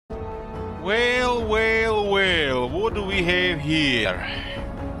Well, well, well, what do we have here?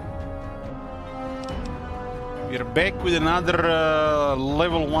 We're back with another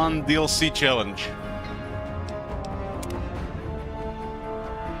level 1 DLC challenge.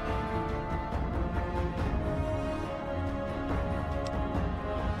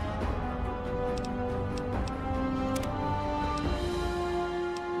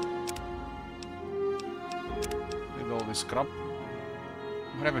 With all this crap.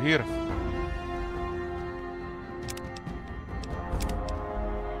 What happened here?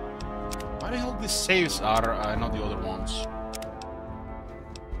 Why the hell these saves are not the other ones?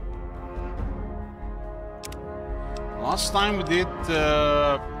 Last time we did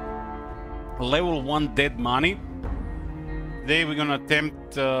level 1 Dead Money. Today we're gonna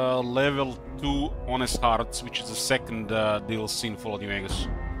attempt level 2 Honest Hearts, which is the second DLC in Fallout New Vegas.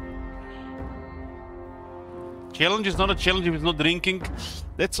 Challenge is not a challenge if it's not drinking.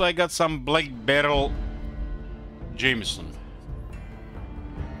 That's why I got some Black Barrel Jameson.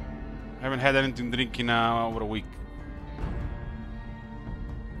 I haven't had anything to drink in over a week.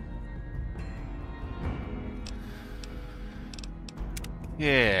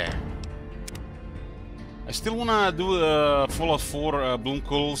 Yeah. I still wanna do Fallout 4 Bloom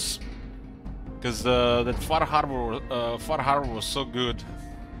Coals, because that Far Harbor was so good.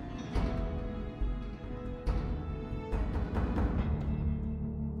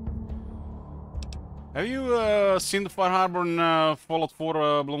 Have you seen the Far Harbor in Fallout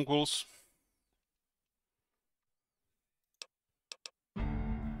 4 Bloom Coals?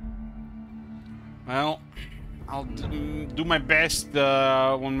 Well, I'll do my best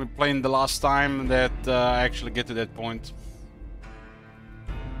when we're playing the last time that I actually get to that point.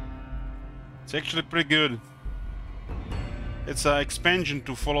 It's actually pretty good. It's an expansion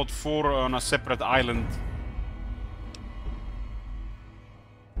to Fallout 4 on a separate island.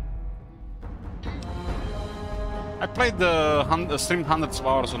 I played the streamed hundreds of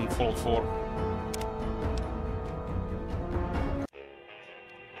hours on Fallout 4.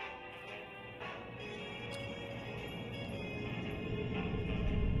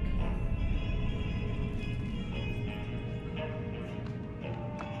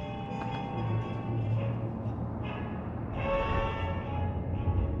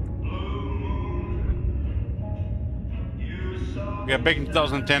 We are back in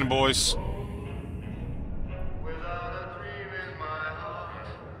 2010, boys.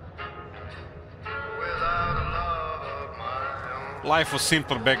 Life was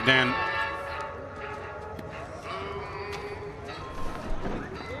simpler back then.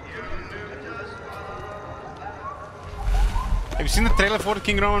 Have you seen the trailer for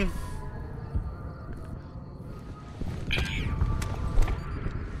King Rowan?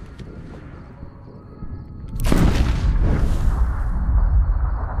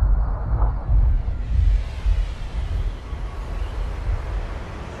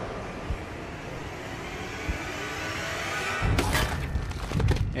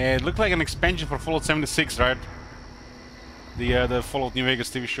 It looked like an expansion for Fallout 76, right? The Fallout New Vegas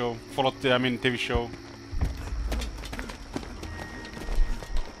TV show. TV show.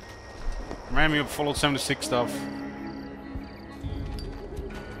 Remind me of Fallout 76 stuff.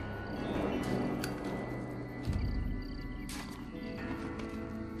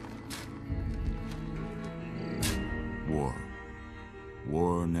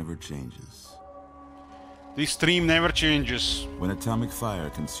 War never changes. This stream never changes. When atomic fire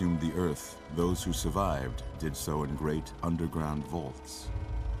consumed the Earth, those who survived did so in great underground vaults.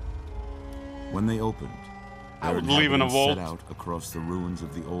 When they opened, I would live in a vault. set out across the ruins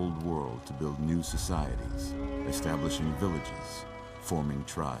of the old world to build new societies, establishing villages, forming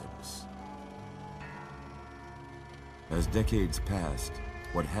tribes. As decades passed,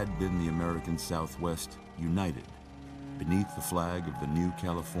 what had been the American Southwest united beneath the flag of the new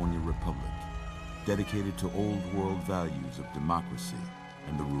California Republic, dedicated to old world values of democracy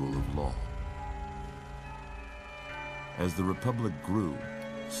and the rule of law. As the Republic grew,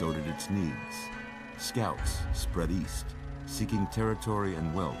 so did its needs. Scouts spread east, seeking territory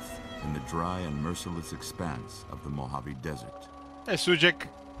and wealth in the dry and merciless expanse of the Mojave Desert. Hey, Sujek.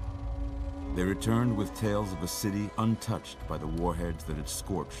 They returned with tales of a city untouched by the warheads that had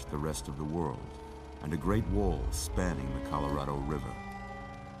scorched the rest of the world, and a great wall spanning the Colorado River.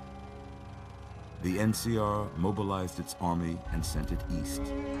 The NCR mobilized its army and sent it east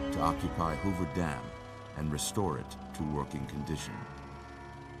to occupy Hoover Dam and restore it to working condition.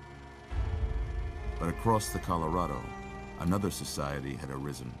 But across the Colorado, another society had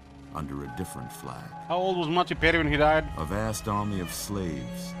arisen under a different flag. How old was Matthew Perry when he died? A vast army of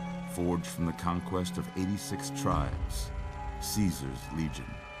slaves, forged from the conquest of 86 tribes, Caesar's Legion.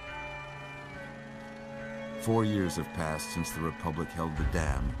 4 years have passed since the Republic held the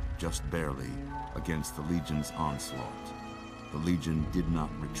dam, just barely, against the Legion's onslaught. The Legion did not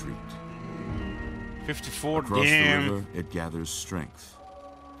retreat. 54, Across damn. the river, it gathers strength.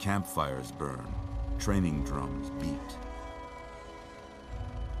 Campfires burn. Training drums beat.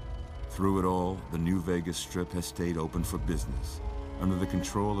 Through it all, the New Vegas Strip has stayed open for business, under the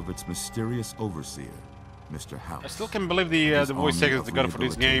control of its mysterious overseer, Mr. House. I still can't believe the voice actors they got for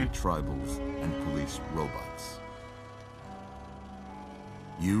this game. Tribals and police robots.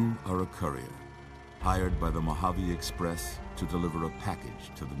 You are a courier, hired by the Mojave Express to deliver a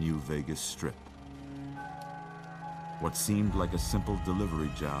package to the New Vegas Strip. What seemed like a simple delivery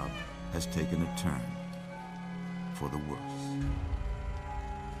job has taken a turn for the worse.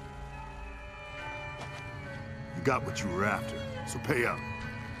 You got what you were after, so pay up.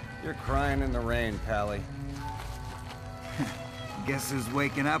 You're crying in the rain, Pally. Guess who's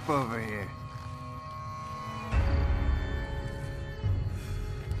waking up over here?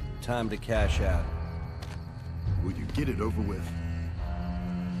 Time to cash out. Will you get it over with?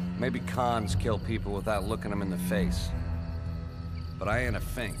 Maybe cons kill people without looking them in the face. But I ain't a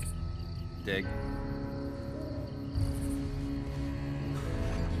fink. Dig?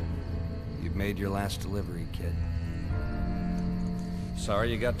 You've made your last delivery, kid.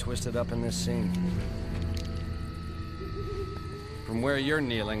 Sorry you got twisted up in this scene. From where you're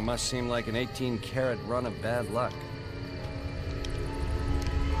kneeling must seem like an 18-carat run of bad luck.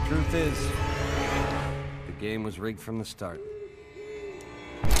 Truth is, the game was rigged from the start.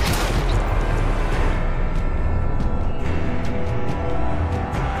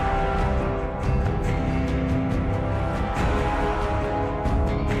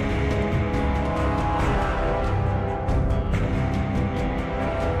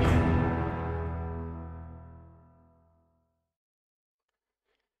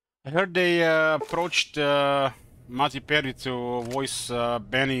 I heard they approached Matthew Perry to voice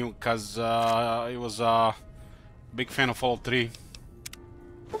Benny because he was a big fan of Fallout 3.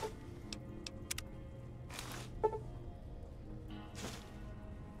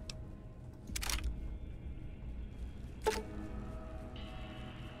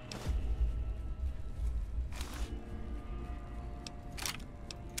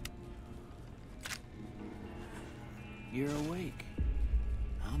 You're awake.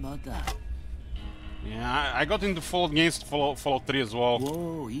 How about that? Yeah, I got into Fallout games, Fallout 3 as well.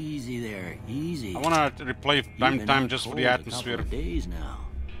 Whoa, easy there, easy. I wanna replay time just for the atmosphere. A couple of days now.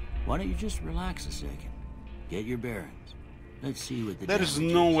 Why don't you just relax a second? Get your bearings. Let's see what the There is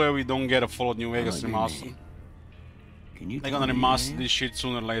damage no is. way we don't get a Fallout New Vegas How about your remaster. name? Can you They're tell gonna me your remaster name? this shit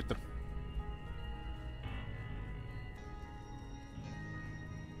sooner or later.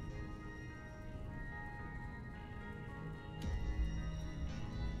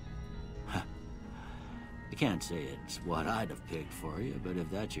 I can't say it's what I'd have picked for you, but if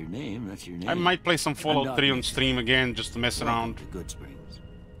that's your name, that's your name. I might play some Fallout Doc 3 on Nixon. stream again just to mess Welcome around. to Goodsprings.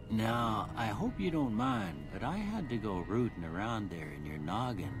 Now, I hope you don't mind, but I had to go rooting around there in your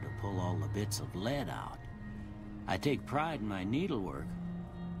noggin to pull all the bits of lead out. I take pride in my needlework,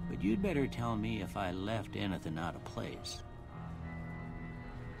 but you'd better tell me if I left anything out of place.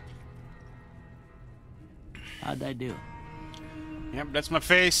 How'd I do? Yep, that's my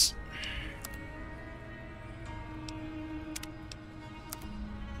face.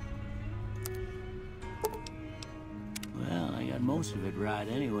 Well, I got most of it right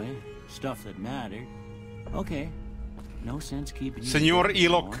anyway. Stuff that mattered. Okay. No sense keeping you Senor here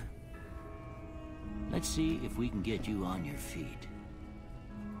Elok. anymore. Let's see if we can get you on your feet.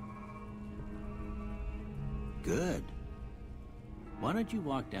 Good. Why don't you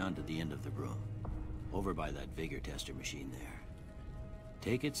walk down to the end of the room? Over by that vigor tester machine there.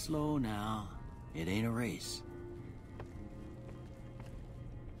 Take it slow now. It ain't a race.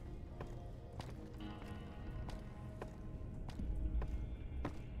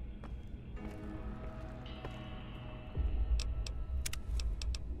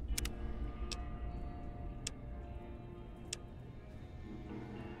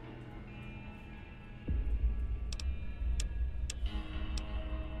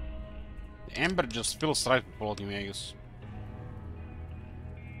 Amber just feels right with Fallout New Vegas.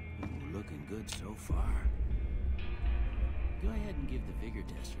 Ooh, looking good so far. Go ahead and give the vigor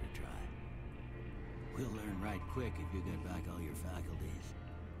tester a try. We'll learn right quick if you get back all your faculties.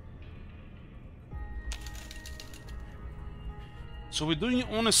 So we're doing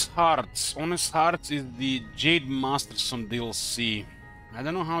Honest Hearts. Honest Hearts is the Jade Masterson DLC. I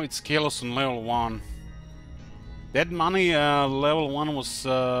don't know how it scales on level 1. Dead Money level 1 was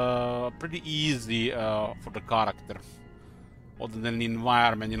pretty easy for the character. Other than the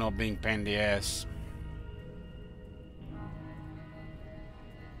environment, you know, being pain in the ass.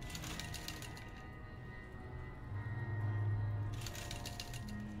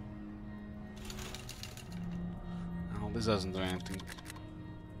 This doesn't do anything.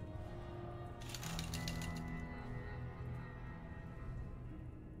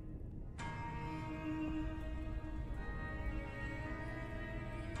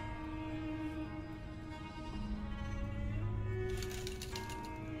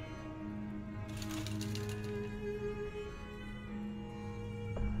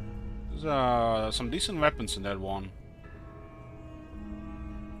 There's some decent weapons in that one.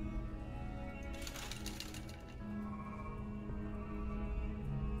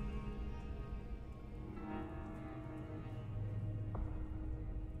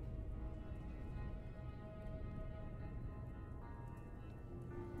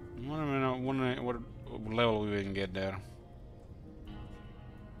 What level we can get there?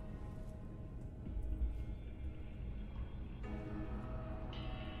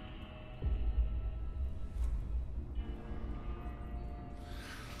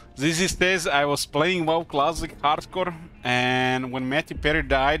 Zizzy says, I was playing WoW Classic Hardcore, and when Matthew Perry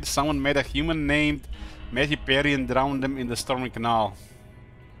died, someone made a human named Matthew Perry and drowned him in the Stormy Canal.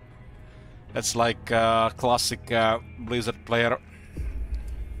 That's like a classic Blizzard player.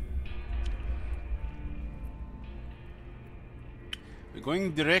 We're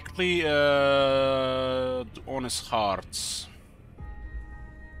going directly to Honest Hearts.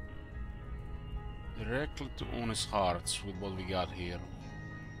 Directly to Honest Hearts with what we got here.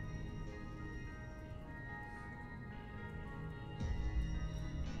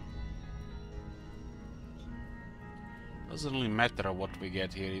 Doesn't really matter what we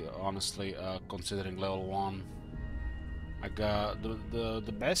get here, honestly, considering level 1. Like,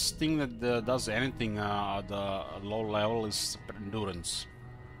 the best thing that does anything at the low level is endurance.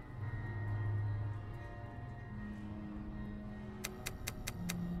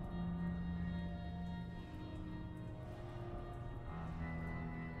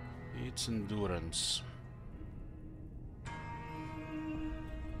 It's endurance.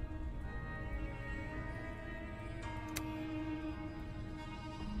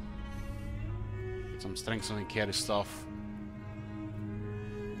 Some strength and carry stuff.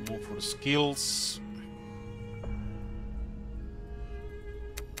 More for the skills.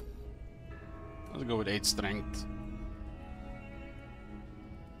 Let's go with 8 strength.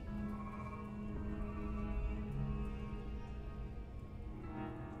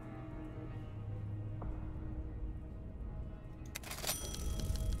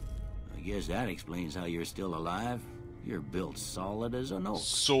 I guess that explains how you're still alive. You're built solid as an oak.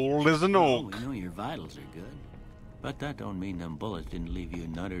 Solid as an oak. We know your vitals are good. But that don't mean them bullets didn't leave you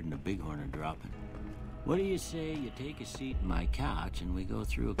nuttered and a bighorn dropping. What do you say you take a seat in my couch and we go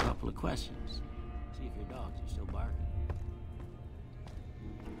through a couple of questions? See if your dogs are still barking.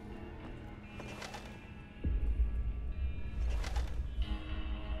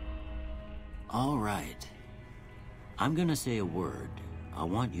 All right. I'm gonna say a word. I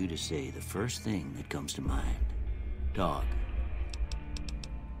want you to say the first thing that comes to mind. Dog.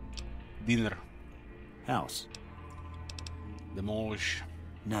 Dinner. House. Demolish.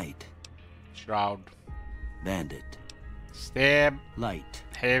 Night. Shroud. Bandit. Stab. Light.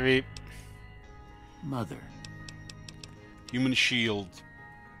 Heavy. Mother. Human shield.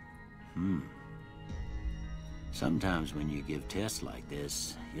 Sometimes when you give tests like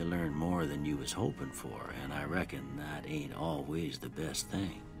this, you learn more than you was hoping for, and I reckon that ain't always the best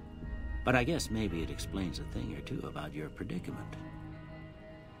thing. But I guess maybe it explains a thing or two about your predicament.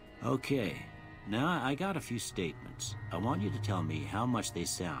 Okay, now I got a few statements. I want you to tell me how much they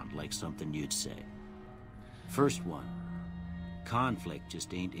sound like something you'd say. First one, conflict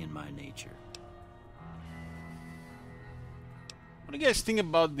just ain't in my nature. What do you guys think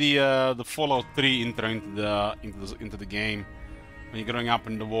about the Fallout 3 intro into the game? When you're growing up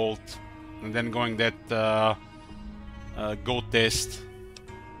in the vault, and then going that go test.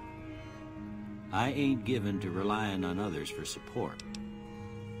 I ain't given to relying on others for support.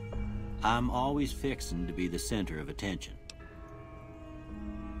 I'm always fixin' to be the center of attention.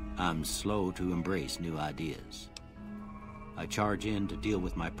 I'm slow to embrace new ideas. I charge in to deal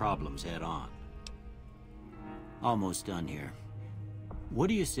with my problems head on. Almost done here. What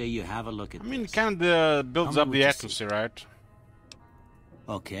do you say you have a look at this? It kind of builds up the atmosphere, right?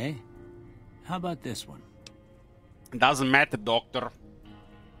 Okay. How about this one? Doesn't matter, Doctor.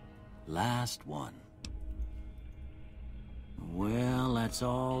 Last one. Well, that's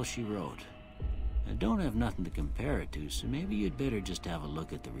all she wrote. I don't have nothing to compare it to, so maybe you'd better just have a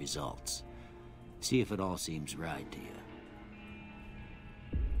look at the results. See if it all seems right to you.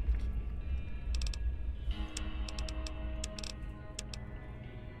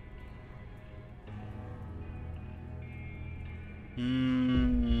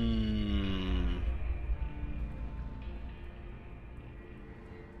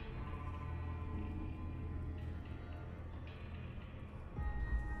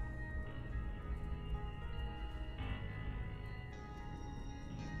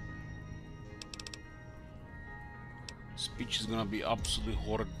 Speech is gonna be absolutely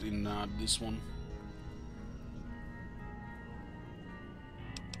horrid in this one.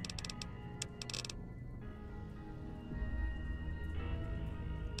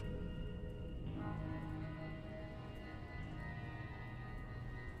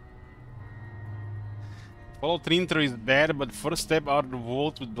 Follow-through intro is bad, but first step out of the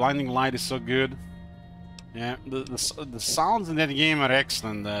vault with blinding light is so good. Yeah, the sounds in that game are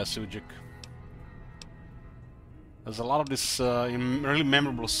excellent, Sujuk. There's a lot of this really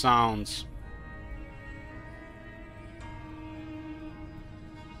memorable sounds.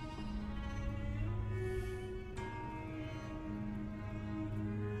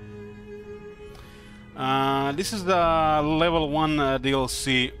 This is the level 1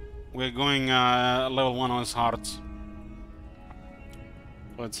 DLC. We're going level 1 on his hearts.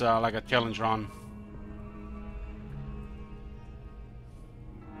 So it's like a challenge run.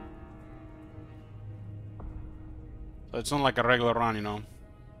 So it's not like a regular run, you know.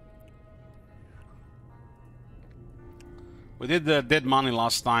 We did the dead money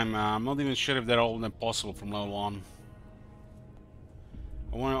last time. I'm not even sure if they're all possible from level 1.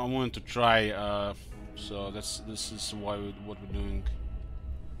 I wanted to try, so this is what we're doing.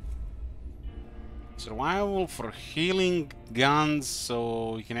 Survival for healing guns,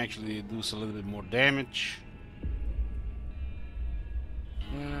 so you can actually do a little bit more damage.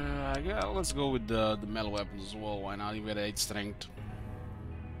 Yeah, let's go with the metal weapons as well. Why not? You got 8 strength.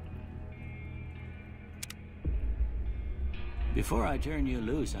 Before I turn you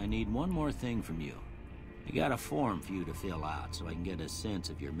loose, I need one more thing from you. I got a form for you to fill out so I can get a sense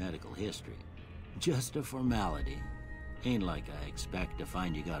of your medical history. Just a formality. Ain't like I expect to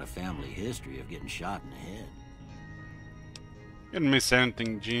find you got a family history of getting shot in the head. You didn't miss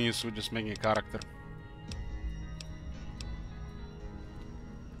anything, genius. We're just making a character.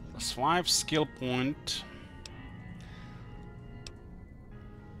 +5 skill point.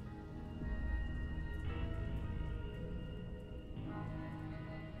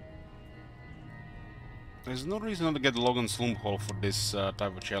 There's no reason not to get Logan Sloomhole for this type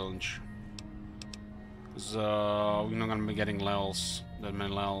of challenge. Because we're not gonna be getting levels, that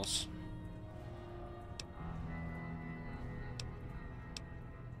many levels.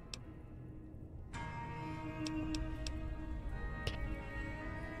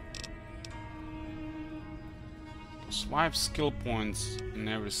 +5 skill points in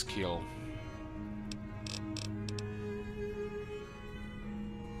every skill.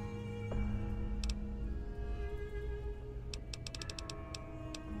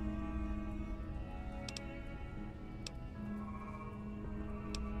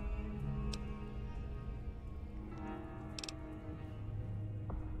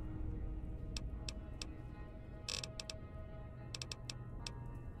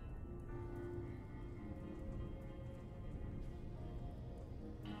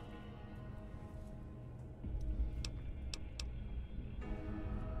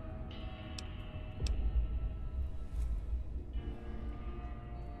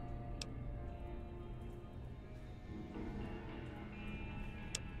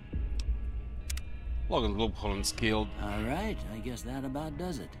 Logan Sloomhole skilled. All right, I guess that about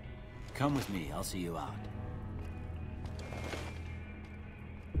does it. Come with me, I'll see you out.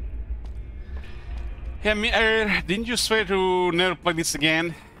 Yeah, didn't you swear to never play this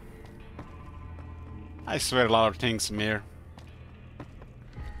again? I swear a lot of things, Mir.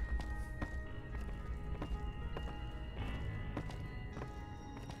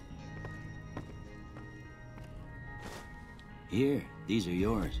 Here, these are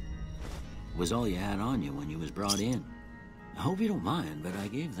yours. Was all you had on you when you was brought in. I hope you don't mind, but I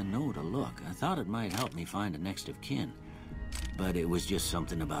gave the note a look. I thought it might help me find a next of kin. But it was just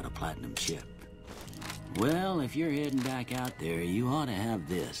something about a platinum chip. Well, if you're heading back out there, you ought to have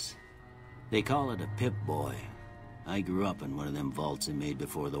this. They call it a Pip-Boy. I grew up in one of them vaults they made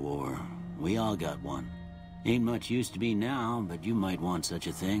before the war. We all got one. Ain't much use to be now, but you might want such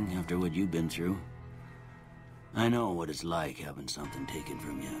a thing after what you've been through. I know what it's like having something taken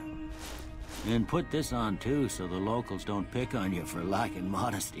from you. And put this on too, so the locals don't pick on you for lacking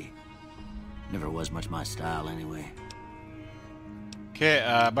modesty. Never was much my style anyway. Okay,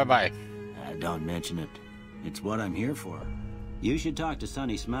 bye-bye. Don't mention it. It's what I'm here for. You should talk to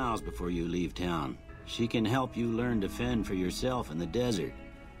Sunny Smiles before you leave town. She can help you learn to fend for yourself in the desert.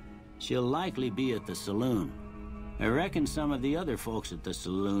 She'll likely be at the saloon. I reckon some of the other folks at the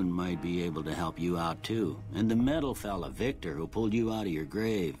saloon might be able to help you out too. And the metal fella, Victor, who pulled you out of your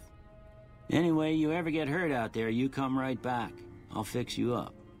grave. Anyway, you ever get hurt out there, you come right back. I'll fix you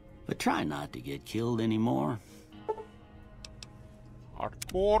up. But try not to get killed anymore.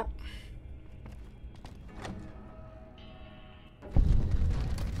 Hardcore.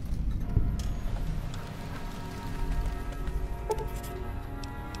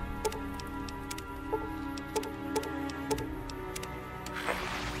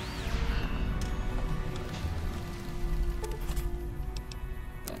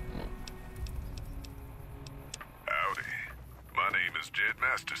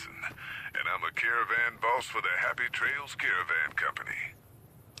 Masterson, and I'm a caravan boss for the Happy Trails Caravan Company.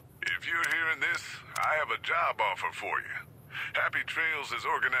 If you're hearing this, I have a job offer for you. Happy Trails is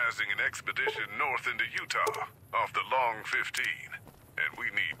organizing an expedition north into Utah, off the Long 15, and we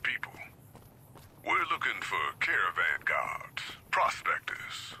need people. We're looking for caravan guards,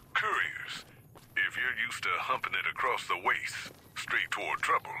 prospectors, couriers. If you're used to humping it across the waste, straight toward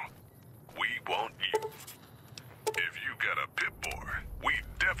trouble, we want you. If you got a Pip-Boy, we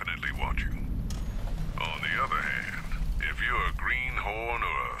definitely want you. On the other hand, if you're a greenhorn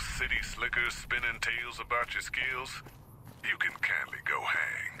or a city slicker spinning tales about your skills, you can kindly go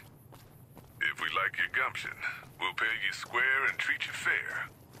hang. If we like your gumption, we'll pay you square and treat you fair.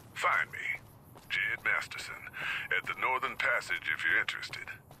 Find me, Jed Masterson, at the Northern Passage if you're interested.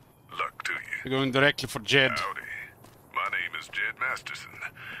 Luck to you. We're going directly for Jed. Howdy. My name is Jed Masterson,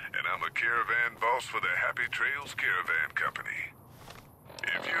 and I'm a caravan boss for the Happy Trails Caravan Company.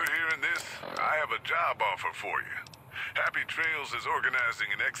 If you're hearing this, I have a job offer for you. Happy Trails is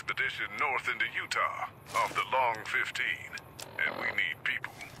organizing an expedition north into Utah, off the Long 15, and we need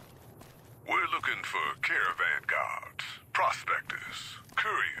people. We're looking for caravan guards, prospectors,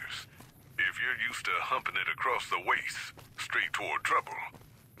 couriers. If you're used to humping it across the waste, straight toward trouble,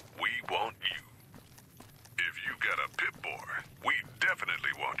 we want you. If you got a Pip-Boy, we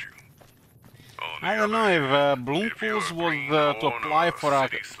definitely want you. I don't know if Bloomquist was to apply for a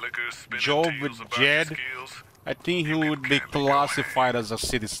job with Jed. I think he would be classified as a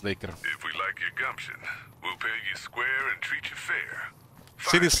city slicker. If we like your gumption, we'll pay you square and treat you fair.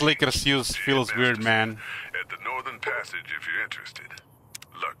 City slickers use feels weird, man. At the Northern Passage if you're interested.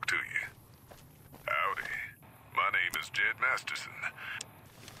 Luck to you. Howdy. My name is Jed Masterson.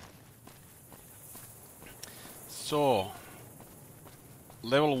 So,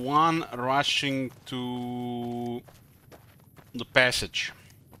 level 1 rushing to the passage.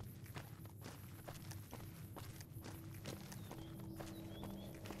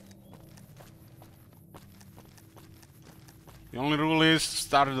 The only rule is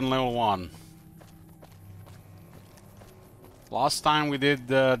started in level 1. Last time we did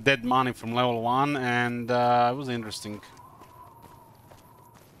Dead Money from level 1 and it was interesting.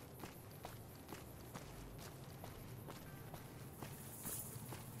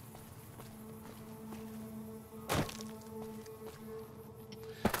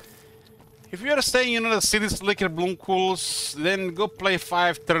 If you are staying in the City Slicker Bloomquist, then go play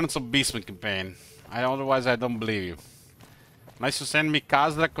 5 turns of Beastman campaign. Otherwise I don't believe you. Unless you send me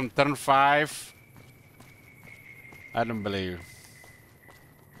Kazrak on turn 5, I don't believe you.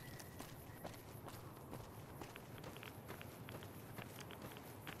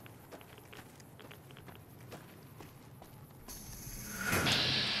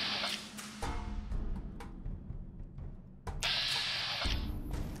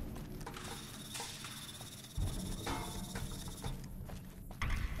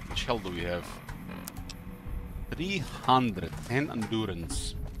 How much hell do we have? 310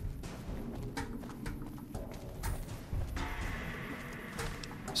 endurance.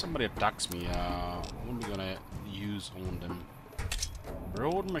 If somebody attacks me, what am I gonna use on them?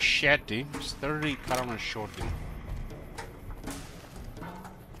 Broad machete, sturdy caravan shotgun.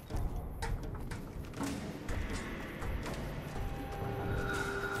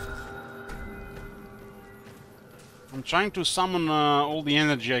 I'm trying to summon all the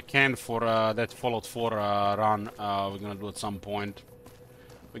energy I can for that Fallout 4 run we're gonna do at some point.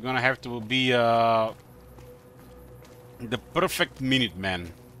 We're gonna have to be the perfect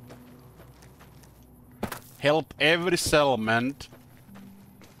Minuteman. Help every settlement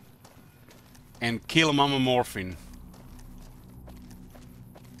and kill Mama Morphine.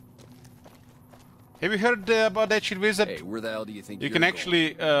 Have you heard about that shit, Wizard? Hey, where the hell do you think you you're can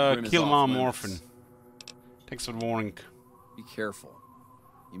actually kill Mama Morphine. Thanks for the warning. Be careful.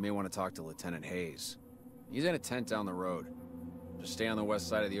 You may want to talk to Lieutenant Hayes. He's in a tent down the road. Just stay on the west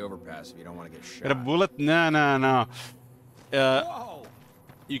side of the overpass if you don't want to get shot. Got a bullet? No.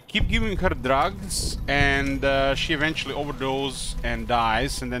 You keep giving her drugs, and she eventually overdoses and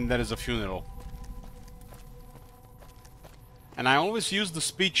dies, and then there is a funeral. And I always use the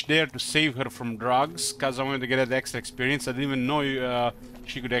speech there to save her from drugs, because I wanted to get that extra experience. I didn't even know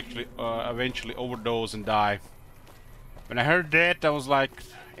she could actually eventually overdose and die. When I heard that, I was like,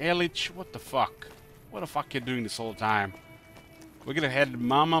 Elich, what the fuck? What the fuck you doing this all the time? We're gonna have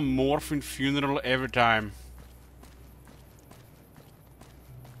Mama Morphine funeral every time.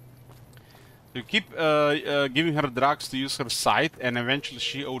 You keep giving her drugs to use her sight, and eventually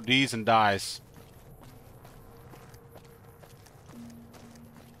she ODs and dies.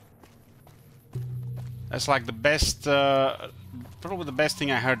 That's like the best Probably the best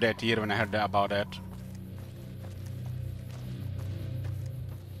thing I heard that year when I heard about that.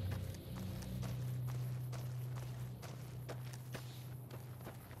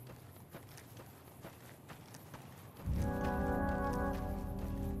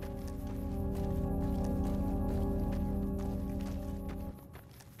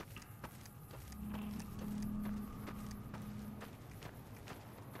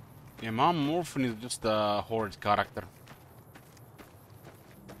 Yeah, Mom Morphin is just a horrid character.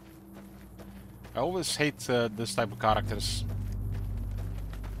 I always hate this type of characters.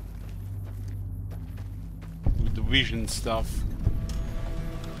 With the vision stuff.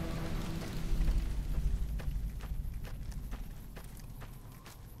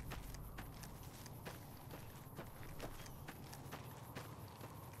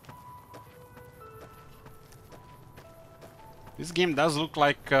 This game does look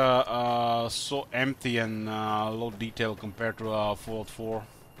like so empty and low detail compared to Fallout 4.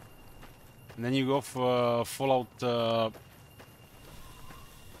 And then you go for Fallout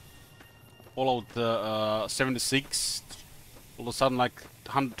 76. All of a sudden, like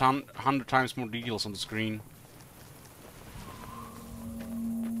 100 times more details on the screen.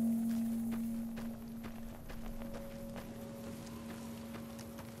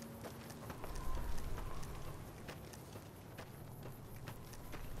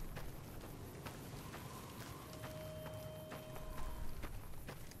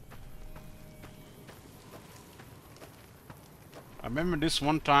 I remember this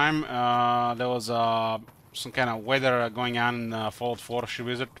one time there was some kind of weather going on in Fallout 4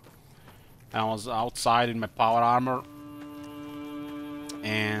 Visit. I was outside in my power armor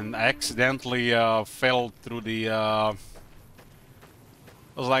and I accidentally fell through the it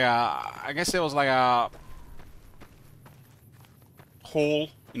was like I guess it was like a hole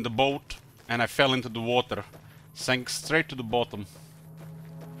in the boat and I fell into the water, sank straight to the bottom.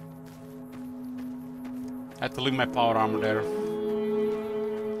 I had to leave my power armor there.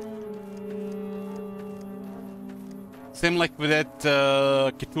 Same like with that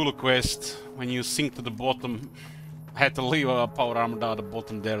Cthulhu quest, when you sink to the bottom, I had to leave a power armor down the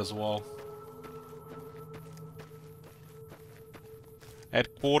bottom there as well. I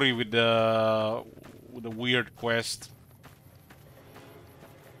had Corey with the weird quest.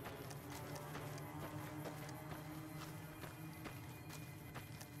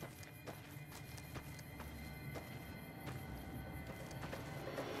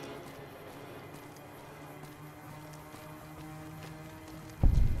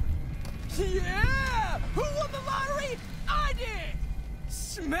 Yeah! Who won the lottery? I did!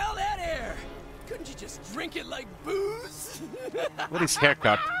 Smell that air! Couldn't you just drink it like booze? What is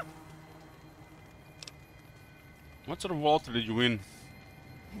haircut? What sort of lottery did you win?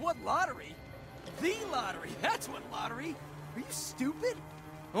 What lottery? The lottery! That's what lottery! Are you stupid?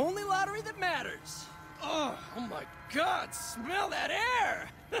 Only lottery that matters! Oh my god! Smell that air!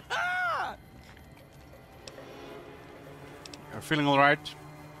 You're feeling alright?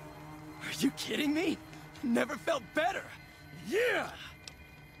 Are you kidding me? Never felt better. Yeah!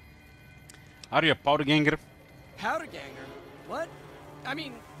 Are you a powder ganger? Powder ganger? What? I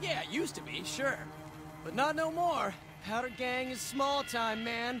mean, yeah, used to be, sure. But not no more. Powder gang is small time,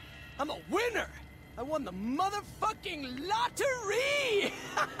 man. I'm a winner! I won the motherfucking lottery!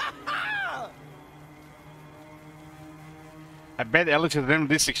 I bet Alex has done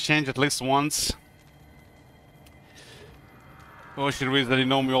this exchange at least once. Oh, she realized that you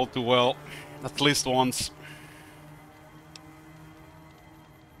know me all too well. At least once.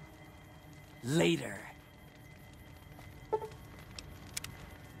 Later.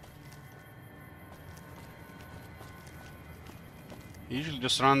 He usually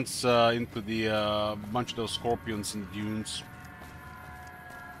just runs into the bunch of those scorpions in the dunes.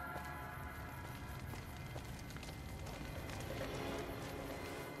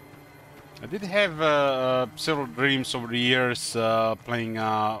 I did have several dreams over the years playing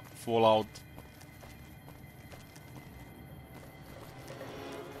Fallout.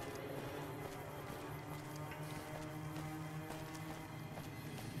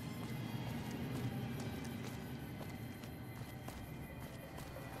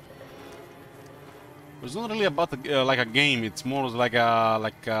 It's not really about like a game. It's more like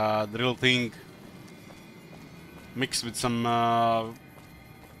a real thing mixed with some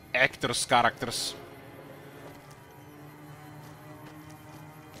actors' characters.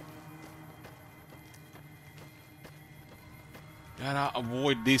 Gotta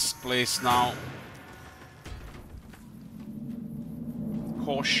avoid this place now.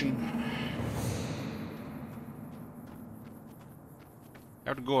 Caution. I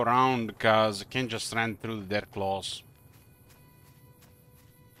have to go around because I can't just run through the dead claws.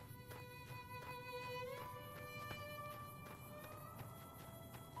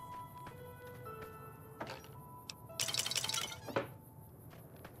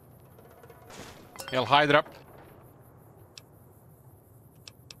 Hail Hydra.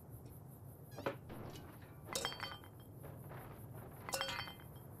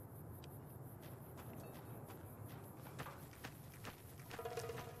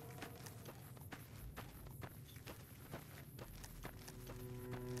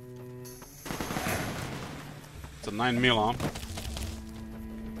 It's a 9mm, huh?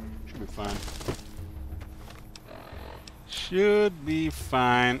 Should be fine. Should be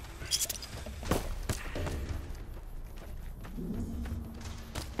fine.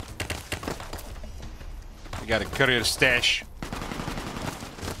 We got a courier stash.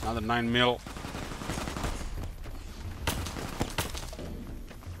 Another 9mm.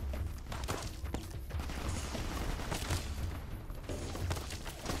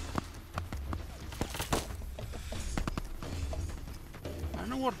 I don't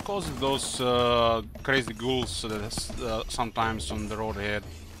know what causes those crazy ghouls sometimes on the road ahead.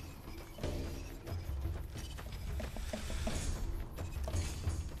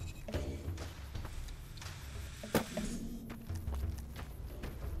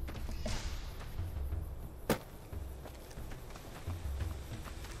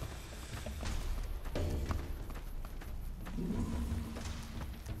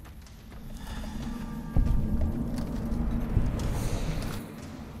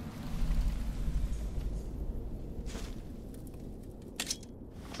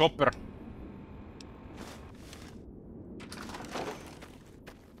 Chopper.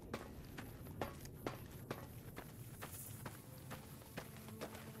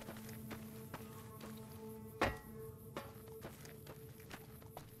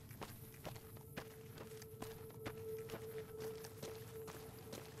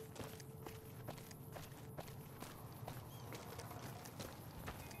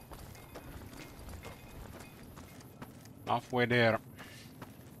 Halfway there.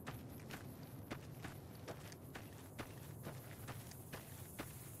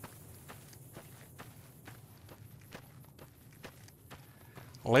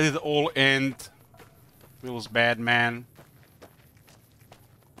 Let it all end. Feels bad, man.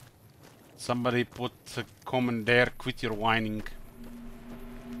 Somebody put a comment there, quit your whining.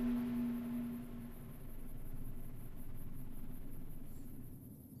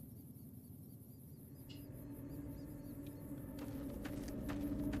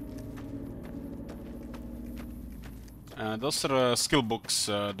 Those are skill books,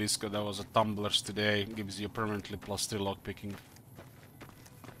 Disco. That was a tumblers today. Gives you permanently +3 lockpicking.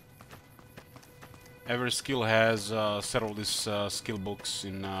 Every skill has several of these skill books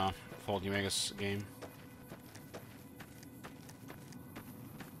in Fallout New Vegas game.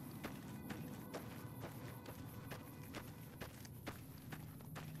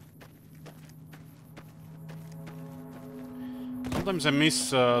 Sometimes I miss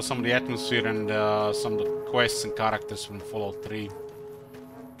some of the atmosphere and some of the quests and characters from Fallout 3.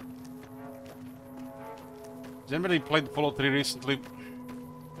 Has anybody played Fallout 3 recently?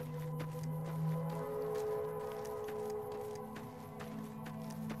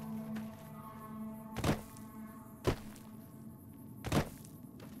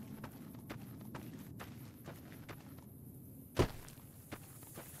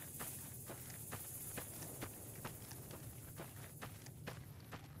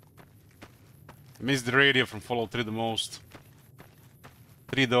 I miss the radio from Fallout 3 the most.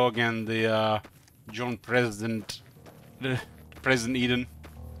 Three Dog and the John President Eden.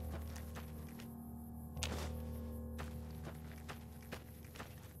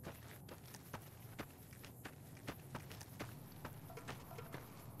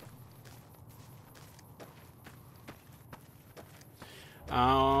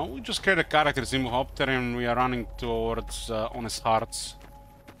 We just created a character Zimhopter and we are running towards Honest Hearts.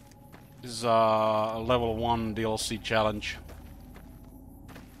 This is a level 1 DLC challenge.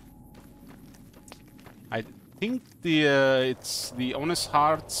 I think it's the Honest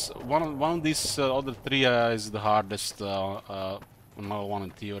Hearts. One of these other three is the hardest on level 1 in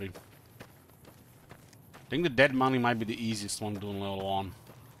theory. I think the Dead Money might be the easiest one to do on level 1.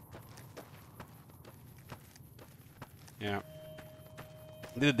 Yeah.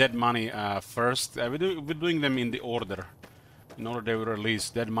 Did the Dead Money first. We're doing them in the order. In order they were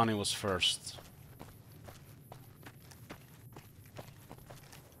released. Dead Money was first.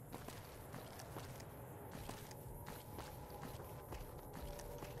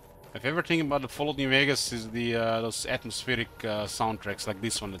 My favorite thing about the Fallout New Vegas is the those atmospheric soundtracks like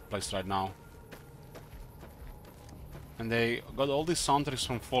this one that plays right now. And they got all these soundtracks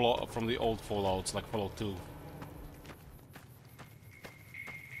from the old Fallouts, like Fallout 2.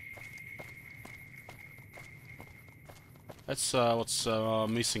 That's what's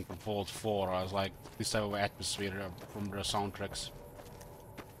missing from Fallout 4. I was like this type of atmosphere from the soundtracks.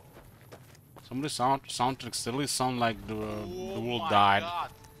 Some of the soundtracks really sound like the world died. God.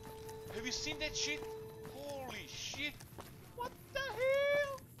 Have you seen that shit? Holy shit! What the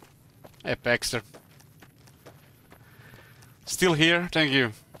hell? Hey, Paxter. Still here? Thank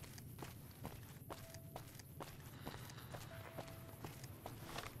you.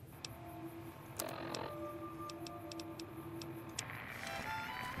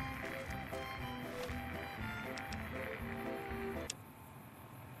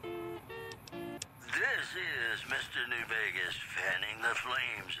 This is Mr. New Vegas fanning the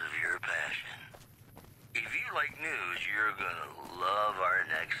flames of your passion. If you like news, you're gonna love our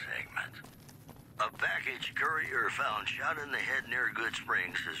next segment. A package courier found shot in the head near Good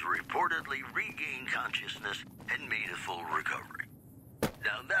Springs has reportedly regained consciousness and made a full recovery.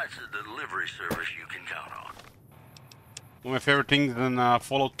 Now that's a delivery service you can count on. One of my favorite things in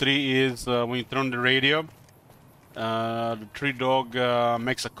Fallout 3 is when you turn on the radio, the tree dog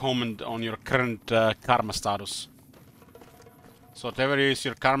makes a comment on your current karma status. So whatever is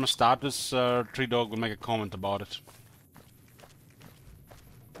your karma status, tree dog will make a comment about it.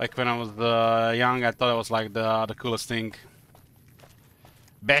 Like when I was young, I thought it was like the coolest thing.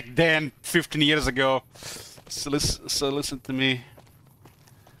 Back then, 15 years ago. So listen to me.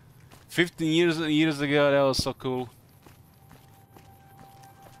 15 years ago, that was so cool.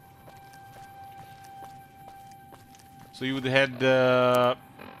 So you would had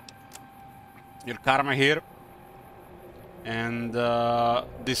your karma here, and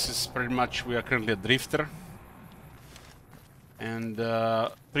this is pretty much, we are currently a drifter, and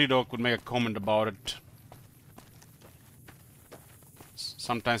Tree Dog would make a comment about it.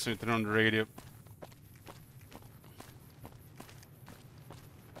 Sometimes we turn on the radio.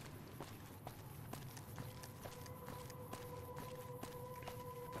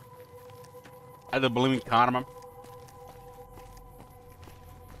 I don't believe in karma.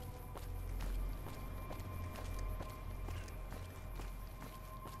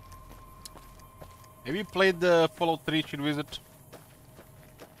 Have you played the Fallout 3 Chill Wizard?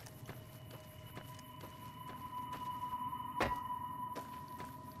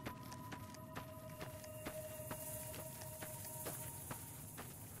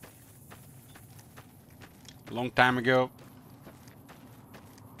 Long time ago.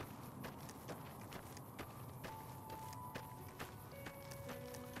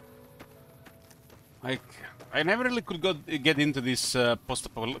 Like, I never really could get into these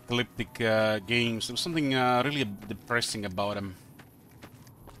post-apocalyptic games. There was something really depressing about them.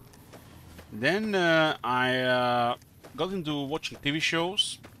 Then I got into watching TV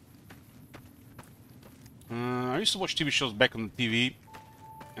shows. I used to watch TV shows back on the TV,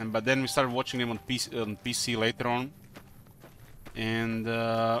 but then we started watching them on PC later on. And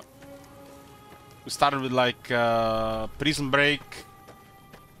we started with like Prison Break,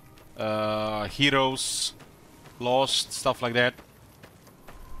 Heroes, Lost, stuff like that.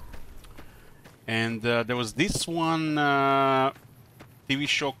 And there was this one TV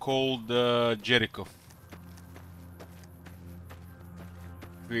show called Jericho.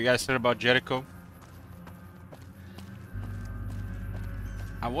 Have you guys heard about Jericho?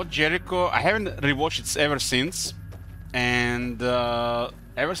 I watched Jericho. I haven't rewatched it ever since. And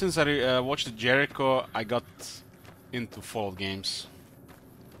ever since I watched Jericho, I got into Fallout games.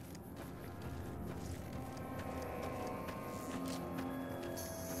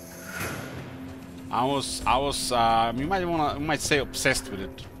 I was you might say obsessed with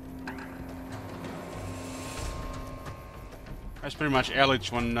it. That's pretty much Ellich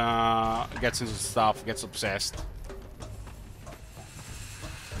when gets into stuff, gets obsessed.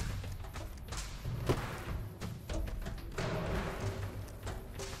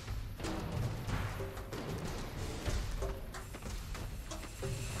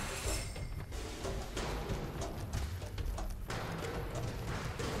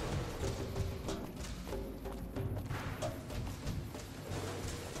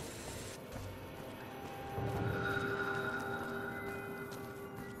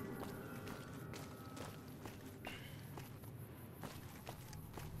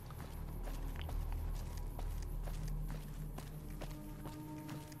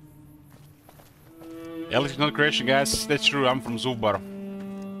 Ellich is not a creation, guys. That's true. I'm from Zubar.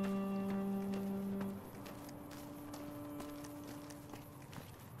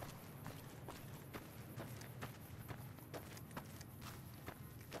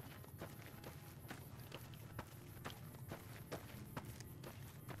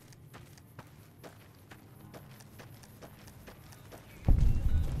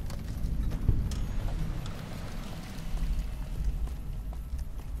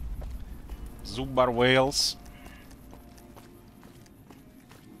 Zubar whales.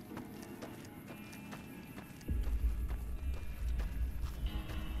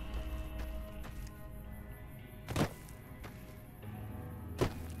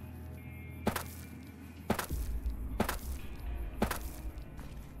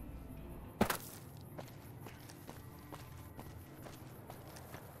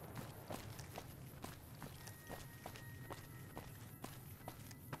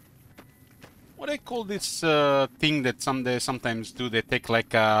 What do they call this thing that they sometimes do? They take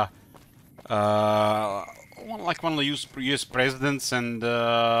like one of the US presidents and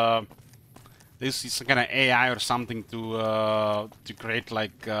this is some kind of AI or something to create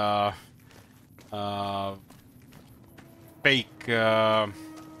like fake, I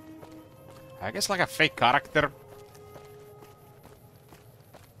guess like a fake character,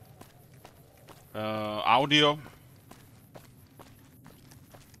 audio.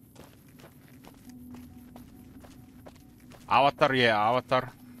 Avatar, yeah,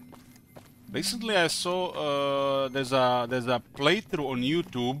 Avatar. Recently, I saw there's a playthrough on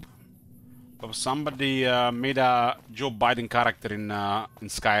YouTube of somebody made a Joe Biden character in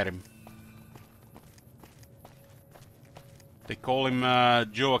Skyrim. They call him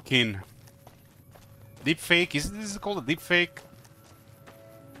Joaquin. Deepfake? Is this called a deepfake?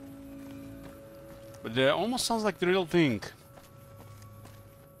 But it almost sounds like the real thing.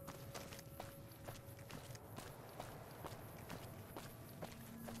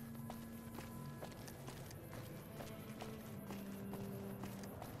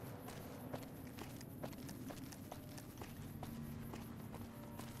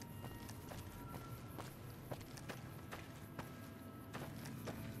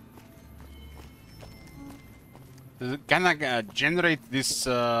 Does it kind of generate this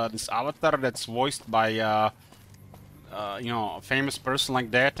this avatar that's voiced by you know, a famous person like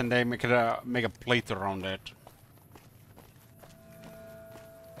that, and they make a plate around that?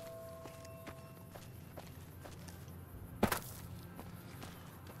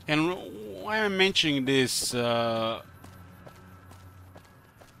 And why I'm mentioning this? They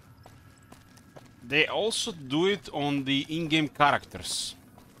also do it on the in-game characters.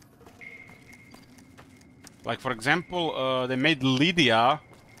 Like, for example, they made Lydia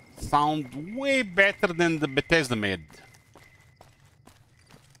sound way better than the Bethesda made.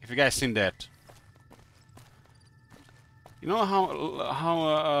 If you guys seen that. You know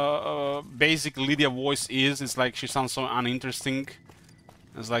how basic Lydia voice is? It's like she sounds so uninteresting.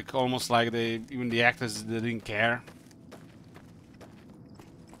 It's like almost like even the actors, they didn't care.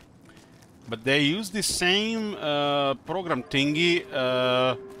 But they use the same program thingy,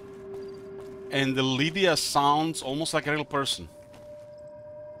 and the Lydia sounds almost like a real person.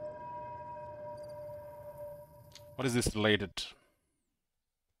 What is this related?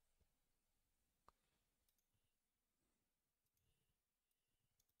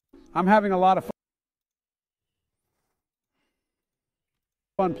 I'm having a lot of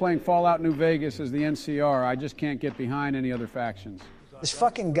fun playing Fallout New Vegas as the NCR. I just can't get behind any other factions. This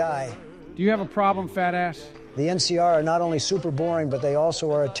fucking guy. Do you have a problem, fat ass? The NCR are not only super boring, but they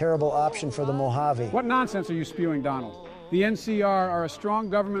also are a terrible option for the Mojave. What nonsense are you spewing, Donald? The NCR are a strong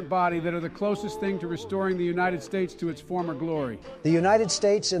government body that are the closest thing to restoring the United States to its former glory. The United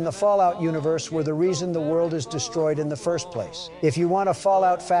States in the Fallout universe were the reason the world is destroyed in the first place. If you want a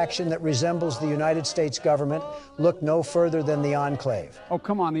Fallout faction that resembles the United States government, look no further than the Enclave. Oh,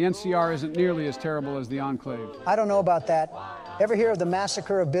 come on, the NCR isn't nearly as terrible as the Enclave. I don't know about that. Ever hear of the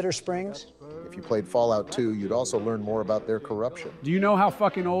massacre of Bitter Springs? If you played Fallout 2, you'd also learn more about their corruption. Do you know how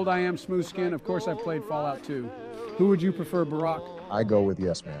fucking old I am, Smoothskin? Of course I've played Fallout 2. Who would you prefer, Barack? I go with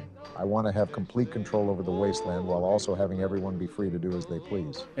Yes Man. I want to have complete control over the wasteland while also having everyone be free to do as they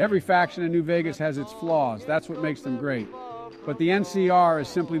please. Every faction in New Vegas has its flaws. That's what makes them great. But the NCR is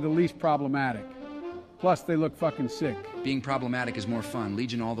simply the least problematic. Plus, they look fucking sick. Being problematic is more fun.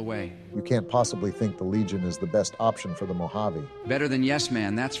 Legion all the way. You can't possibly think the Legion is the best option for the Mojave. Better than Yes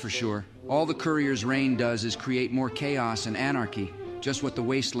Man, that's for sure. All the Courier's reign does is create more chaos and anarchy. Just what the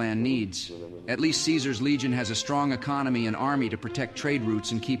wasteland needs. At least Caesar's Legion has a strong economy and army to protect trade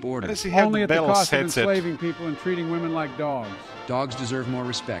routes and keep order. Only at the cost of enslaving people and treating women like dogs. Dogs deserve more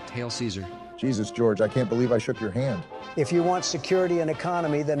respect. Hail Caesar. Jesus, George, I can't believe I shook your hand. If you want security and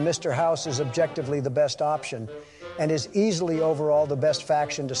economy, then Mr. House is objectively the best option and is easily overall the best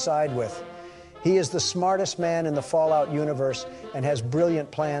faction to side with. He is the smartest man in the Fallout universe and has brilliant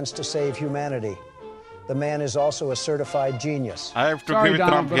plans to save humanity. The man is also a certified genius. I have to Sorry, agree with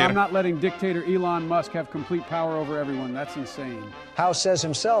Donald, Trump but here. I'm not letting dictator Elon Musk have complete power over everyone. That's insane. House says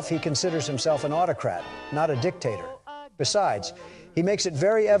himself he considers himself an autocrat, not a dictator. Besides, He makes it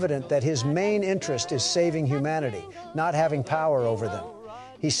very evident that his main interest is saving humanity, not having power over them.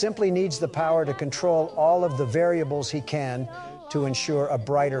 He simply needs the power to control all of the variables he can to ensure a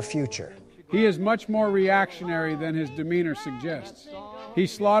brighter future. He is much more reactionary than his demeanor suggests. He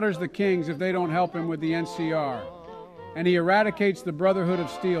slaughters the kings if they don't help him with the NCR. And he eradicates the Brotherhood of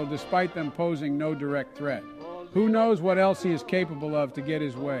Steel despite them posing no direct threat. Who knows what else he is capable of to get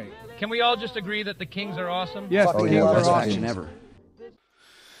his way? Can we all just agree that the Kings are awesome? Yes, the Kings are awesome. Action ever.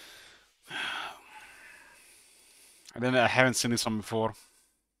 I haven't seen this one before.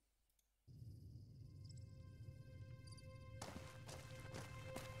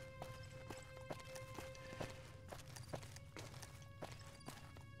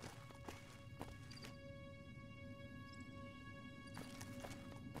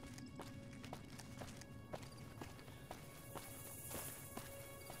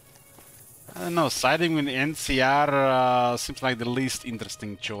 I don't know, siding with the NCR seems like the least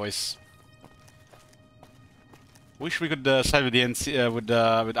interesting choice. Wish we could side with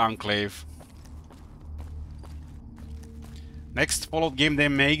the with Enclave. Next Fallout game they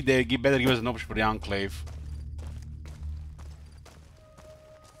make, they better give us an option for the Enclave.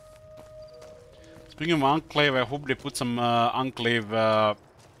 Speaking of Enclave, I hope they put some Enclave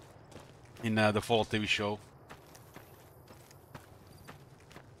in the Fallout TV show.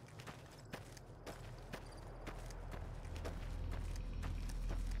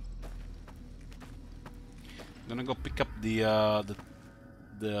 I'm gonna go pick up the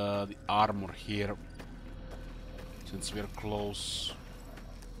armor here since we're close.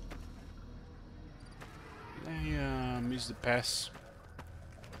 Did I miss the pass?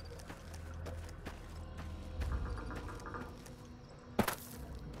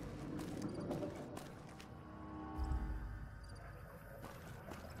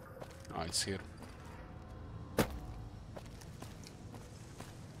 Oh, it's here.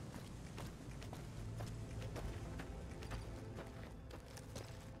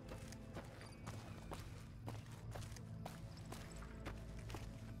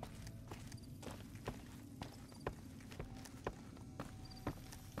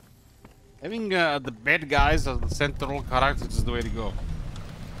 Having the bad guys as the central characters is the way to go.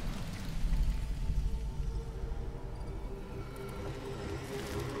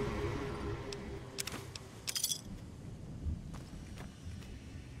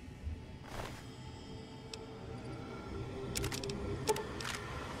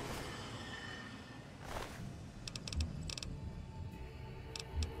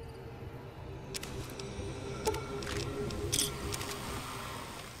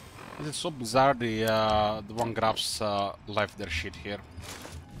 It's so bizarre the one grabs left their shit here.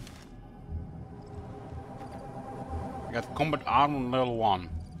 I got combat armor on level 1.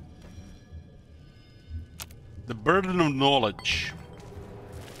 The burden of knowledge.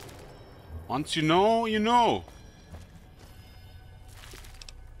 Once you know, you know.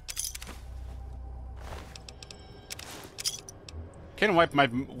 Can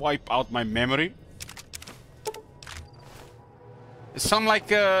wipe out my memory. It sounds like,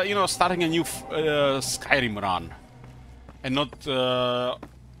 you know, starting a new Skyrim run. And not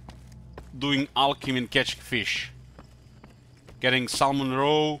doing alchemy and catching fish. Getting salmon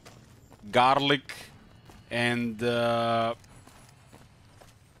roe, garlic, and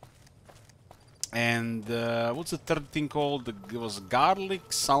what's the third thing called? It was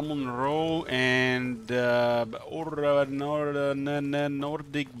garlic, salmon roe, and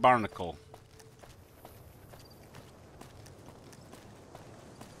Nordic barnacle.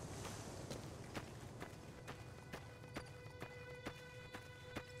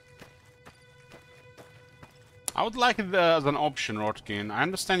 I would like it as an option, Rotkin. I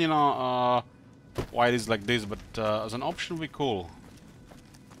understand, you know, why it is like this, but as an option would be cool.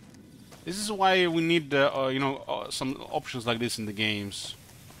 This is why we need, you know, some options like this in the games.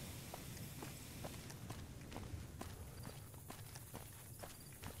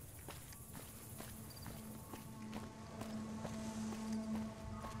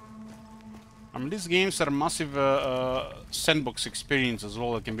 I mean, these games are massive sandbox experience as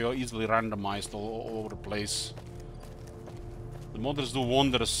well. That can be easily randomized all over the place. The modders do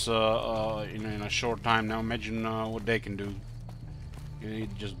wonders in a short time. Now imagine what they can do. You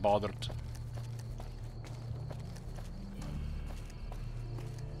just bothered.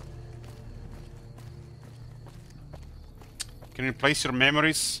 Can you replace your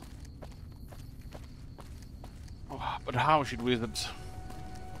memories? Oh, but how should we do that?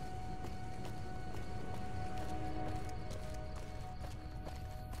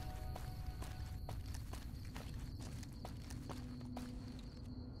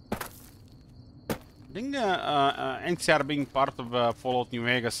 think NCR being part of Fallout New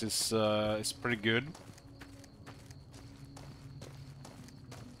Vegas is pretty good.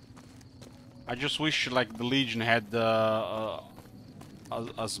 I just wish like the Legion had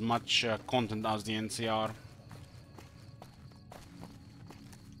as much content as the NCR.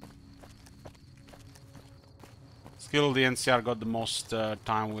 Still, the NCR got the most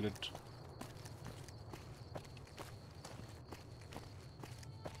time with it.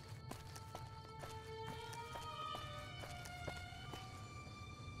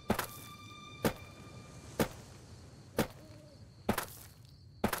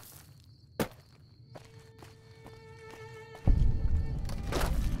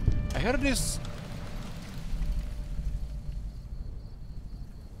 I heard this.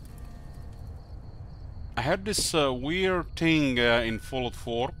 I heard this weird thing in Fallout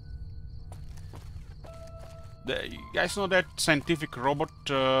 4. You guys know that scientific robot,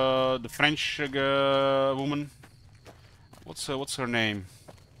 the French woman? What's her name?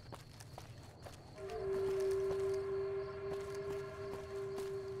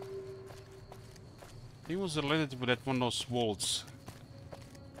 I think it was related to that one of those vaults.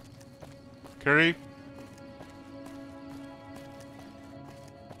 Curry?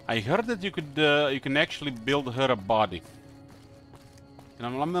 I heard that you can actually build her a body, and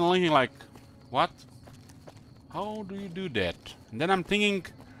I'm thinking like, what? How do you do that? And then I'm thinking,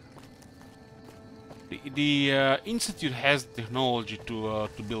 the Institute has technology to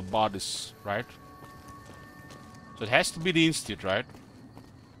build bodies, right? So it has to be the Institute, right?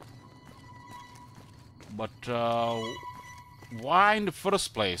 But why in the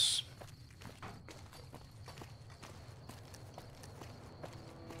first place?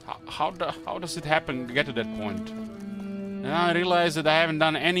 How does it happen to get to that point? And I realize that I haven't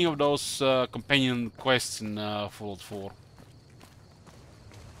done any of those companion quests in Fallout 4.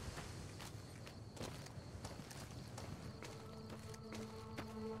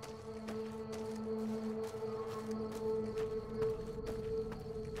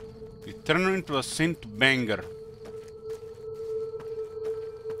 You turn her into a synth banger.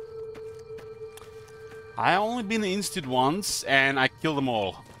 I only been in Institute once and I killed them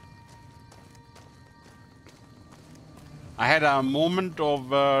all. I had a moment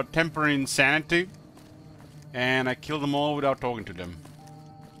of temporary insanity, and I killed them all without talking to them.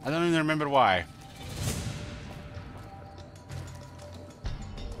 I don't even remember why.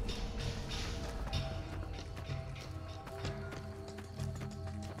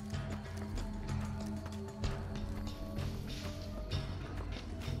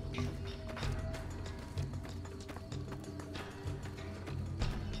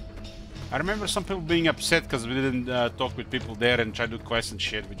 I remember some people being upset because we didn't talk with people there and try to do quests and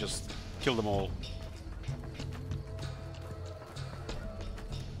shit. We just killed them all.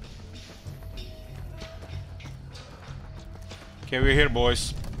 Okay, we're here,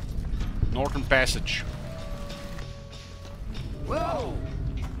 boys. Northern Passage. Whoa!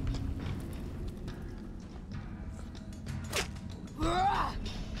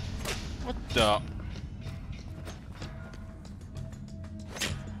 What the?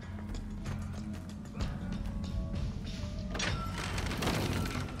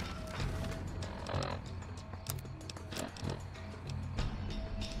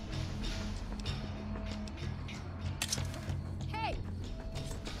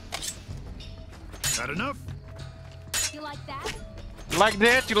 That enough? You like that? You like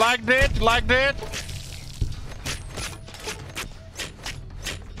that? You like that? You like that?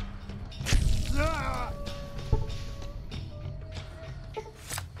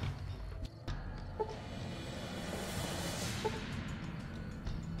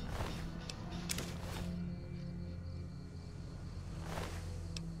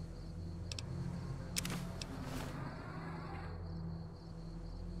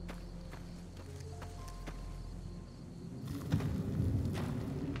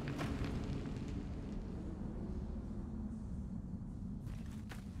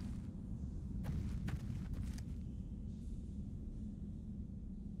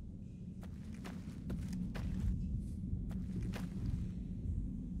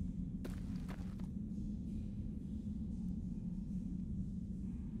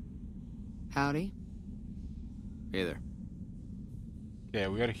 Howdy. Hey there. Yeah,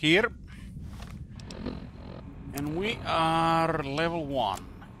 we are here. And we are level 1.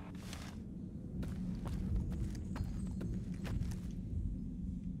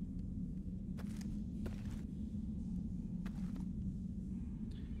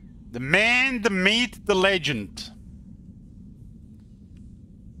 The man, the myth, the legend.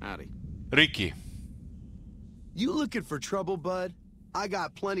 Howdy. Ricky. You looking for trouble, bud? I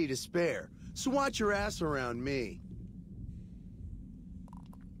got plenty to spare. so watch your ass around me.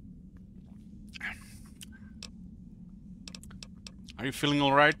 Are you feeling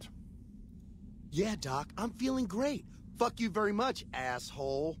all right? Yeah, Doc, I'm feeling great. Fuck you very much,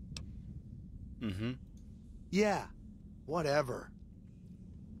 asshole. Mm-hmm. Yeah, whatever.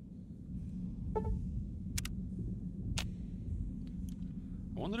 I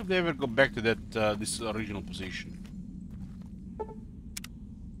wonder if they ever go back to that this original position.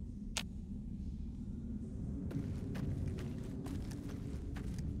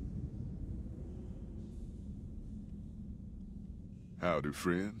 Howdy,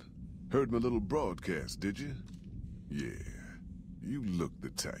 friend. Heard my little broadcast, did you? Yeah, you look the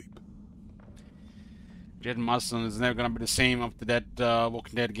type. Jed Marston is never gonna be the same after that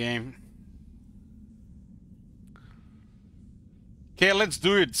Walking Dead game. Okay, let's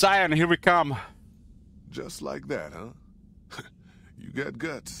do it. Zion, here we come. Just like that, huh? You got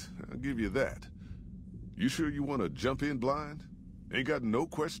guts, I'll give you that. You sure you want to jump in blind? Ain't got no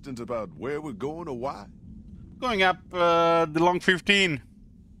questions about where we're going or why? Going up the long 15.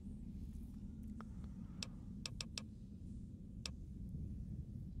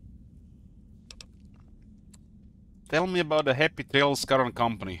 Tell me about the Happy Trails Car and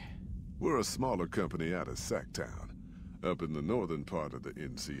Company. We're a smaller company out of Sacktown, up in the northern part of the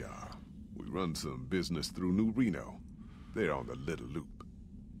NCR. We run some business through New Reno. They're on the Little Loop.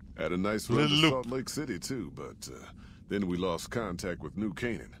 Had a nice run to Salt Lake City, too, but then we lost contact with New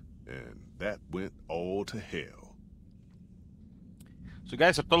Canaan, and that went all to hell. So you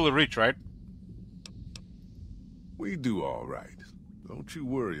guys are totally rich, right? We do all right. Don't you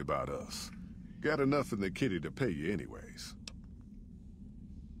worry about us. Got enough in the kitty to pay you anyways.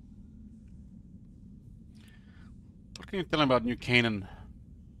 What can you tell me about New Canaan?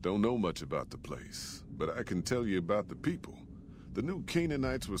 Don't know much about the place, but I can tell you about the people. The New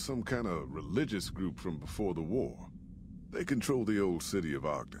Canaanites were some kind of religious group from before the war. They control the old city of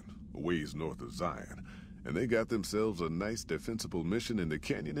Ogden, a ways north of Zion, and they got themselves a nice defensible mission in the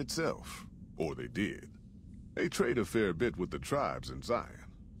canyon itself. Or they did. They trade a fair bit with the tribes in Zion.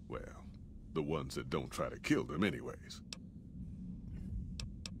 Well, the ones that don't try to kill them anyways.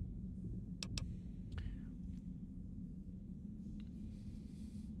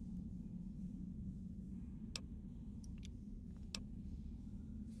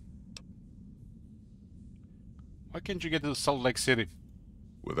 Why can't you get to Salt Lake City?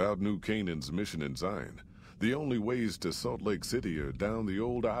 Without New Canaan's mission in Zion, the only ways to Salt Lake City are down the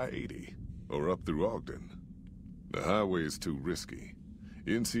old I-80, or up through Ogden. The highway's too risky.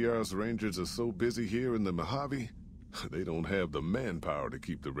 NCR's rangers are so busy here in the Mojave, they don't have the manpower to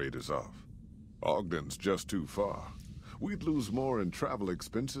keep the raiders off. Ogden's just too far. We'd lose more in travel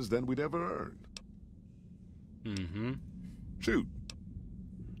expenses than we'd ever earn. Mm-hmm. Shoot.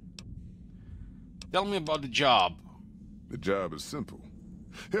 Tell me about the job. The job is simple.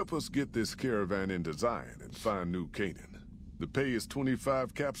 Help us get this caravan into Zion and find New Canaan. The pay is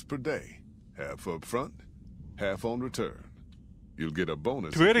 25 caps per day. Half up front, half on return. You'll get a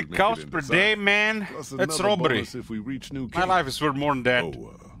bonus. 20 caps per day, man? That's robbery. If we reach New My life is worth more than that.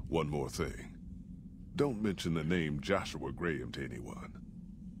 Oh, one more thing. Don't mention the name Joshua Graham to anyone.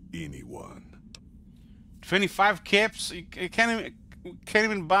 Anyone. 25 caps? You can't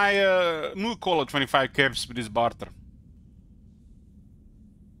even buy a new call at 25 caps with this barter.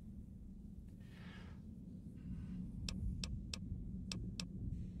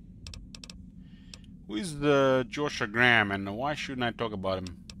 Who is the Joshua Graham, and why shouldn't I talk about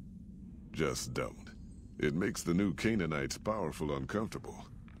him? Just don't. It makes the New Canaanites powerful uncomfortable,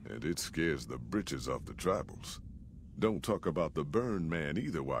 and it scares the britches off the tribals. Don't talk about the Burn Man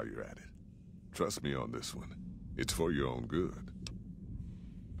either while you're at it. Trust me on this one. It's for your own good.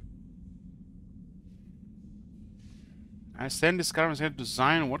 I send this caravans head to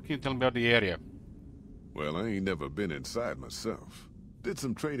Zion. What can you tell me about the area? Well, I ain't never been inside myself. Did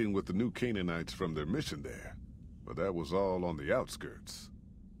some trading with the New Canaanites from their mission there, but that was all on the outskirts.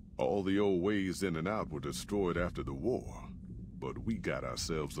 All the old ways in and out were destroyed after the war, but we got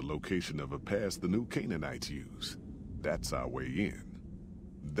ourselves the location of a pass the New Canaanites use. That's our way in.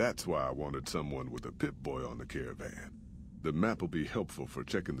 That's why I wanted someone with a Pip-Boy on the caravan. The map will be helpful for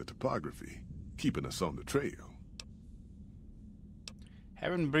checking the topography, keeping us on the trail.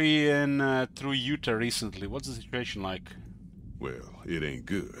 Haven't been through Utah recently. What's the situation like? Well, it ain't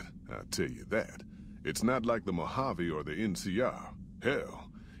good, I'll tell you that. It's not like the Mojave or the NCR.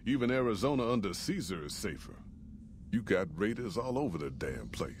 Hell, even Arizona under Caesar is safer. You got raiders all over the damn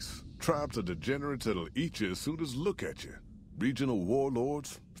place. Tribes of degenerates that'll eat you as soon as look at you. Regional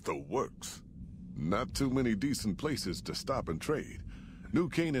warlords, the works. Not too many decent places to stop and trade. New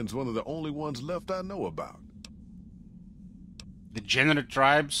Canaan's one of the only ones left I know about. Degenerate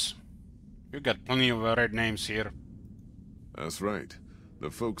tribes? You got plenty of red names here. That's right. The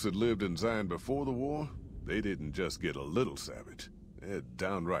folks that lived in Zion before the war, they didn't just get a little savage. They're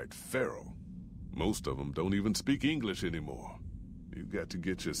downright feral. Most of them don't even speak English anymore. You got to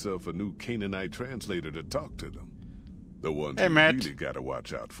get yourself a new Canaanite translator to talk to them. The ones you really gotta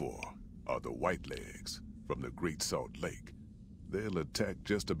watch out for are the Whitelegs from the Great Salt Lake. They'll attack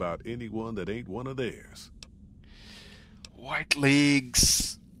just about anyone that ain't one of theirs.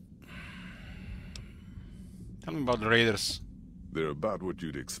 Whitelegs. Tell me about the Raiders. They're about what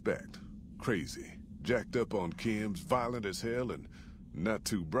you'd expect. Crazy, jacked up on chems, violent as hell, and not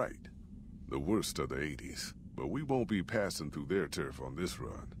too bright. The worst of the 80s, but we won't be passing through their turf on this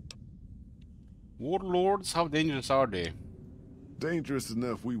run. Warlords? How dangerous are they? Dangerous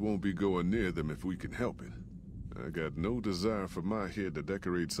enough we won't be going near them if we can help it. I got no desire for my head to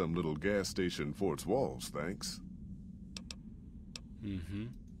decorate some little gas station fort's walls, thanks. Mm-hmm.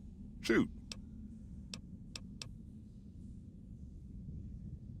 Shoot.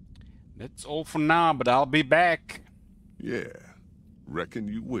 That's all for now, but I'll be back. Yeah, reckon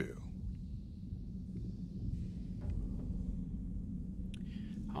you will.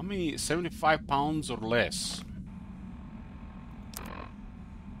 How many? 75 pounds or less?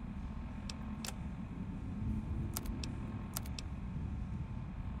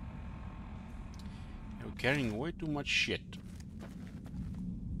 You're carrying way too much shit.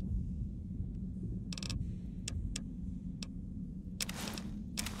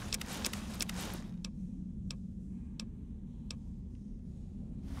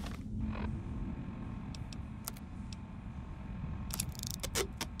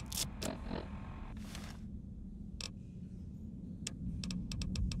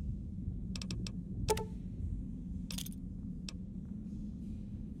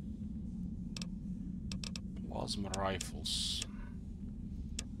 Plasma rifles.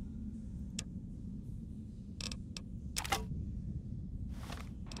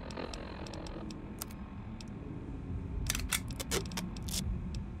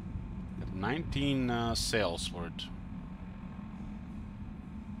 Got 19 sales for it.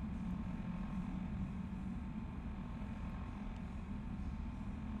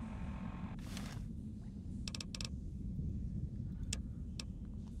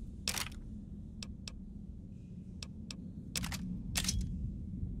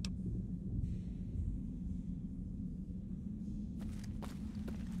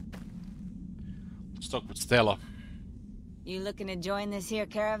 Stuck with Stella. You looking to join this here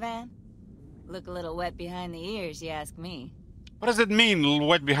caravan? Look a little wet behind the ears, you ask me. What does it mean, a little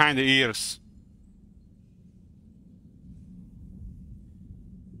wet behind the ears?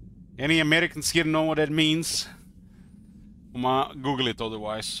 Any Americans here know what that means? Google it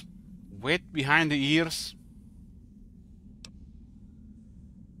otherwise. Wet behind the ears?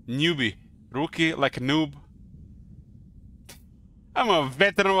 Newbie. Rookie like a noob. I'm a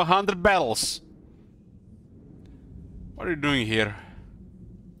veteran of 100 battles. What are you doing here?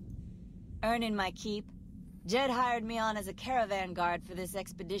 Earning my keep. Jed hired me on as a caravan guard for this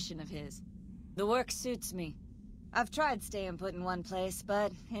expedition of his. The work suits me. I've tried staying put in one place,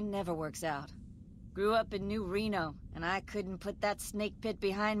 but it never works out. Grew up in New Reno, and I couldn't put that snake pit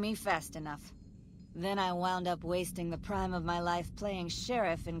behind me fast enough. Then I wound up wasting the prime of my life playing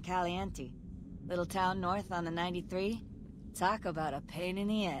sheriff in Caliente. Little town north on the 93. Talk about a pain in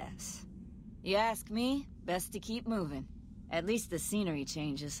the ass. You ask me, best to keep moving. At least the scenery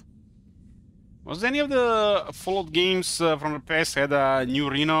changes. Was any of the Fallout games from the past had a New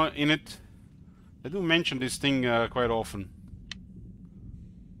Reno in it? They do mention this thing quite often.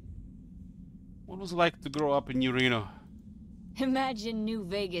 What was it like to grow up in New Reno? Imagine New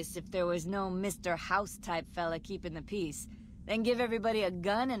Vegas if there was no Mr. House-type fella keeping the peace. Then give everybody a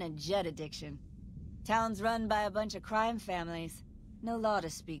gun and a jet addiction. Town's run by a bunch of crime families. No law to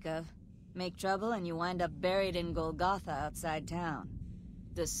speak of. Make trouble and you wind up buried in Golgotha outside town.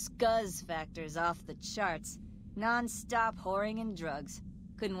 The scuzz factor's off the charts. Non-stop whoring and drugs.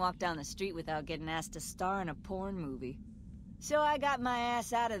 Couldn't walk down the street without getting asked to star in a porn movie. So I got my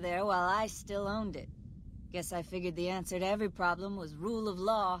ass out of there while I still owned it. Guess I figured the answer to every problem was rule of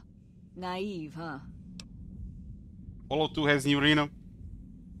law. Naive, huh? Fallout 2 has New Reno.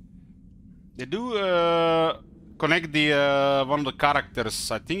 They do connect the one of the characters.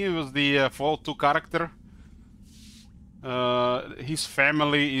 I think it was the Fallout 2 character. His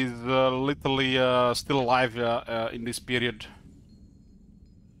family is literally still alive in this period.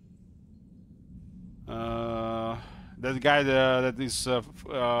 That guy that is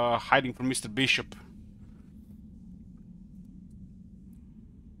hiding from Mr. Bishop.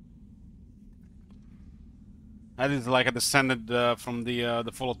 That is like a descended from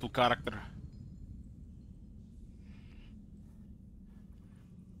the Fallout 2 character.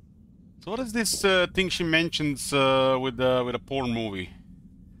 So what is this thing she mentions with a porn movie?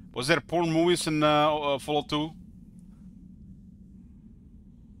 Was there porn movies in Fallout 2?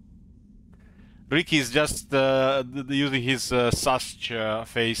 Ricky is just using his sus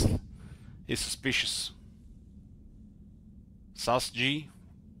face. He's suspicious. Sus G?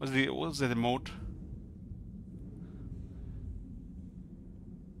 What's the emote?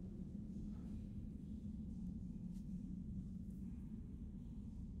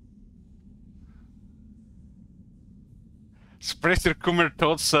 Express your Kummer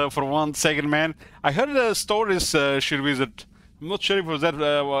thoughts for 1 second, man. I heard stories, Shir Wizard. I'm not sure if it was that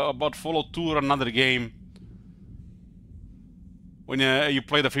about Fallout 2 or another game. When you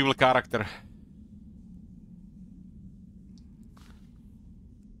play the female character.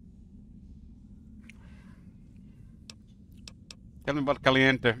 Tell me about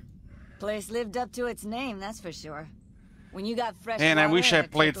Caliente. Place lived up to its name, that's for sure. When you got fresh And I water wish I and a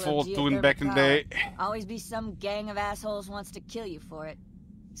played trickle of Fallout 2 geothermal back in the power, day. Always be some gang of assholes wants to kill you for it.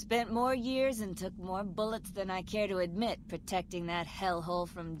 Spent more years and took more bullets than I care to admit protecting that hellhole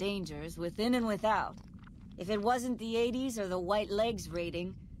from dangers within and without. If it wasn't the 80s or the White Legs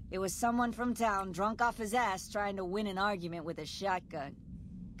raiding, it was someone from town drunk off his ass trying to win an argument with a shotgun.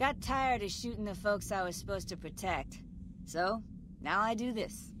 Got tired of shooting the folks I was supposed to protect. So, now I do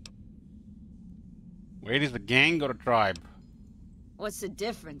this. Wait, is a gang or a tribe? What's the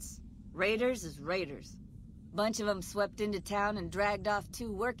difference? Raiders is raiders. Bunch of them swept into town and dragged off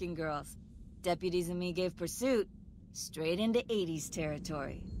 2 working girls. Deputies and me gave pursuit, straight into 80s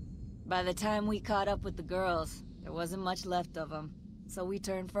territory. By the time we caught up with the girls, there wasn't much left of them, so we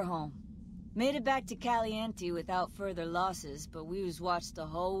turned for home. Made it back to Caliente without further losses, but we was watched the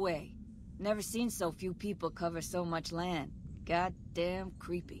whole way. Never seen so few people cover so much land. Goddamn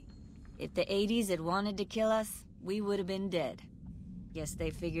creepy. If the 80s had wanted to kill us, we would have been dead. Guess they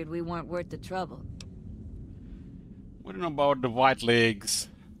figured we weren't worth the trouble. What do you know about the White Legs?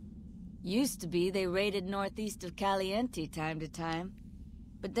 Used to be they raided northeast of Caliente time to time.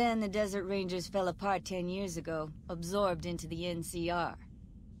 But then the Desert Rangers fell apart 10 years ago, absorbed into the NCR.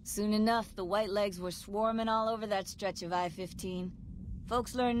 Soon enough, the White Legs were swarming all over that stretch of I-15.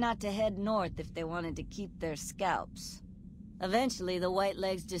 Folks learned not to head north if they wanted to keep their scalps. Eventually, the White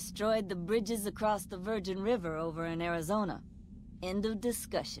Legs destroyed the bridges across the Virgin River over in Arizona. End of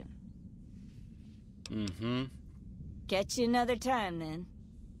discussion. Mm-hmm. Catch you another time, then.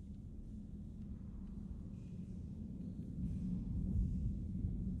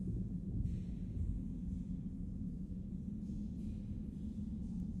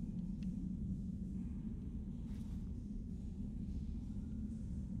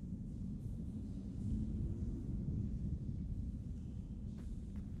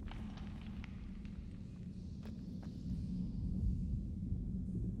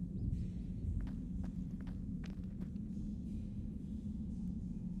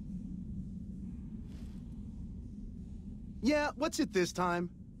 Yeah, what's it this time?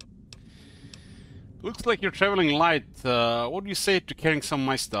 Looks like you're traveling light. What do you say to carrying some of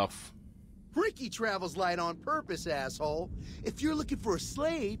my stuff? Ricky travels light on purpose, asshole. If you're looking for a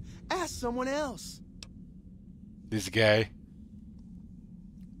slave, ask someone else. This guy.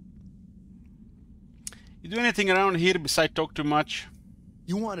 You do anything around here besides talk too much?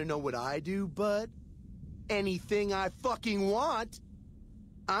 You want to know what I do, bud? Anything I fucking want.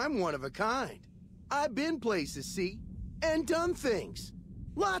 I'm one of a kind. I've been places, see? And done things.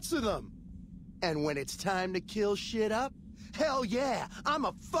 Lots of them. And when it's time to kill shit up, hell yeah, I'm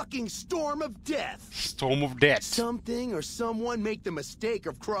a fucking storm of death. Storm of death. Something or someone make the mistake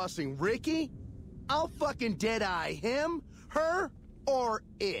of crossing Ricky, I'll fucking dead-eye him, her, or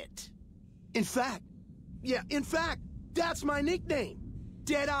it. In fact, that's my nickname.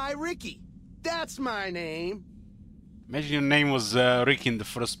 Dead-Eye Ricky. That's my name. Imagine your name was Ricky in the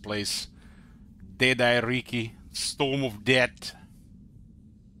first place. Dead-Eye Ricky. Storm of Death.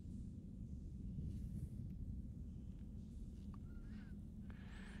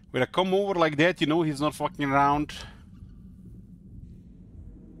 When I come over like that, you know he's not fucking around.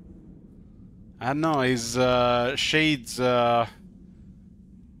 I don't know, his shades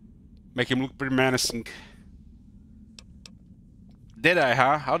make him look pretty menacing. Deadeye,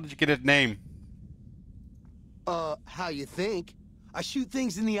 huh? How did you get that name? How you think? I shoot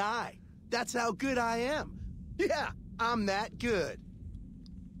things in the eye. That's how good I am. Yeah, I'm that good.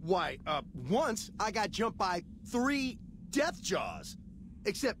 Why, once I got jumped by 3 death jaws.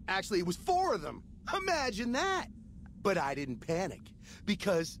 Except, actually, it was 4 of them. Imagine that! But I didn't panic.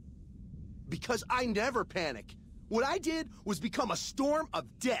 Because I never panic. What I did was become a storm of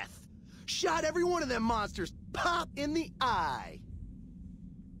death. Shot every one of them monsters pop in the eye.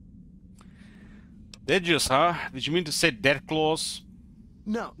 Dead Jaws, huh? Did you mean to say Death Claws?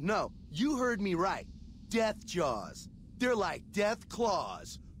 No, you heard me right. Death Jaws. They're like Death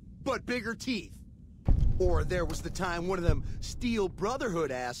Claws, but bigger teeth. Or there was the time one of them Steel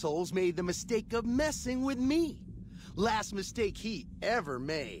Brotherhood assholes made the mistake of messing with me. Last mistake he ever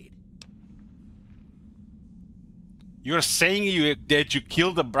made. You're saying that you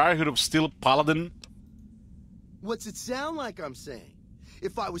killed the Brotherhood of Steel Paladin? What's it sound like I'm saying?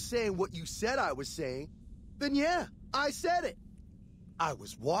 If I was saying what you said I was saying, then yeah, I said it. I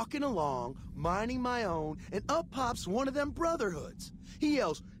was walking along, minding my own, and up pops one of them Brotherhoods. He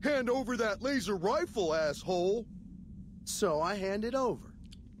yells, "Hand over that laser rifle, asshole!" So I hand it over,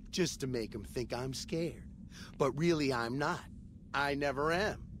 just to make him think I'm scared. But really I'm not. I never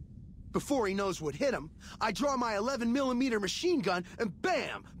am. Before he knows what hit him, I draw my 11mm machine gun and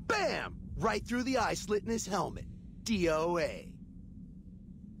bam, bam, right through the eye slit in his helmet. DOA.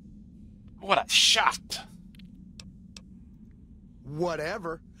 What a shot!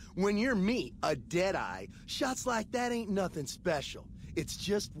 Whatever. When you're me, a Deadeye, shots like that ain't nothing special. It's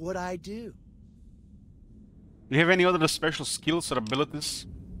just what I do. Do you have any other special skills or abilities?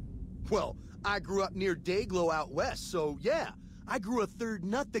 Well, I grew up near Dayglow out west, so yeah. I grew a third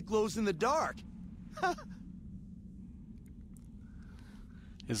nut that glows in the dark.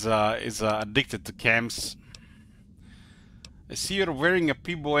 Is addicted to cams. I see you're wearing a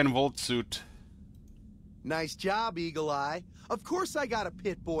P-Boy and Vault suit. Nice job, Eagle Eye. Of course I got a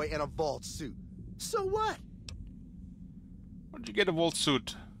Pit Boy and a Vault suit. So what? Where'd you get a Vault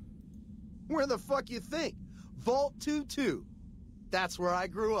suit? Where the fuck you think? Vault 22. That's where I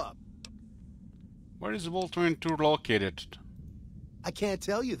grew up. Where is Vault 22 located? I can't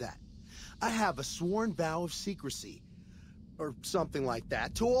tell you that. I have a sworn vow of secrecy. Or something like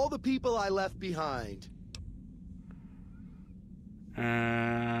that, to all the people I left behind.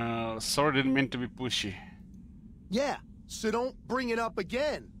 Sorry, didn't mean to be pushy. Yeah, so don't bring it up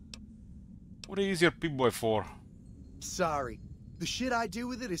again. What do you use your P-Boy for? Sorry. The shit I do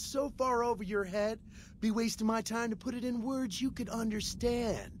with it is so far over your head, be wasting my time to put it in words you could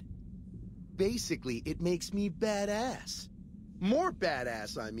understand. Basically, it makes me badass. More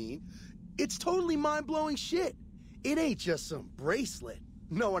badass, I mean. It's totally mind-blowing shit. It ain't just some bracelet.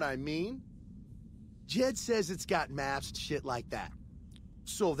 Know what I mean? Jed says it's got maps, shit like that.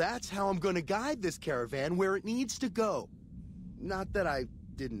 So that's how I'm gonna guide this caravan where it needs to go. Not that I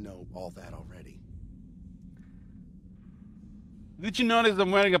didn't know all that already. Did you notice I'm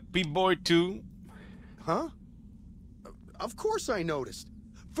wearing a P-Boy too? Huh? Of course I noticed.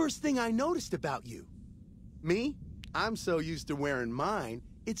 First thing I noticed about you. Me? I'm so used to wearing mine,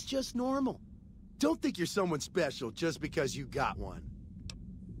 it's just normal. Don't think you're someone special just because you got one.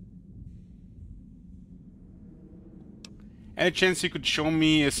 Any chance you could show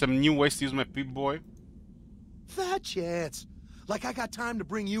me some new ways to use my P-Boy? Fat chance. Like I got time to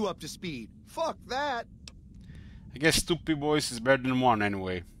bring you up to speed. Fuck that. I guess 2 P-Boys is better than 1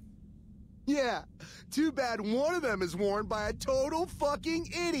 anyway. Yeah, too bad one of them is worn by a total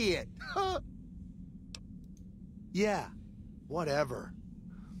fucking idiot. Yeah, whatever.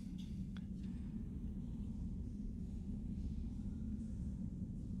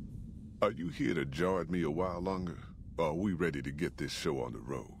 Are you here to jar at me a while longer? Or are we ready to get this show on the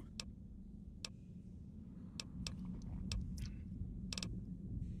road?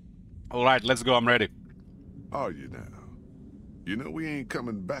 Alright, let's go, I'm ready. Are you now? You know we ain't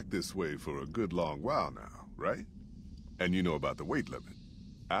coming back this way for a good long while now, right? And you know about the weight limit.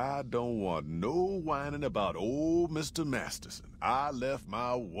 I don't want no whining about old Mr. Masterson. I left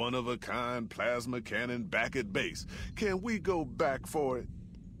my one-of-a-kind plasma cannon back at base. Can we go back for it?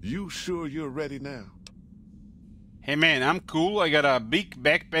 You sure you're ready now? Hey man, I'm cool. I got a big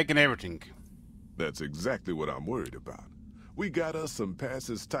backpack and everything. That's exactly what I'm worried about. We got us some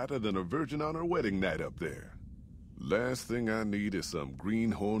passes tighter than a virgin on her wedding night up there. Last thing I need is some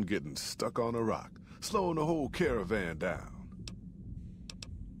greenhorn getting stuck on a rock, slowing the whole caravan down.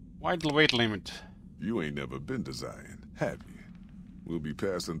 Why the weight limit? You ain't never been to Zion, have you? We'll be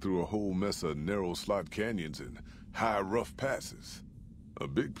passing through a whole mess of narrow slot canyons and high rough passes. A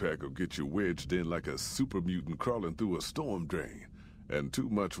big pack will get you wedged in like a super mutant crawling through a storm drain, and too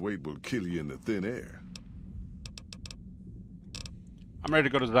much weight will kill you in the thin air. I'm ready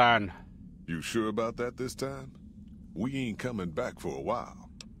to go to Zion. You sure about that this time? We ain't coming back for a while.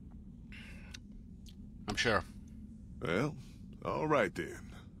 I'm sure. Well, all right then.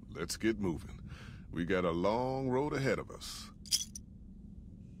 Let's get moving. We got a long road ahead of us.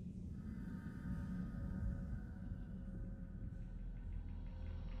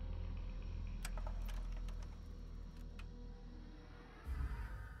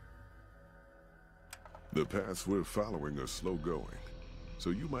 The paths we're following are slow going, so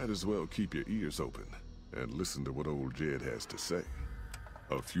you might as well keep your ears open and listen to what old Jed has to say.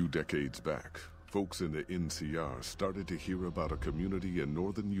 A few decades back, folks in the NCR started to hear about a community in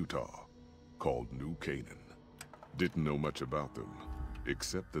northern Utah called New Canaan. Didn't know much about them,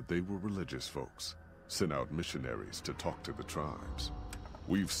 except that they were religious folks, sent out missionaries to talk to the tribes.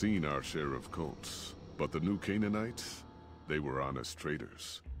 We've seen our share of cults, but the New Canaanites, they were honest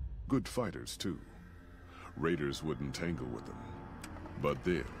traders. Good fighters, too. Raiders wouldn't tangle with them. But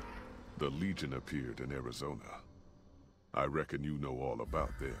then, the Legion appeared in Arizona. I reckon you know all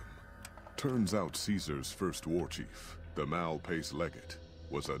about them. Turns out Caesar's first war chief, the Malpais Legate,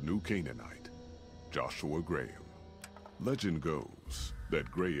 was a New Canaanite, Joshua Graham. Legend goes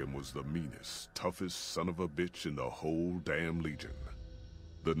that Graham was the meanest, toughest son of a bitch in the whole damn Legion.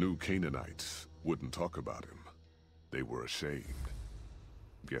 The New Canaanites wouldn't talk about him. They were ashamed.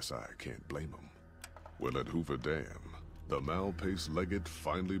 Guess I can't blame them. Well, at Hoover Dam, the Malpais Legate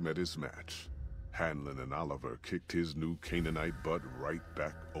finally met his match. Hanlon and Oliver kicked his New Canaanite butt right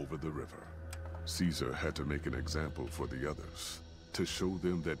back over the river. Caesar had to make an example for the others, to show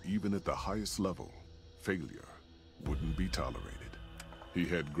them that even at the highest level, failure wouldn't be tolerated. He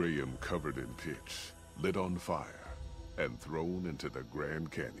had Graham covered in pitch, lit on fire, and thrown into the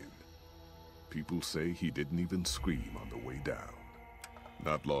Grand Canyon. People say he didn't even scream on the way down.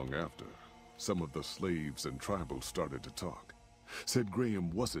 Not long after, some of the slaves and tribals started to talk. Said Graham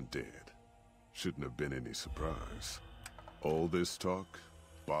wasn't dead. Shouldn't have been any surprise. All this talk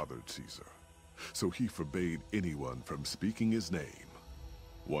bothered Caesar, so he forbade anyone from speaking his name.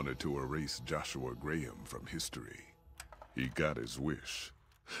 Wanted to erase Joshua Graham from history. He got his wish.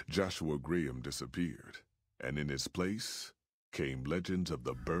 Joshua Graham disappeared, and in his place came legends of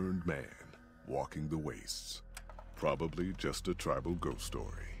the burned man walking the wastes. Probably just a tribal ghost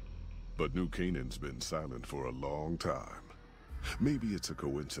story. But New Canaan's been silent for a long time. Maybe it's a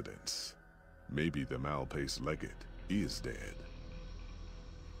coincidence. Maybe the Malpais Legate is dead.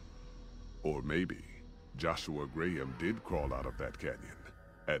 Or maybe Joshua Graham did crawl out of that canyon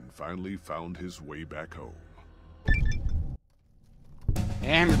and finally found his way back home.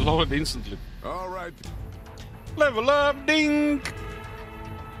 And it loaded instantly. All right. Level up, ding!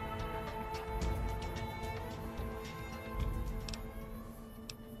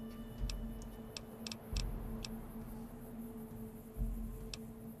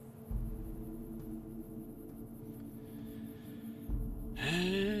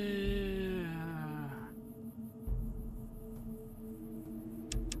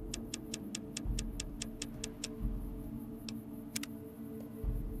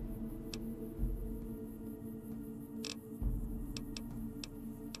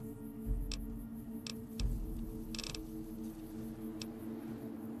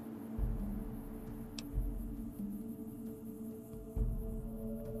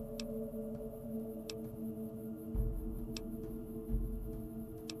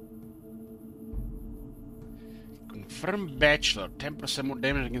 Confirmed Bachelor, 10% more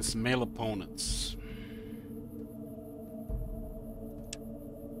damage against male opponents.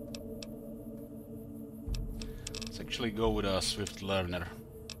 Let's actually go with a Swift Learner.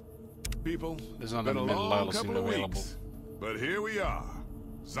 People, there's not been a a middle long level couple of available. weeks, but here we are,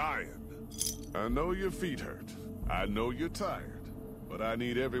 Zion. I know your feet hurt. I know you're tired, but I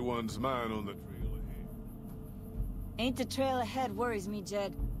need everyone's mind on the trail ahead. Ain't the trail ahead worries me,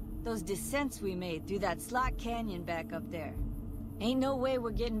 Jed. Those descents we made through that slot canyon back up there. Ain't no way we're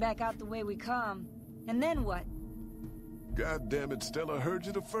getting back out the way we come. And then what? God damn it, Stella heard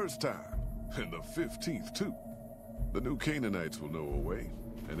you the first time. And the 15th, too. The New Canaanites will know a way.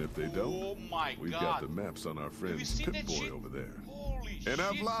 And if they don't, we've got the maps on our friend Pip-Boy over there.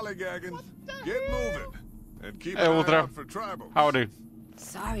 Enough lollygagging. Get moving. And keep an eye Ultra. out for tribals. Howdy.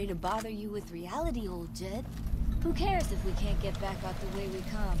 Sorry to bother you with reality, old Jed. Who cares if we can't get back out the way we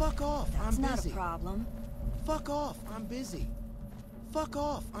come? Fuck off, That's I'm not busy. a problem. Fuck off, I'm busy. Fuck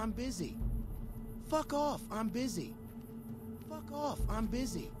off, I'm busy. Fuck off, I'm busy. Fuck off, I'm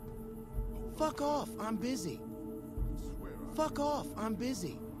busy. Fuck off, I'm busy. Fuck off, I'm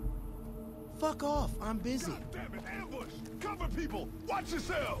busy. Fuck off, I'm busy. Damn it, ambush! Cover people! Watch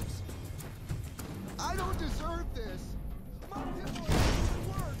yourselves! I don't deserve this. My pistol doesn't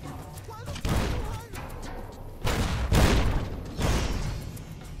work. Why the fuck do I...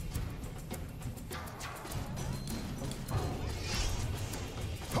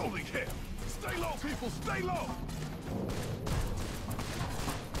 Holy hell! Stay low, people! Stay low!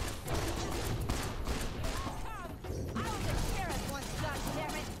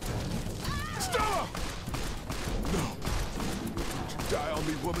 Stella! No! Die on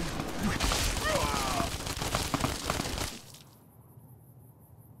me, woman!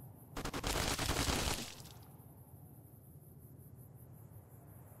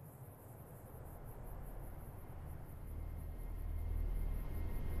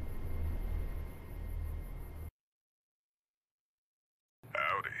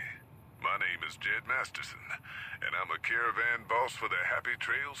 is Jed Masterson, and I'm a caravan boss for the Happy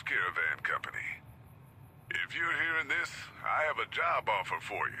Trails Caravan Company. If you're hearing this, I have a job offer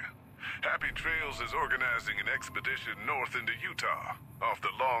for you. Happy Trails is organizing an expedition north into Utah, off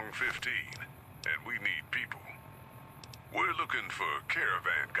the Long 15, and we need people. We're looking for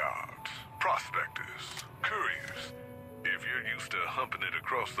caravan guards, prospectors, couriers. If you're used to humping it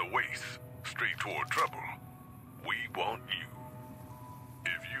across the waste, straight toward trouble, we want you.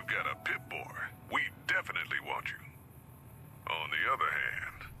 If you got a Pip-Boy, we definitely want you. On the other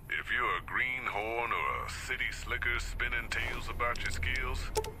hand, if you're a greenhorn or a city slicker spinning tales about your skills,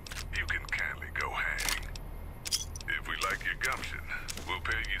 you can kindly go hang. If we like your gumption, we'll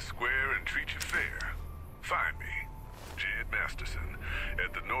pay you square and treat you fair. Find me, Jed Masterson,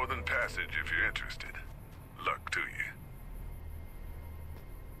 at the Northern Passage if you're interested. Luck to you.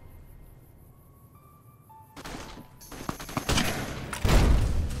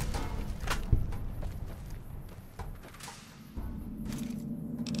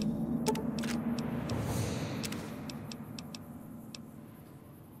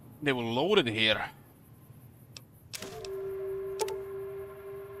 They were loaded here.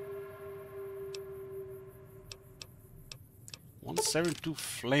 $172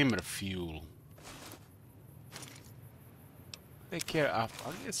 flamer fuel. Take care of,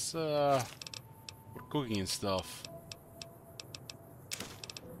 I guess, for cooking and stuff.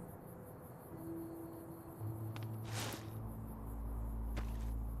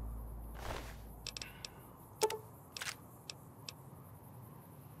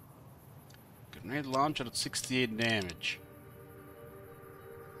 Grenade launcher at 68 damage.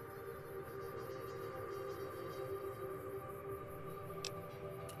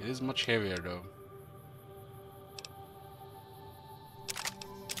 It is much heavier though.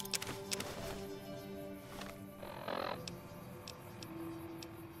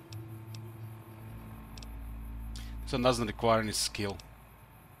 This one doesn't require any skill.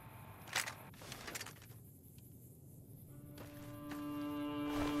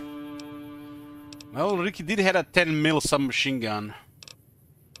 Well, Ricky did have a 10mm submachine gun.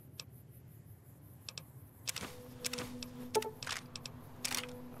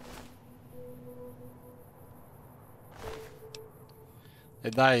 They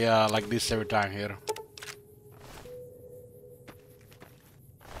die like this every time here.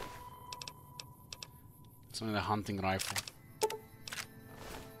 It's only a hunting rifle.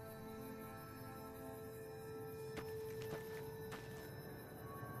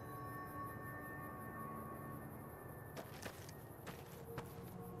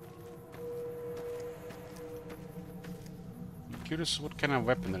 Curious what kind of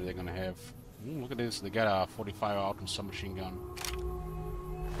weapon are they gonna have. Look at this, they got a 45 Autumn submachine gun.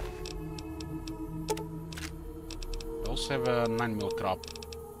 They also have a 9mm crop.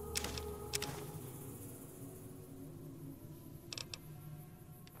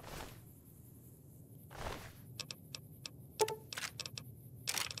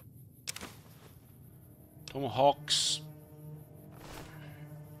 Tomahawks.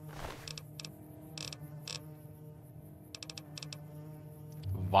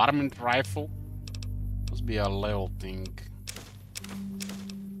 Varmint rifle. Must be a level thing.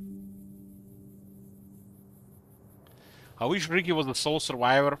 I wish Ricky was the sole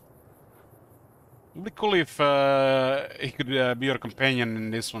survivor. It'd be cool if he could be your companion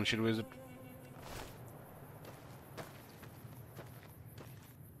in this one, Shit Wizard.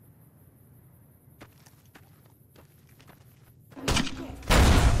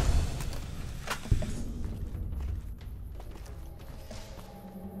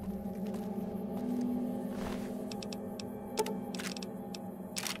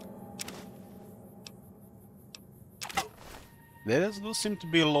 They do seem to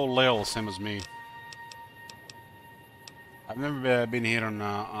be low level, same as me. I've never been here on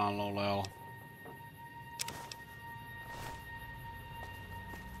low level.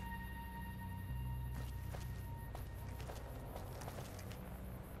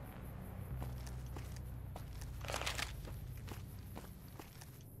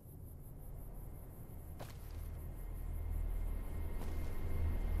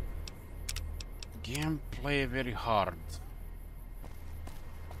 Gameplay very hard.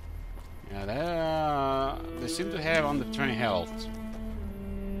 Yeah, they seem to have under 20 health.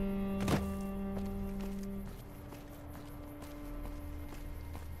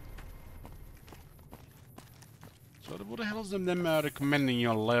 So what the hell is them recommending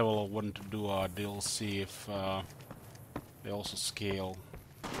your level of when to do a DLC if they also scale?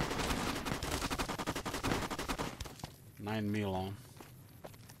 9mm on.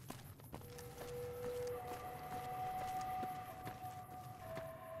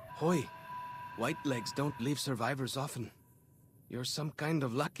 Hoi, Whitelegs don't leave survivors often. You're some kind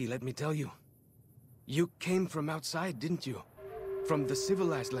of lucky, let me tell you. You came from outside, didn't you? From the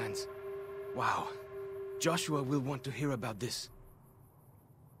civilized lands. Wow. Joshua will want to hear about this.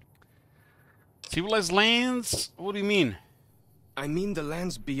 Civilized lands? What do you mean? I mean the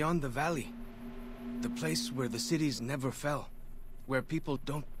lands beyond the valley. The place where the cities never fell. Where people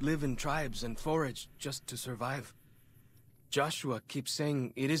don't live in tribes and forage just to survive. Joshua keeps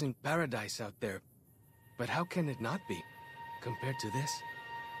saying it isn't paradise out there. But how can it not be, compared to this?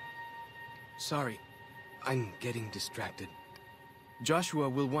 Sorry, I'm getting distracted. Joshua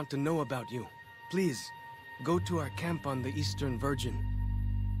will want to know about you. Please, go to our camp on the Eastern Virgin.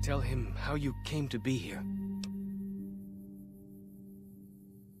 Tell him how you came to be here.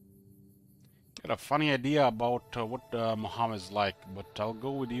 Got a funny idea about what Mohammed's like, but I'll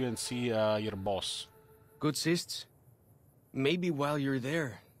go with you and see your boss. Good sists. Maybe while you're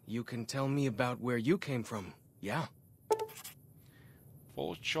there, you can tell me about where you came from, yeah?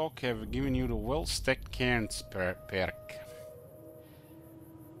 Volchok have given you the well-stacked cairns perk.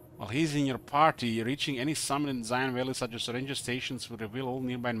 While he's in your party, reaching any summit in Zion Valley such as ranger stations will reveal all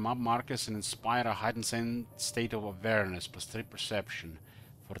nearby mob markers and inspire a heightened state of awareness plus 3 perception.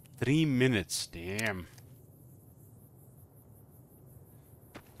 For 3 minutes, damn.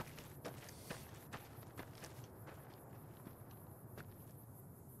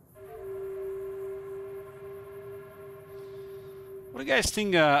 What do you guys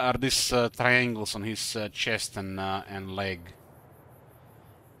think are these triangles on his chest and leg?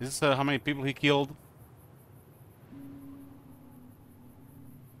 Is this how many people he killed?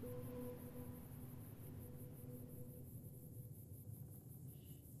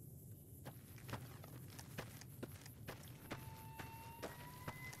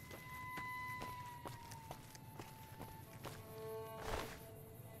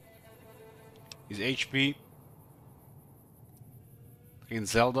 His HP in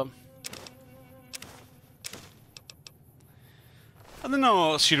Zelda. I don't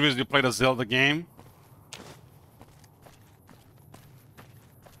know, seriously played a Zelda game.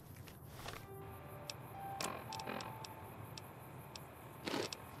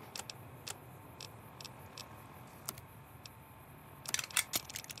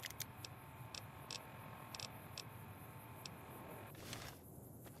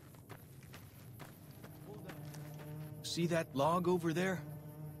 See that log over there?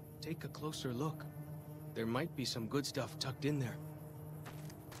 Take a closer look. There might be some good stuff tucked in there.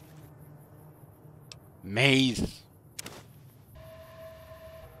 Maze.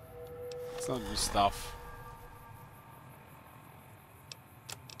 It's not good stuff.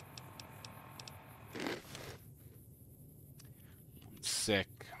 Sick.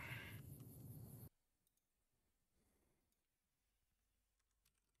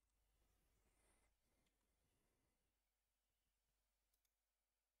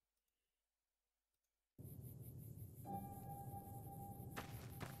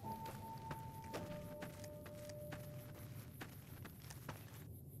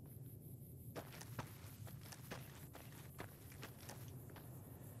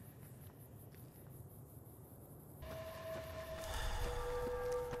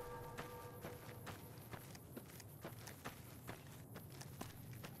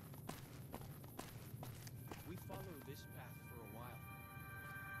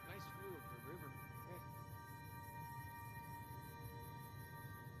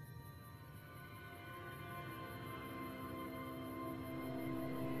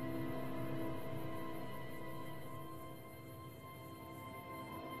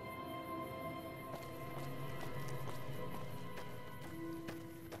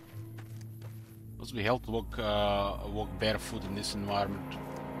 Must be hell to walk barefoot in this environment.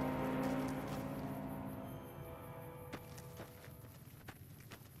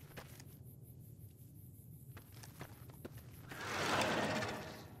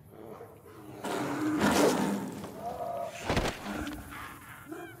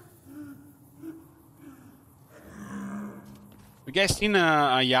 You guys seen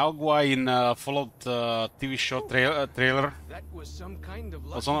a Yao Guai in Fallout TV show trailer? That was some kind of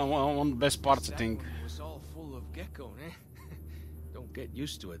luck. That's one of the best parts, I think. It was all full of gecko, eh? Don't get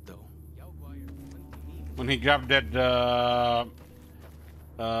used to it, though. When he grabbed that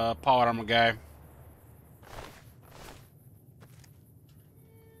power armor guy.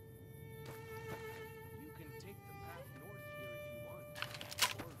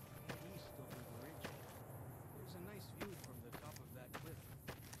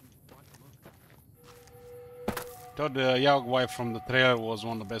 Thought the Yao Guai from the trailer was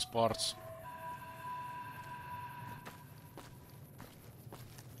one of the best parts.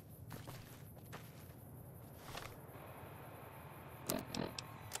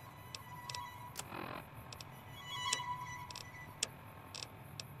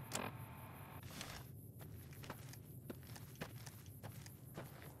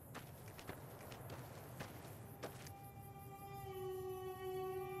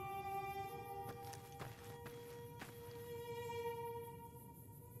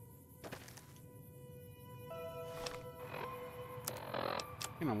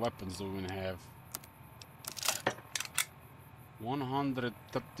 weapons do we even have?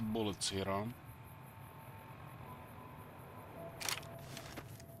 130 bullets here, huh?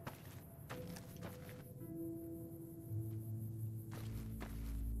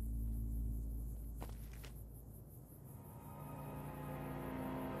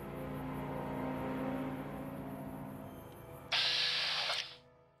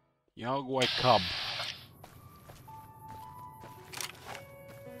 Yaguai Cub.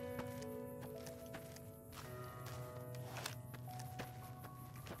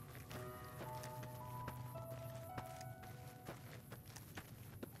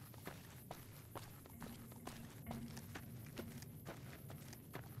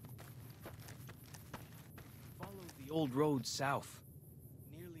 Follow the old road south.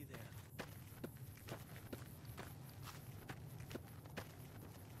 Nearly there.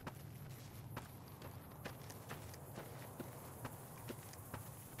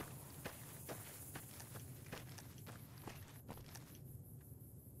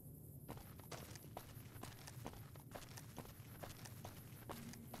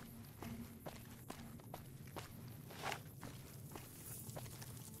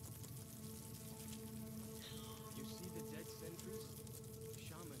 You see the dead sentries?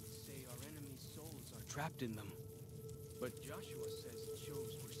 Shamans say our enemy's souls are trapped in them. But Joshua says it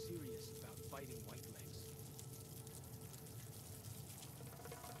shows we're serious about fighting Whitelegs.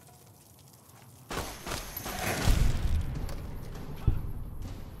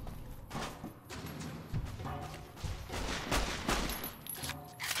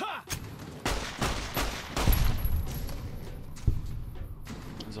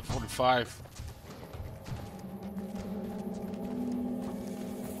 There's a 45.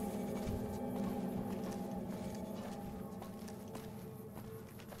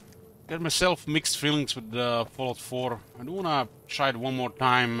 Got myself mixed feelings with Fallout 4. I do wanna try it one more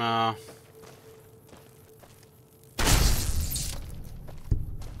time.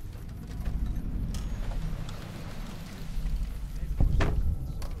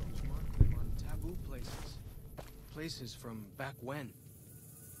 Taboo places. Places from back when.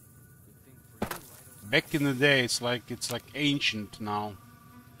 Back in the day, it's like ancient now.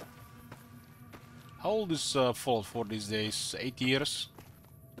 How old is Fallout 4 these days? 8 years.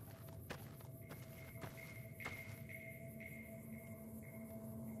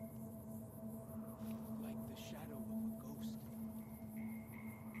 Like the shadow of a ghost.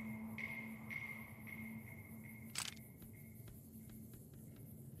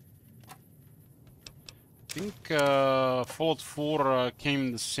 I think Fallout 4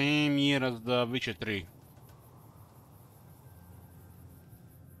 came the same year as The Witcher 3.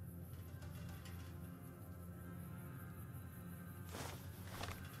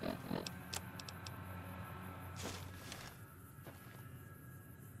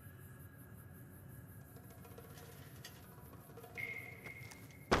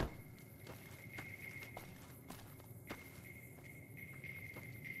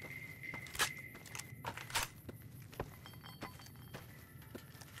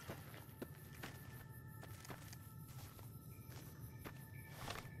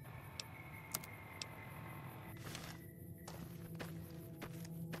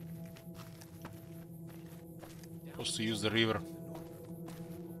 Supposed to use the river.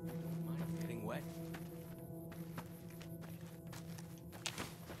 Getting wet.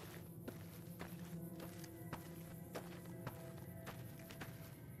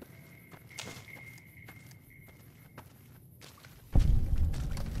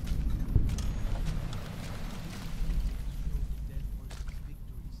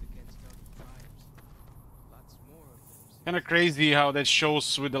 Kind of crazy how that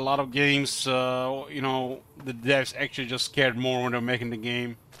shows with a lot of games, you know, the devs actually just cared more when they're making the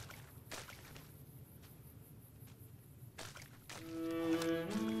game.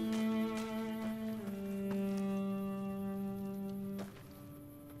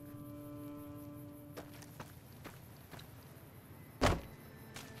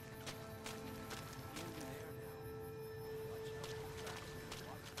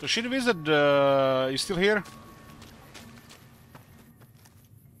 So Shitty Wizard, you still here?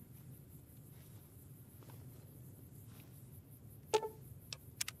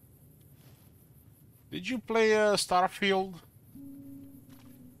 Did you play Starfield?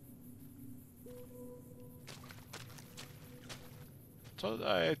 So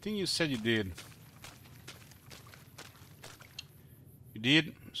I think you said you did. You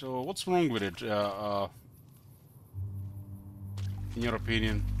did? So what's wrong with it, in your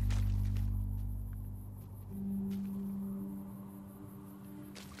opinion?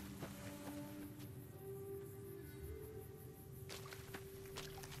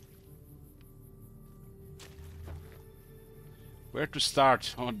 Where to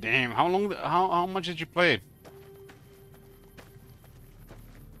start? Oh damn! How long? How much did you play?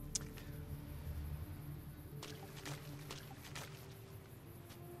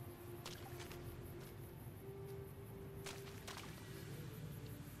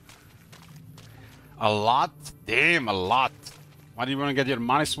 A lot? Damn, a lot. Why do you want to get your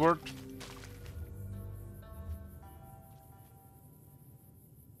money's worth?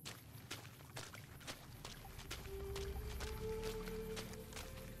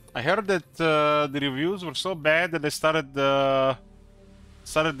 I heard that the reviews were so bad that they started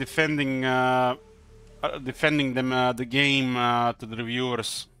defending the game to the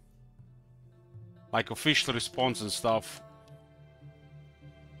reviewers, like official response and stuff.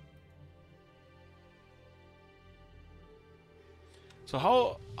 So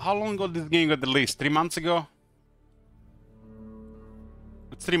how long ago did this game got released? 3 months ago?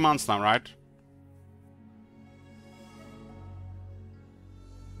 It's 3 months now, right?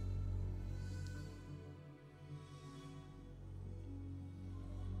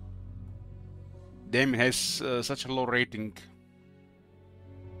 Damn, it has such a low rating.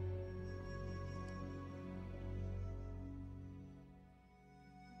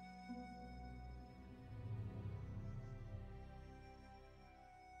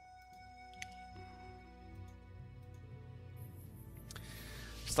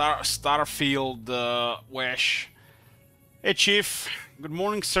 Starfield Wesh. Hey Chief, good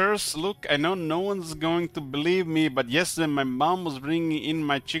morning sirs. Look, I know no one's going to believe me, but yesterday my mom was bringing in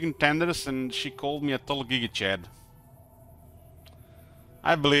my chicken tenders and she called me a total giga chad.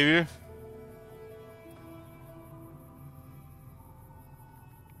 I believe you.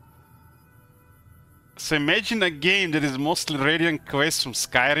 So imagine a game that is mostly Radiant quests from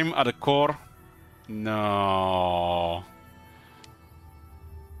Skyrim at the core. No.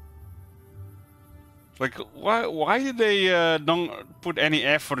 Like, why did they don't put any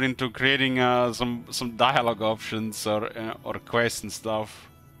effort into creating some dialogue options or quests and stuff?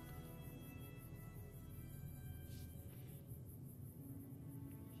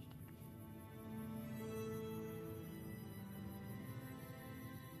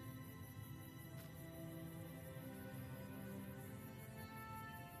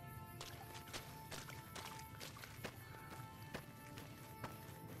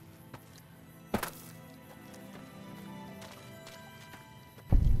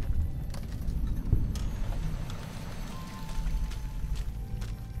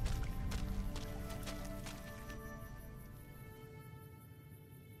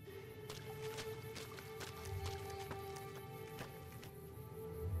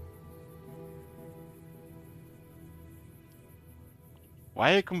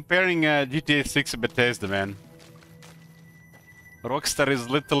 Why are you comparing GTA 6 to Bethesda, man? Rockstar is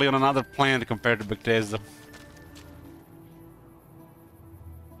literally on another planet compared to Bethesda.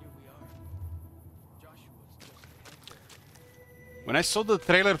 When I saw the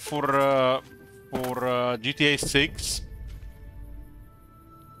trailer for GTA 6,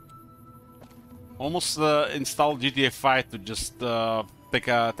 almost installed GTA 5 to just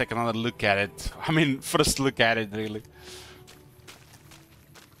take another look at it. I mean, first look at it, really.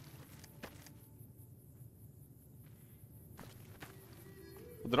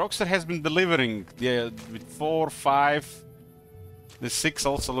 The Rockstar has been delivering with 4, 5. The 6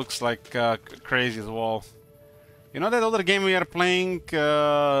 also looks like crazy as well. You know that other game we are playing,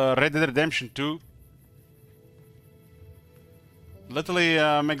 Red Dead Redemption 2?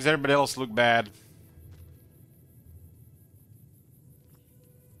 Literally makes everybody else look bad.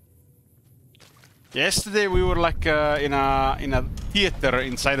 Yesterday we were like in a theater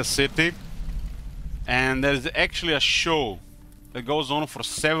inside a city, and there's actually a show that goes on for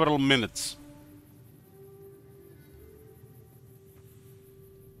several minutes.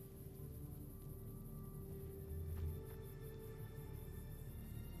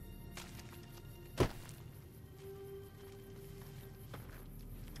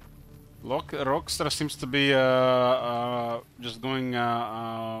 Rockstar seems to be just going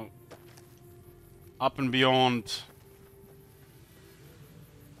up and beyond.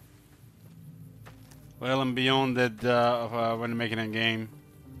 Well and beyond that when making a game.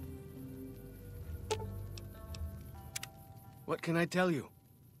 What can I tell you?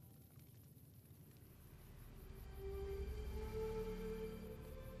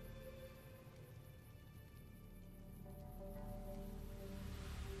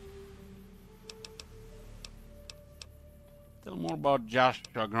 Tell more about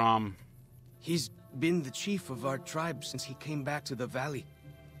Joshua Grom. He's been the chief of our tribe since he came back to the valley.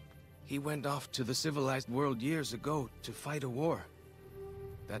 He went off to the civilized world years ago to fight a war.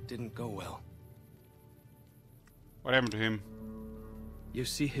 That didn't go well. What happened to him? You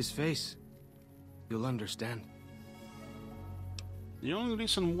see his face, you'll understand. The only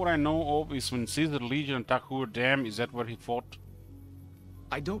reason what I know of is when Caesar Legion attacked Hoover Dam. Is that where he fought?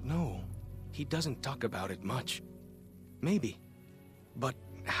 I don't know. He doesn't talk about it much. Maybe. But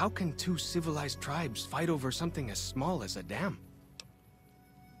how can two civilized tribes fight over something as small as a dam?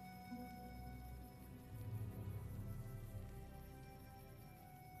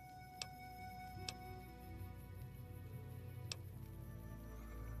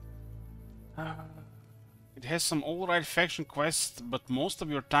 It has some alright faction quests, but most of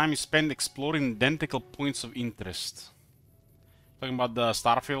your time is spent exploring identical points of interest. Talking about the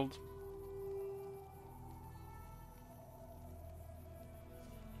Starfield.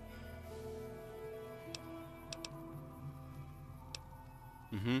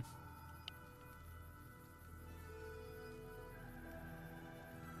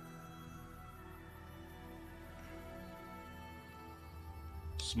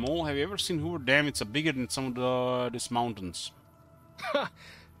 Small, have you ever seen Hoover Dam? It's bigger than some of these mountains.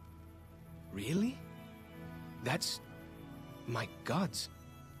 Really? That's... my gods.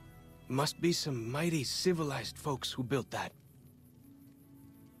 Must be some mighty civilized folks who built that.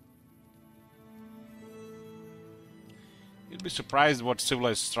 You'd be surprised what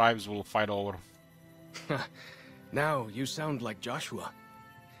civilized tribes will fight over. Now you sound like Joshua.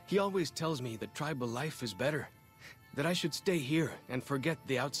 He always tells me that tribal life is better. That I should stay here and forget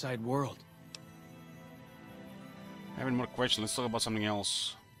the outside world. I have any more questions. Let's talk about something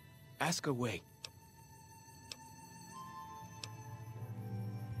else. Ask away.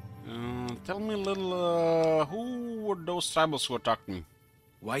 Tell me a little, who were those tribals who attacked me?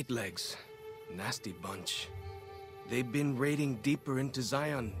 Whitelegs. Nasty bunch. They've been raiding deeper into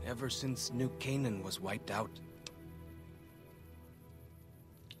Zion ever since New Canaan was wiped out.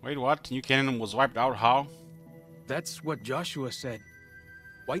 Wait, what? New Canaan was wiped out? How? That's what Joshua said.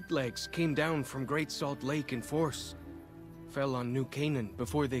 Whitelegs came down from Great Salt Lake in force. Fell on New Canaan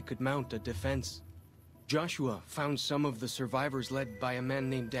before they could mount a defense. Joshua found some of the survivors led by a man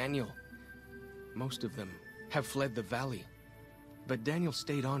named Daniel. Most of them have fled the valley. But Daniel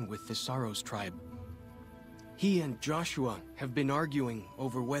stayed on with the Saros tribe. He and Joshua have been arguing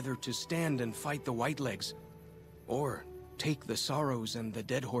over whether to stand and fight the Whitelegs, or take the Saros and the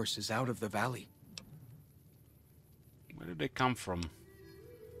Dead Horses out of the valley. Where did they come from?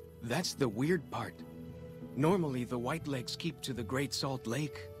 That's the weird part. Normally the Whitelegs keep to the Great Salt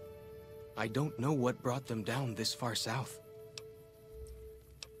Lake. I don't know what brought them down this far south.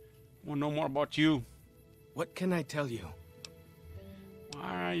 We'll know more about you. What can I tell you?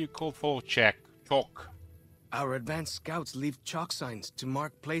 Why are you called full of chalk? Our advanced scouts leave chalk signs to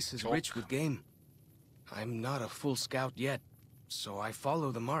mark places rich with game. I'm not a full scout yet, so I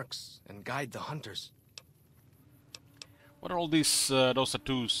follow the marks and guide the hunters. What are all these, those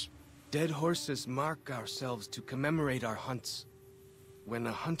tattoos? Dead horses mark ourselves to commemorate our hunts. When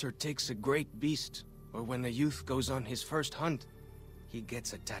a hunter takes a great beast, or when a youth goes on his first hunt, he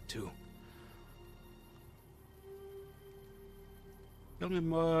gets a tattoo. Tell me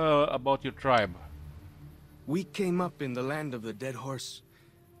more about your tribe. We came up in the land of the Dead Horse,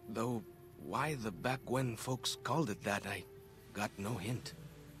 though why the back when folks called it that, I got no hint.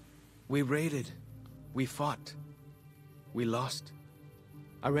 We raided, we fought, we lost.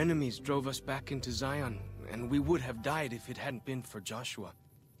 Our enemies drove us back into Zion, and we would have died if it hadn't been for Joshua.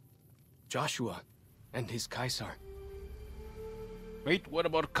 Joshua and his Caesar. Wait, what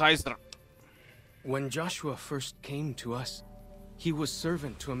about Caesar? When Joshua first came to us, he was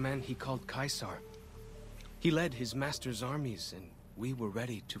servant to a man he called Caesar. He led his master's armies, and we were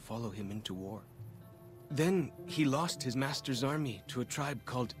ready to follow him into war. Then he lost his master's army to a tribe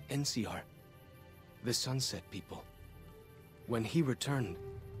called NCR, the Sunset People. When he returned,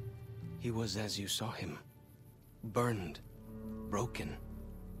 he was as you saw him. Burned, broken,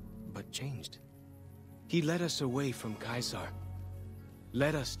 but changed. He led us away from Caesar,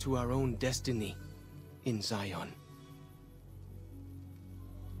 led us to our own destiny in Zion.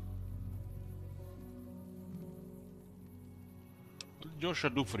 What did Joshua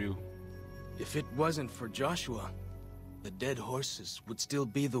do for you? If it wasn't for Joshua, the Dead Horses would still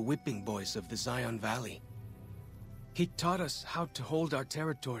be the whipping boys of the Zion Valley. He taught us how to hold our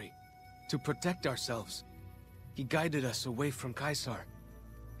territory, to protect ourselves. He guided us away from Caesar,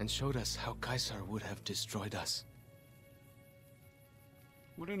 and showed us how Caesar would have destroyed us.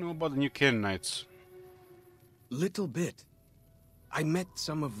 What do you know about the New Canaanites? Little bit. I met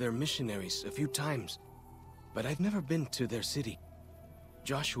some of their missionaries a few times, but I've never been to their city.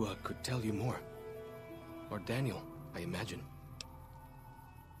 Joshua could tell you more. Or Daniel, I imagine.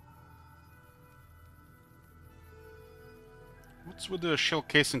 What's with the shell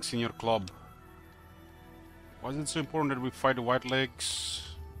casings in your club? Why is it so important that we fight the Whitelegs?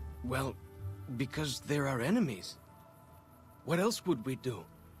 Well, because they're our enemies. What else would we do?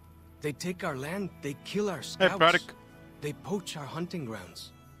 They take our land, they kill our scouts. Hey, Braddock. They poach our hunting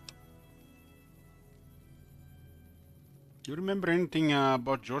grounds. Do you remember anything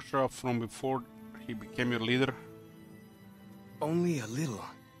about Joshua from before he became your leader? Only a little.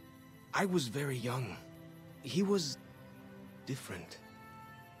 I was very young. He was different.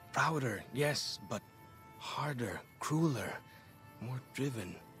 Prouder, yes, but harder, crueler, more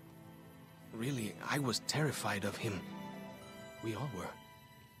driven. Really, I was terrified of him. We all were.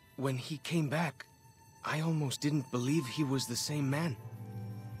 When he came back, I almost didn't believe he was the same man.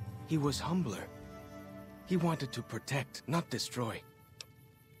 He was humbler. He wanted to protect, not destroy.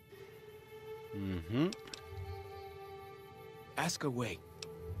 Mm-hmm. Ask away.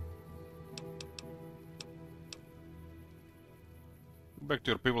 Back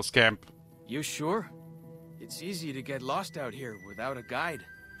to your people's camp. You sure? It's easy to get lost out here without a guide.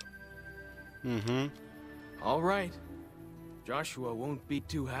 Mm-hmm. All right. Joshua won't be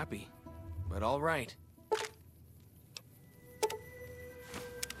too happy, but all right.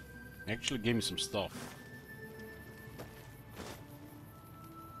 Actually gave me some stuff.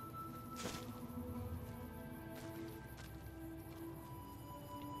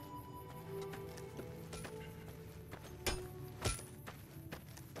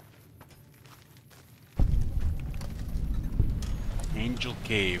 Angel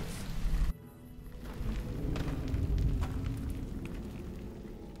Cave.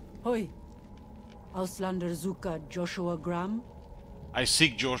 Hoi. Auslander Zuka Joshua Graham? I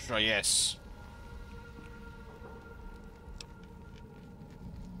seek Joshua, yes.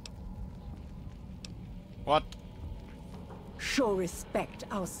 What? Show respect,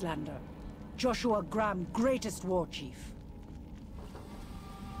 Auslander. Joshua Graham, greatest war chief.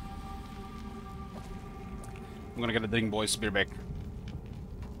 I'm gonna get a drink, boys. Be right back.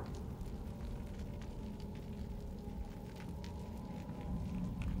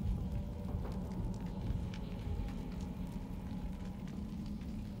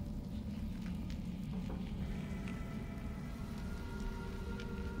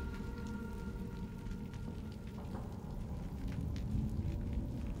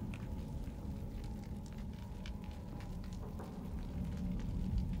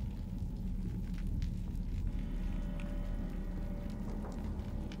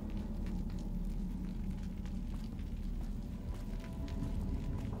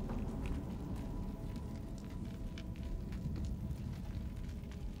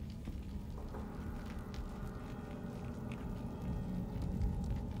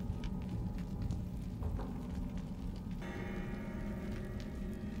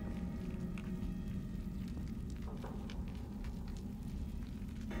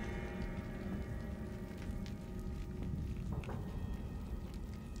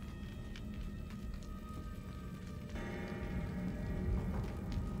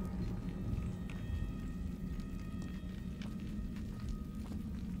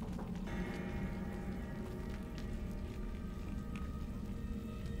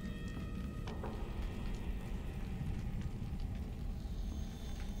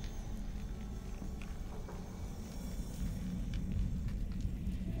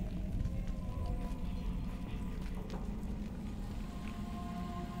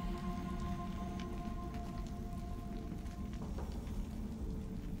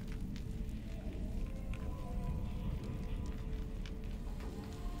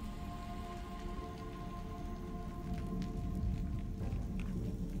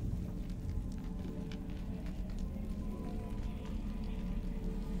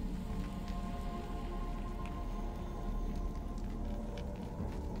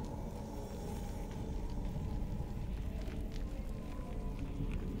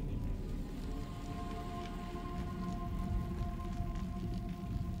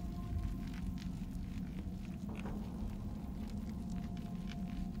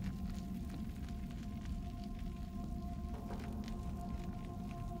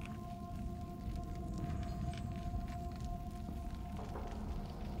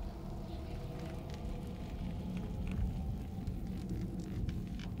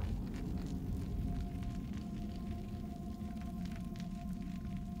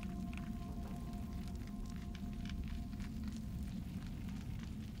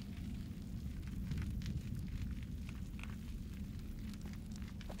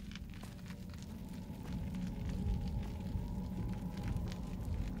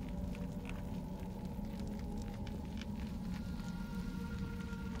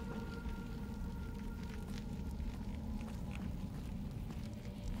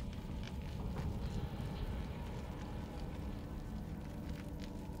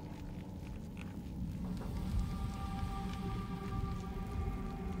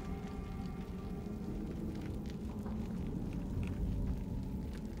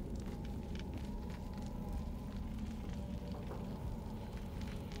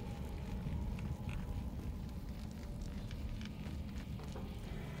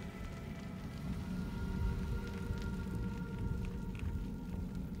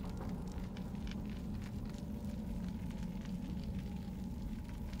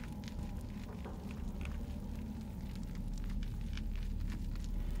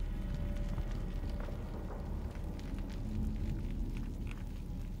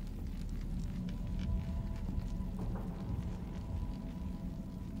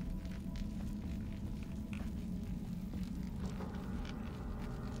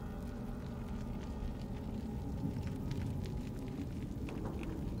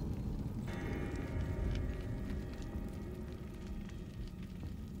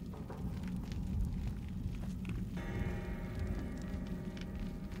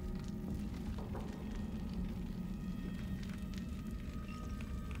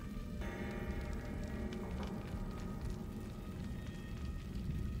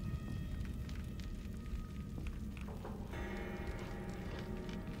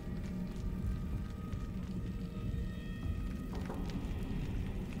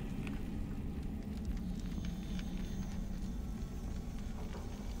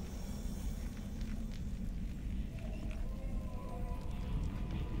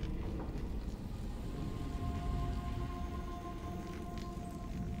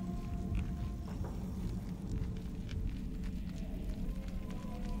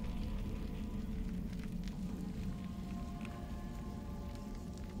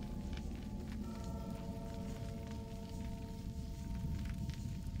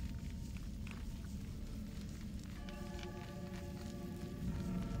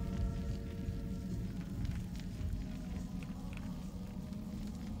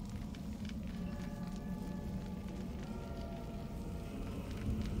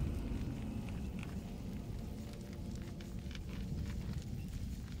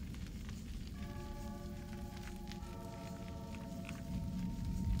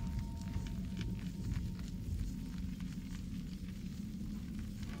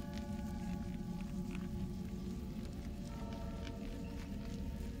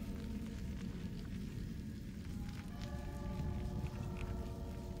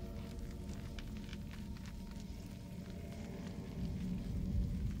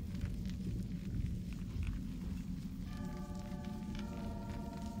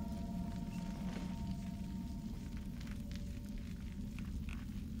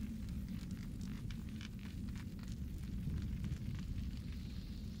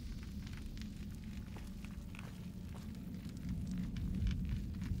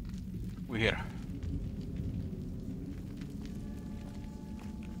 here.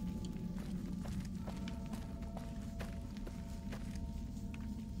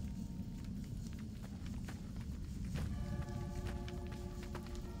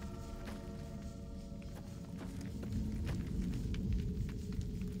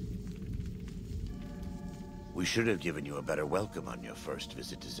 We should have given you a better welcome on your first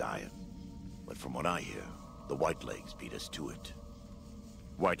visit to Zion. But from what I hear, the Whitelegs beat us to it.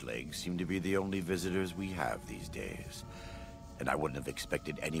 Whitelegs seem to be the only visitors we have these days. And I wouldn't have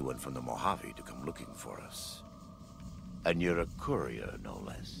expected anyone from the Mojave to come looking for us. And you're a courier, no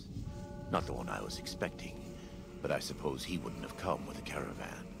less. Not the one I was expecting, but I suppose he wouldn't have come with a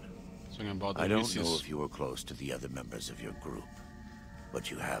caravan. I don't know if you were close to the other members of your group,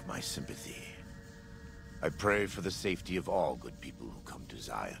 but you have my sympathy. I pray for the safety of all good people who come to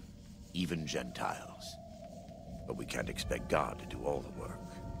Zion, even Gentiles. But we can't expect God to do all the work.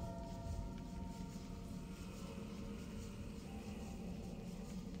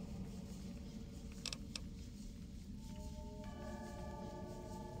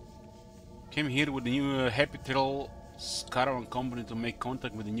 Came here with the new Happy Trails caravan company to make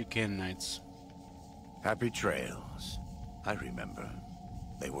contact with the new Canaanites. Happy Trails. I remember.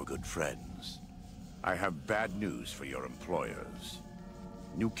 They were good friends. I have bad news for your employers.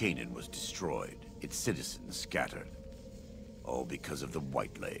 New Canaan was destroyed, its citizens scattered. All because of the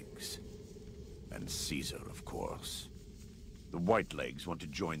Whitelegs. And Caesar, of course. The Whitelegs want to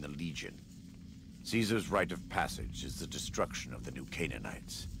join the Legion. Caesar's rite of passage is the destruction of the New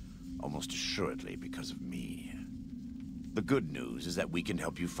Canaanites. Almost assuredly because of me. The good news is that we can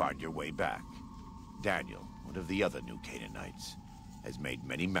help you find your way back. Daniel, one of the other New Canaanites, has made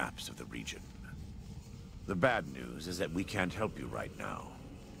many maps of the region. The bad news is that we can't help you right now.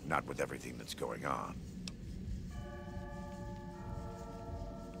 Not with everything that's going on.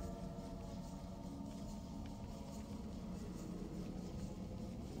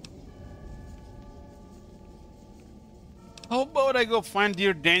 How about I go find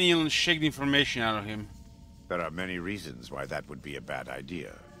dear Daniel and shake the information out of him? There are many reasons why that would be a bad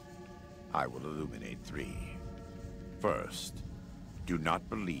idea. I will illuminate 3. First, do not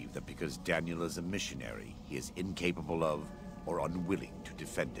believe that because Daniel is a missionary, he is incapable of or unwilling to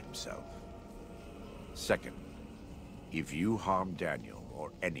defend himself. Second, if you harm Daniel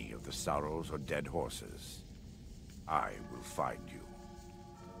or any of the Sorrows or dead horses, I will find you.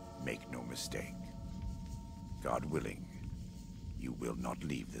 Make no mistake. God willing, you will not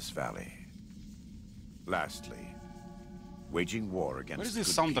leave this valley. Lastly, waging war against Where is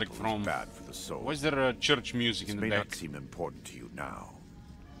this good soundtrack people from? is bad for the soul. Why is there church music in the This may back? not seem important to you now,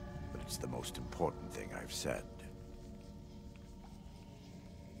 but it's the most important thing I've said.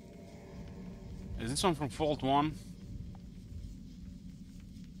 Is this one from Fault 1?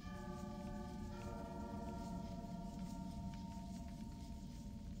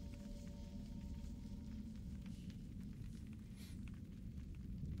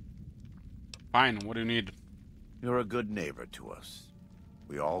 Fine, what do you need? You're a good neighbor to us.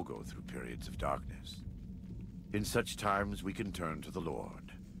 We all go through periods of darkness. In such times, we can turn to the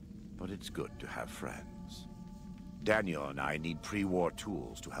Lord. But it's good to have friends. Daniel and I need pre-war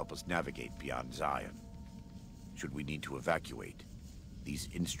tools to help us navigate beyond Zion. Should we need to evacuate, these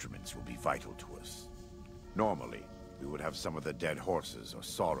instruments will be vital to us. Normally, we would have some of the dead horses or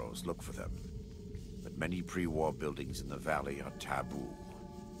Sorrows look for them. But many pre-war buildings in the valley are taboo.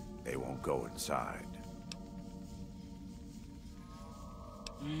 They won't go inside.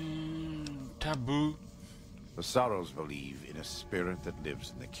 Taboo. The Sorrows believe in a spirit that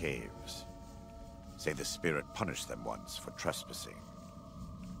lives in the caves. Say the spirit punished them once for trespassing.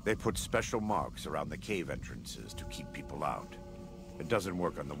 They put special marks around the cave entrances to keep people out. It doesn't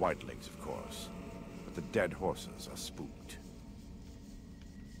work on the Whitelegs, of course, but the dead horses are spooked.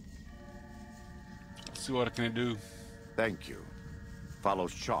 Let's see what I can do. Thank you.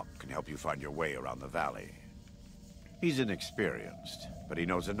 Fallow's Chop can help you find your way around the valley. He's inexperienced, but he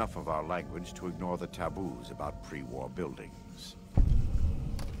knows enough of our language to ignore the taboos about pre-war buildings.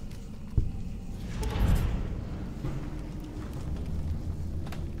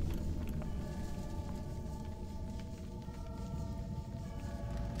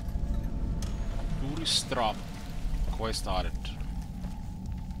 Tourist drop. Quest started.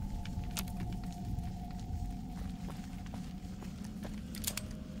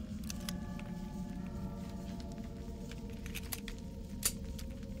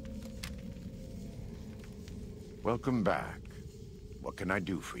 Welcome back. What can I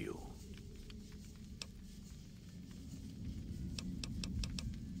do for you?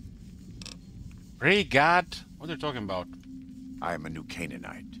 Pray God. What are you talking about? I am a New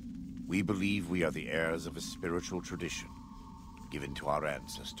Canaanite. We believe we are the heirs of a spiritual tradition given to our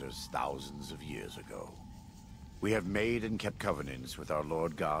ancestors thousands of years ago. We have made and kept covenants with our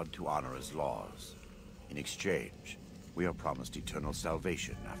Lord God to honor his laws. In exchange, we are promised eternal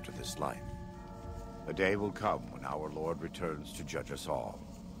salvation after this life. A day will come when our Lord returns to judge us all.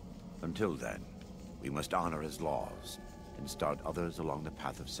 Until then, we must honor his laws and start others along the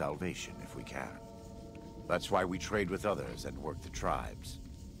path of salvation if we can. That's why we trade with others and work the tribes.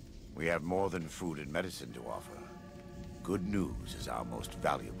 We have more than food and medicine to offer. Good news is our most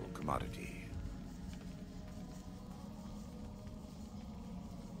valuable commodity.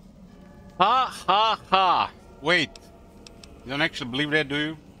 Ha ha ha! Wait, you don't actually believe that, do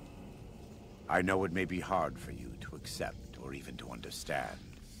you? I know it may be hard for you to accept or even to understand.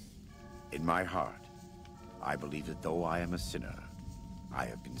 In my heart, I believe that though I am a sinner, I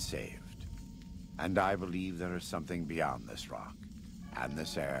have been saved. And I believe there is something beyond this rock, and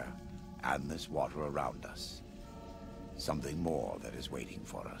this air, and this water around us. Something more that is waiting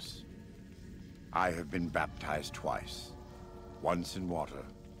for us. I have been baptized twice. Once in water,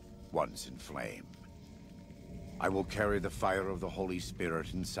 once in flame. I will carry the fire of the Holy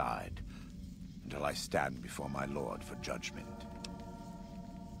Spirit inside until I stand before my Lord for judgment.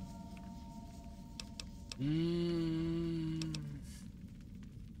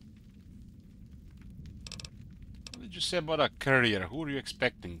 What did you say about a courier? Who are you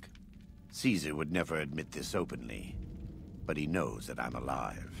expecting? Caesar would never admit this openly, but he knows that I'm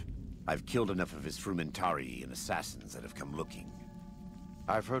alive. I've killed enough of his Frumentarii and assassins that have come looking.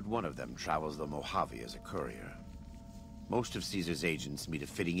 I've heard one of them travels the Mojave as a courier. Most of Caesar's agents meet a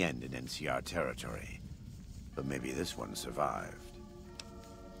fitting end in NCR territory, but maybe this one survived.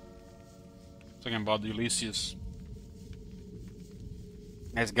 Talking about Ulysses.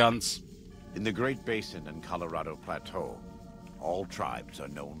 Has guns. In the Great Basin and Colorado Plateau, all tribes are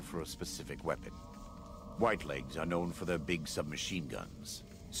known for a specific weapon. Whitelegs are known for their big submachine guns,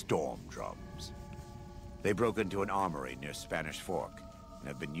 storm drums. They broke into an armory near Spanish Fork and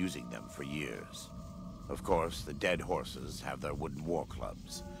have been using them for years. Of course, the Dead Horses have their wooden war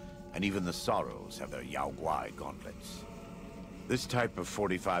clubs, and even the Sorrows have their Yao Guai gauntlets. This type of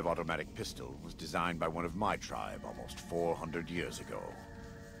 .45 automatic pistol was designed by one of my tribe almost 400 years ago.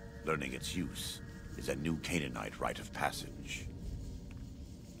 Learning its use is a new Canaanite rite of passage.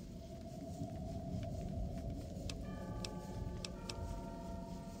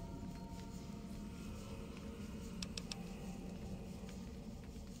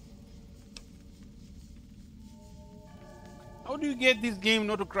 How do you get this game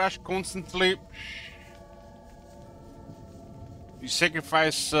not to crash constantly? You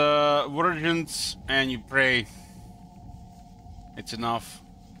sacrifice virgins and you pray. It's enough.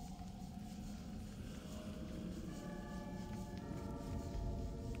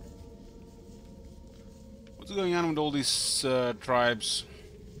 What's going on with all these tribes?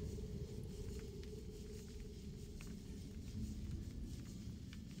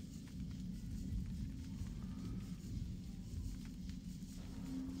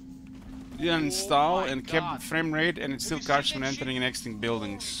 You uninstall and kept the frame rate, and it still crashes when entering and exiting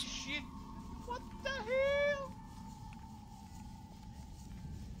buildings. Shit. What the hell?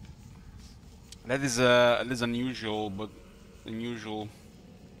 That is unusual, but unusual.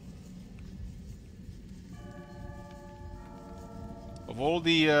 Of all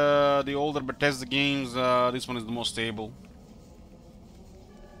the older Bethesda games, this one is the most stable.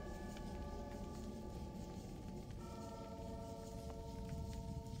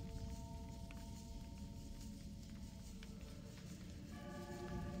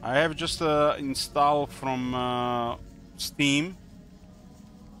 I have just installed from Steam,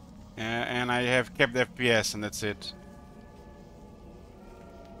 and I have kept FPS, and that's it.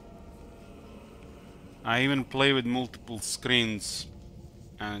 I even play with multiple screens,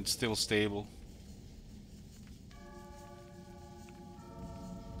 and it's still stable.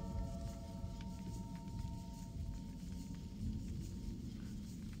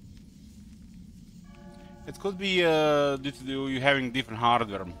 It could be due to you having different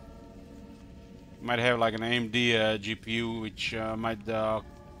hardware. You might have like an AMD GPU, which might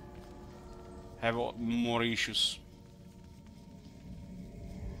have more issues.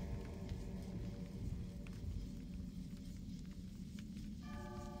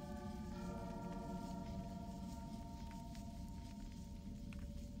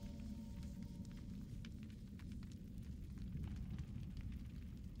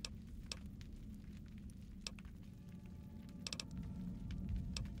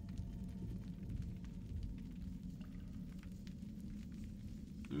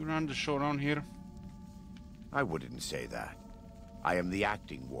 Do you run the show around here? I wouldn't say that. I am the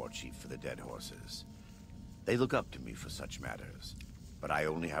acting war chief for the Dead Horses. They look up to me for such matters, but I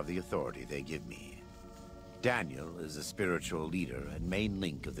only have the authority they give me. Daniel is the spiritual leader and main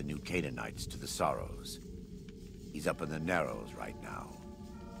link of the New Canaanites to the Sorrows. He's up in the Narrows right now.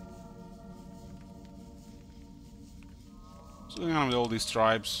 What's going on with all these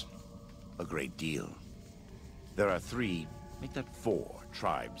tribes? A great deal. There are 3, make that 4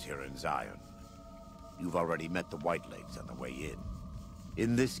 tribes here in Zion. You've already met the Whitelegs on the way in.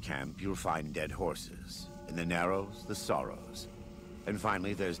 In this camp, you'll find Dead Horses. In the Narrows, the Sorrows. And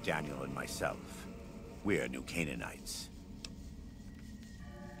finally, there's Daniel and myself. We're New Canaanites.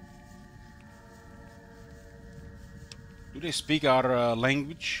 Do they speak our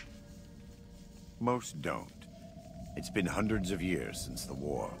language? Most don't. It's been hundreds of years since the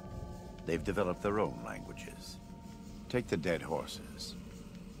war. They've developed their own languages. Take the Dead Horses.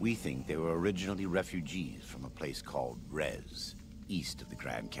 We think they were originally refugees from a place called Rez, east of the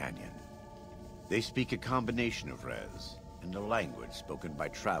Grand Canyon. They speak a combination of Rez and a language spoken by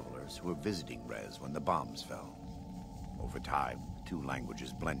travelers who were visiting Rez when the bombs fell. Over time, the 2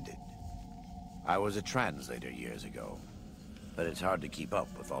 languages blended. I was a translator years ago, but it's hard to keep up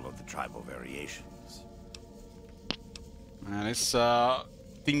with all of the tribal variations. Man, this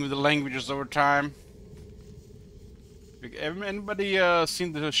thing with the languages over time. Anybody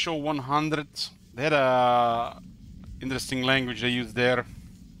seen the show 100? They had a interesting language they used there.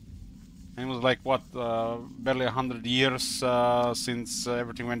 And it was like, what, barely 100 years since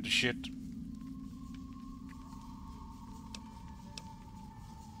everything went to shit.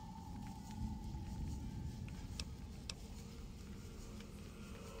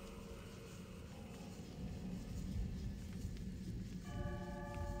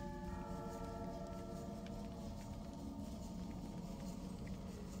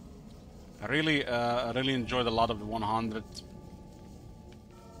 I really enjoyed a lot of the 100.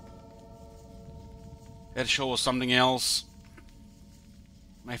 That show was something else.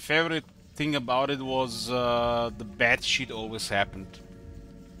 My favorite thing about it was the bad shit always happened.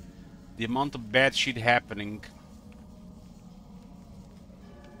 The amount of bad shit happening.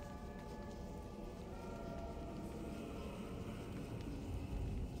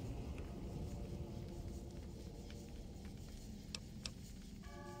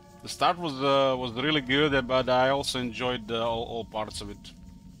 The start was really good, but I also enjoyed all parts of it.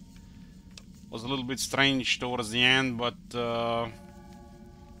 Was a little bit strange towards the end, but I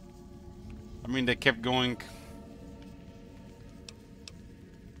mean, they kept going.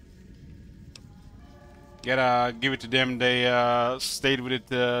 Gotta give it to them. They stayed with it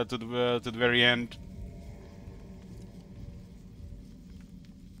to the very end.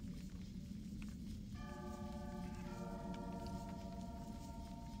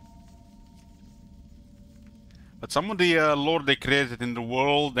 But some of the lore they created in the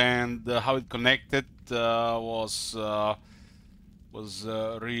world and how it connected was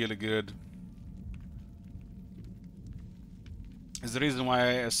really good. It's the reason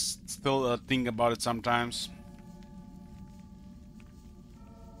why I still think about it sometimes.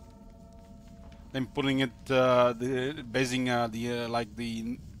 Then putting it, basing like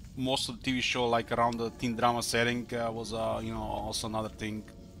the most of the TV show like around the teen drama setting was you know, also another thing.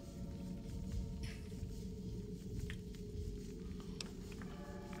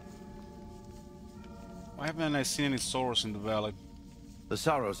 Why haven't I seen any Sorrows in the valley? The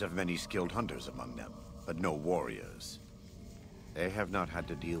Sorrows have many skilled hunters among them, but no warriors. They have not had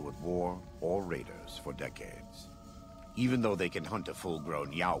to deal with war or raiders for decades. Even though they can hunt a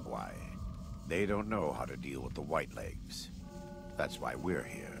full-grown Yaoguai, they don't know how to deal with the Whitelegs. That's why we're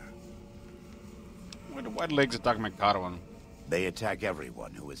here. Why do Whitelegs attack my caravan? They attack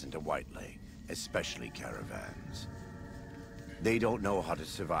everyone who isn't a Whiteleg, especially caravans. They don't know how to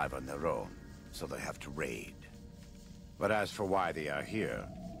survive on their own, so they have to raid. But as for why they are here,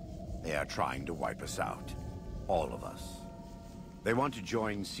 they are trying to wipe us out. All of us. They want to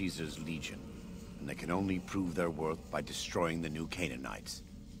join Caesar's Legion, and they can only prove their worth by destroying the New Canaanites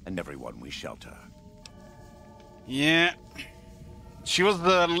and everyone we shelter. Yeah. She was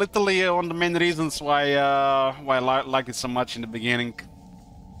literally one of the main reasons why I liked it so much in the beginning.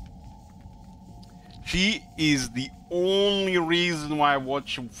 She is the only reason why I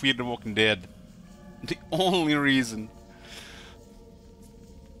watch Fear the Walking Dead. The only reason.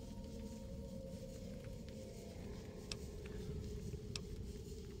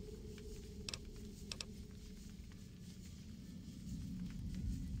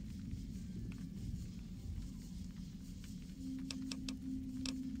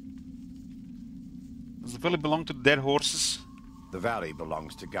 Does the valley belong to the Dead Horses? The valley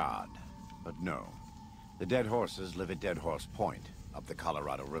belongs to God, but no. The Dead Horses live at Dead Horse Point, up the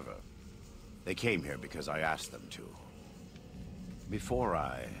Colorado River. They came here because I asked them to. Before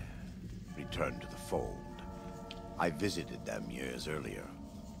I returned to the fold, I visited them years earlier.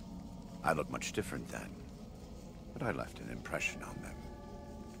 I looked much different then, but I left an impression on them.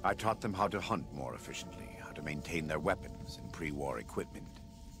 I taught them how to hunt more efficiently, how to maintain their weapons and pre-war equipment.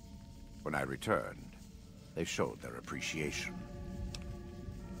 When I returned, they showed their appreciation.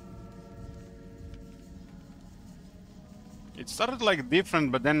 It started like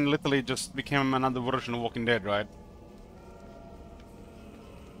different, but then literally just became another version of Walking Dead, right?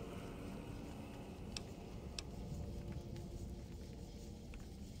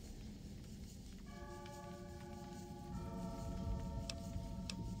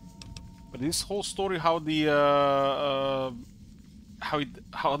 But this whole story, how the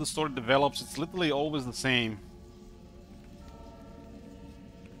how the story develops, it's literally always the same.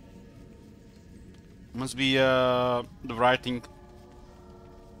 Must be the writing,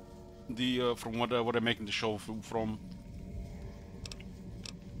 from what they're making the show from.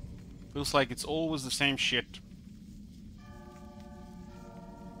 Feels like it's always the same shit.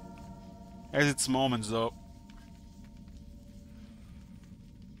 Has its moments though.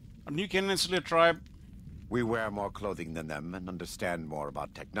 Are New Canaan still a tribe? We wear more clothing than them and understand more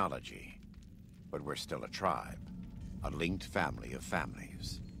about technology. But we're still a tribe. A linked family of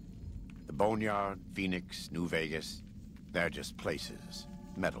families. The Boneyard, Phoenix, New Vegas, they're just places.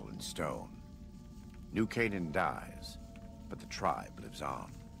 Metal and stone. New Canaan dies, but the tribe lives on.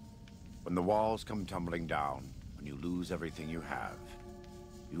 When the walls come tumbling down, when you lose everything you have,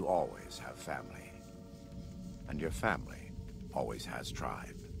 you always have family. And your family always has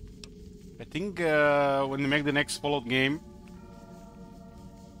tribe. I think when they make the next Fallout game,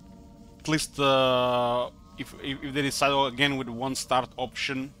 at least if they decide again with one start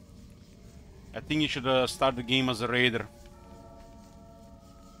option, I think you should start the game as a raider.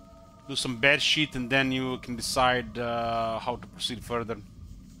 Do some bad shit and then you can decide how to proceed further.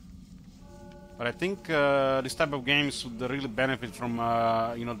 But I think this type of games would really benefit from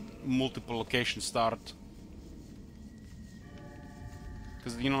you know, multiple location start.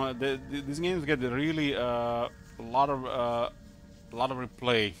 Because you know these games get really a lot of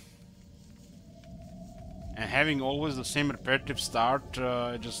replay, and having always the same repetitive start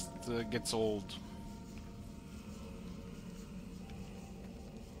just gets old.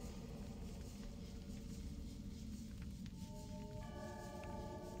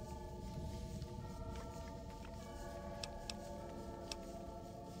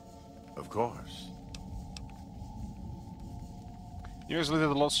 Of course. You guys looked at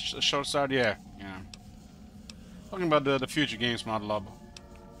the Lost Shore side? Yeah. Talking about the future games, Modlob.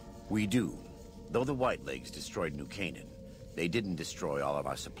 We do. Though the Whitelegs destroyed New Canaan, they didn't destroy all of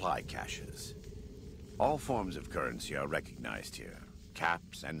our supply caches. All forms of currency are recognized here.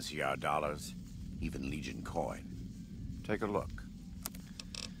 Caps, NCR dollars, even Legion coin. Take a look.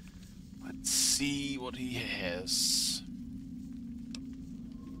 Let's see what he has.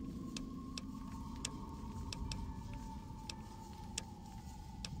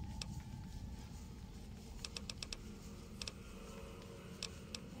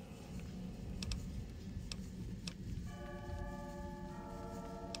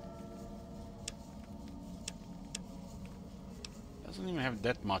 Doesn't even have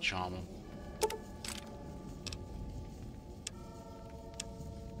that much armor.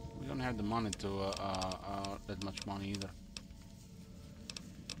 We don't have the money to that much money either.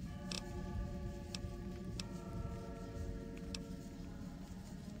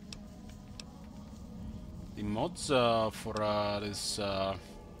 The mods for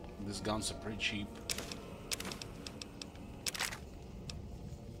these guns are pretty cheap.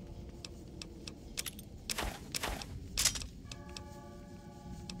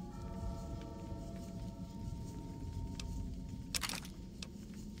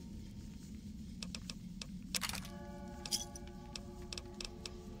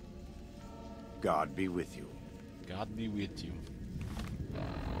 God be with you. God be with you.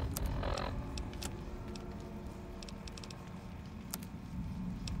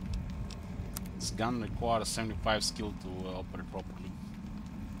 This gun requires 75 skill to operate properly.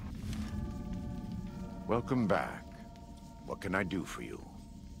 Welcome back. What can I do for you?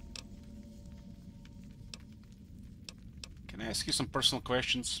 Can I ask you some personal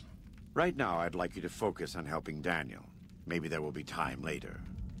questions? Right now, I'd like you to focus on helping Daniel. Maybe there will be time later.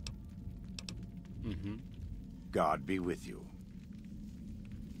 Mm-hmm. God be with you.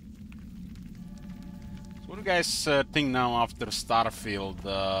 So what do you guys think now after Starfield?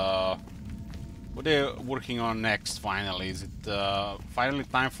 What they're working on next, finally? Is it finally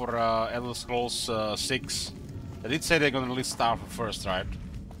time for Elder Scrolls 6? They did say they're gonna release Starfield first, right?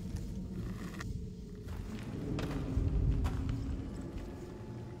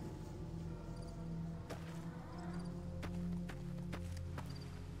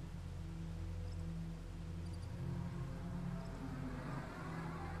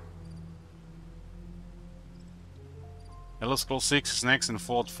 Elder Scrolls 6 is next and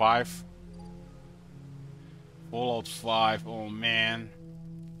Fallout 5. Fallout 5, oh man.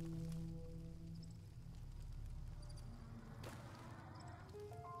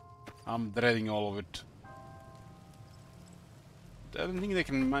 I'm dreading all of it. I don't think they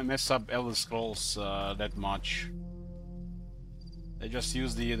can mess up Elder Scrolls that much. They just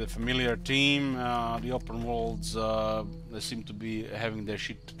use the familiar team, the open worlds, they seem to be having their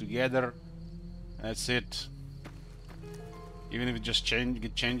shit together. That's it. Even if it just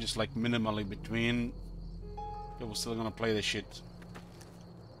changes like minimally between, people still gonna play the shit.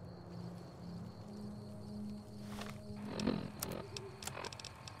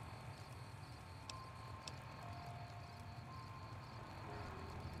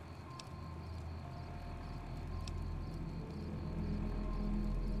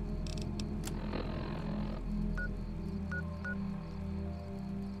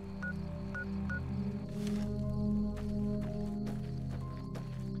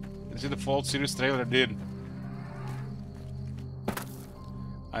 See the Fallout series trailer? I did.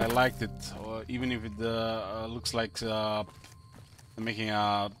 I liked it, even if it looks like they're making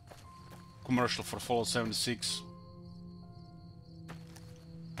a commercial for Fallout 76.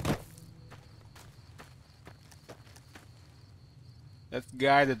 That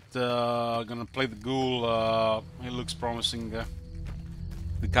guy that gonna play the ghoul, he looks promising.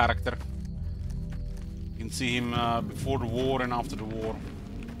 The character. You can see him before the war and after the war.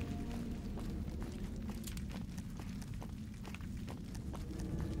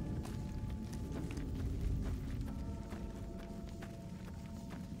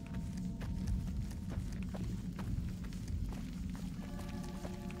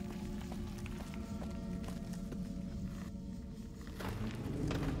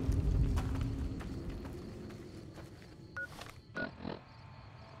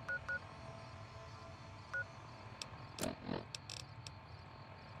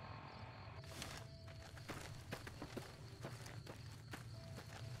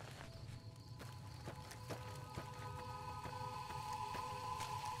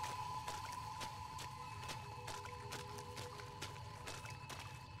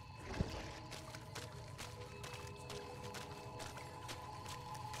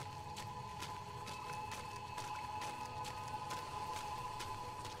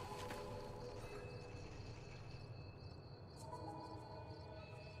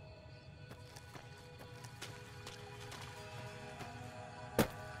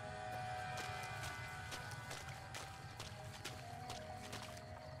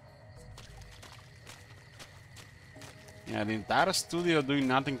 Yeah, the entire studio doing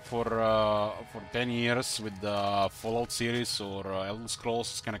nothing for 10 years with the Fallout series or Elder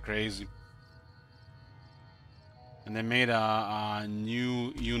Scrolls is kind of crazy. And they made a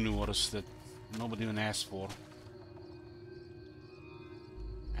new universe that nobody even asked for.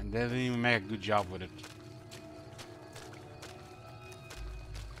 And they didn't even make a good job with it.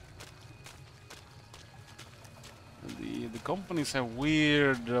 The companies have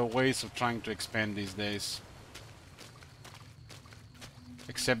weird ways of trying to expand these days.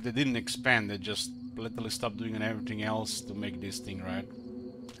 Except they didn't expand, they just literally stopped doing everything else to make this thing, right?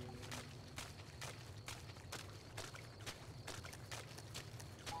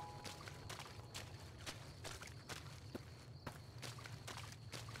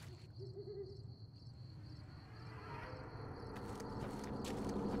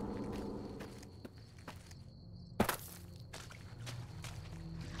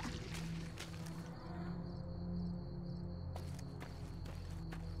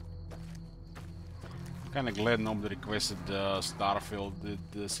 Kinda glad nobody requested Starfield.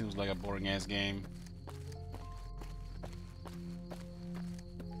 It seems like a boring ass game.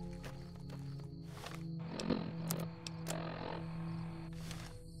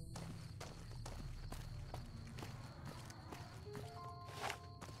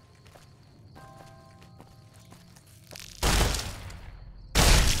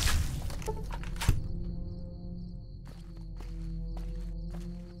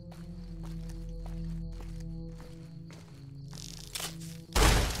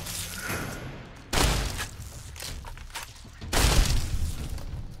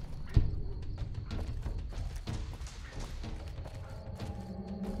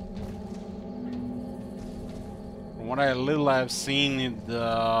 what I little I've seen,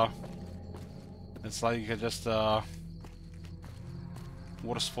 it's like just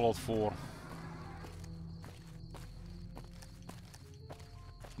worse Fallout 4.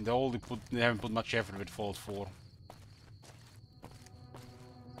 They haven't put much effort with Fallout 4.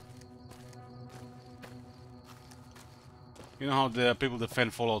 You know how the people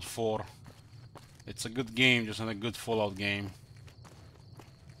defend Fallout 4. It's a good game, just not a good Fallout game.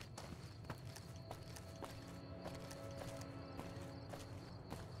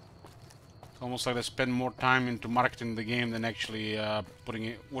 It's almost like they spend more time into marketing the game than actually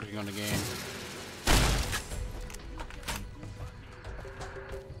working on the game.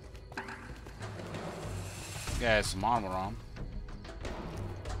 Yeah, has some armor on.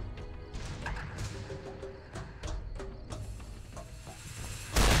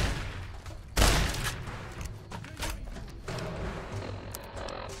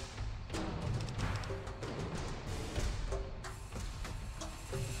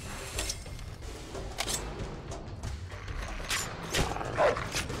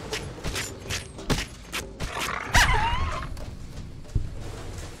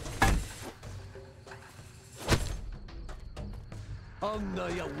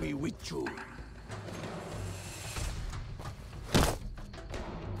 We with you.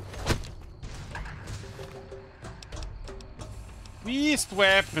 Beast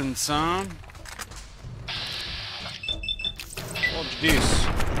weapons, huh? What's this?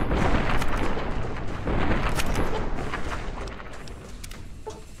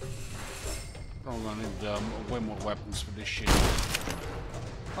 Probably gonna need way more weapons for this shit. This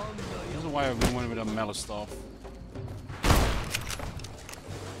is why I've been winning with the melee stuff.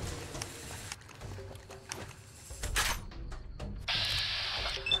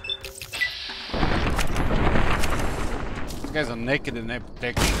 These guys are naked and they have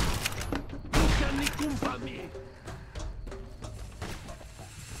protection.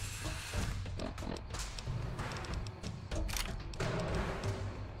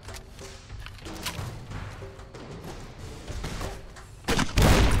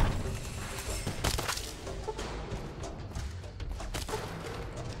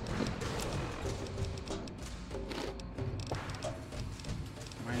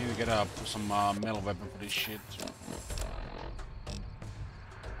 I need to get up some metal weapon for this shit.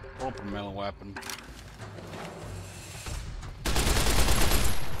 Proper metal weapon.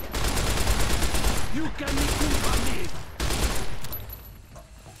 You can me.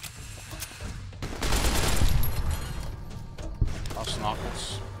 Us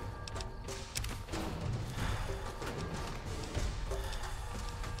knuckles.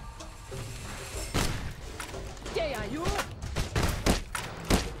 There are you.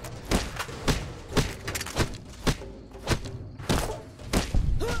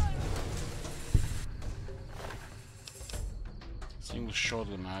 Single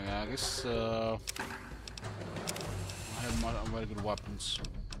shotgun. I guess I have very good weapons.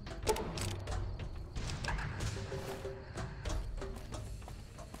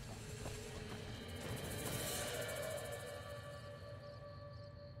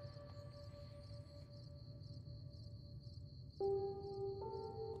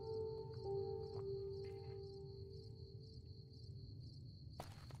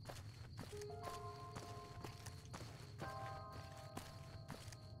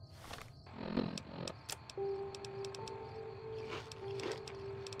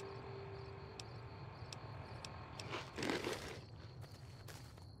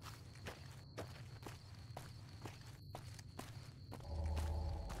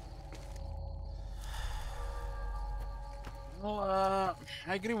 Well,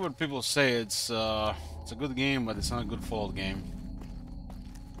 I agree with what people say. It's a good game, but it's not a good Fallout game.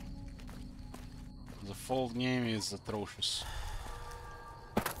 The Fallout game is atrocious.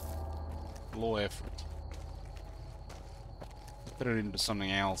 Low effort. Turn it into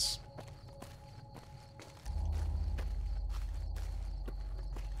something else.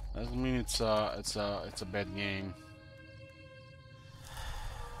 Doesn't mean it's a bad game.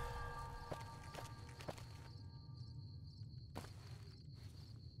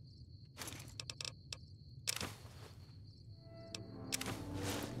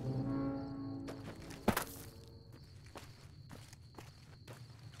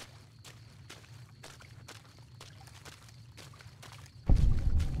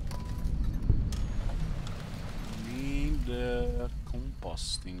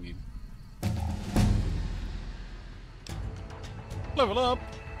 Thingy. Level up.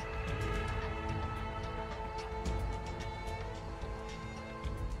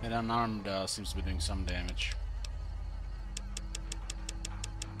 And unarmed seems to be doing some damage.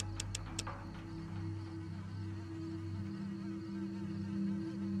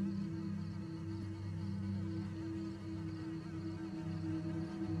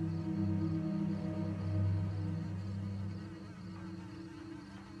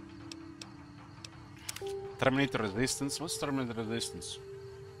 Terminator Resistance. What's Terminator Resistance?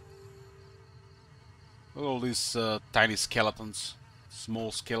 Look at all these tiny skeletons.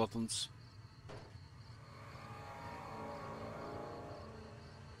 Small skeletons.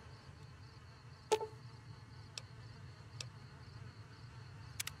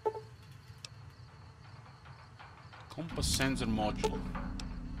 Compass sensor module.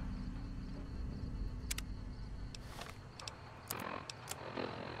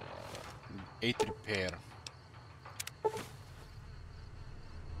 8 repair.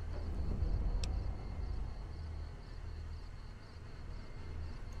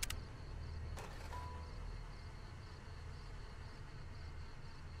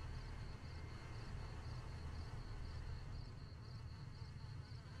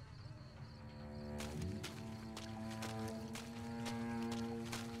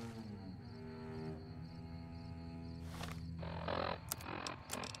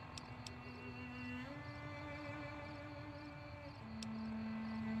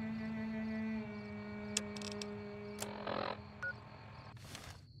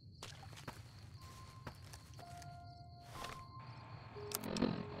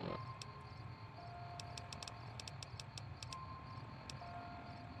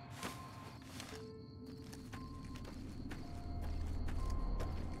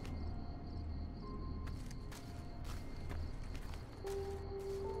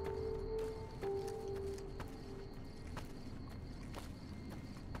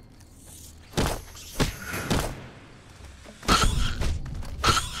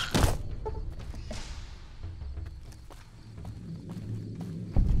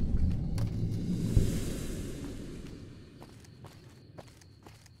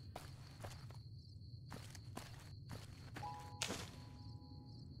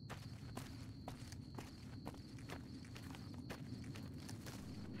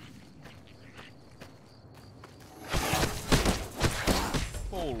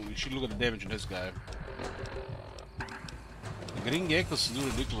 Holy shit, look at the damage on this guy. The green geckos do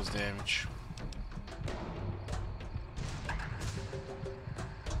ridiculous damage.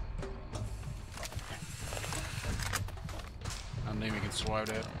 And then we can survive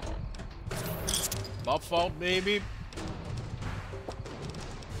that. Buff out, baby!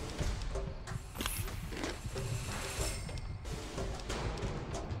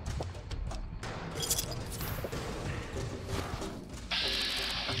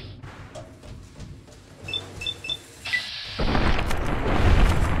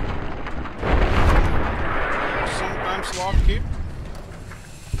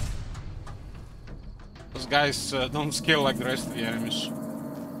 Those guys don't scale like the rest of the enemies.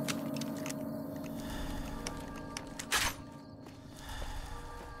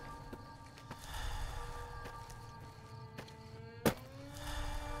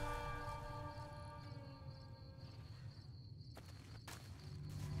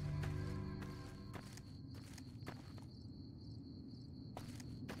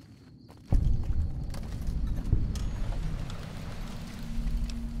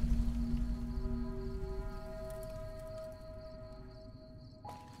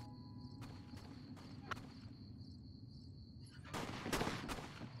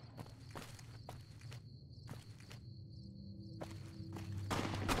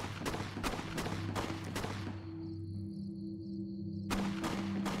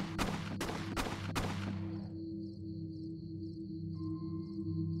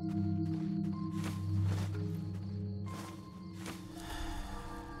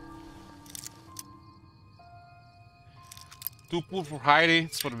 Too poor for Heidi,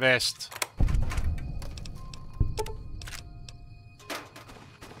 it's for the best.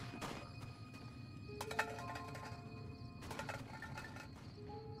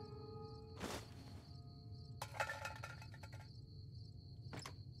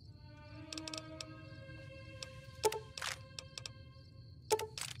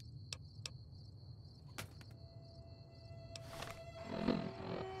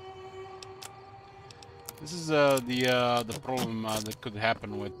 This is the problem that could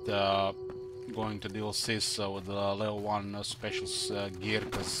happen with going to DLCs with the level 1 specials gear,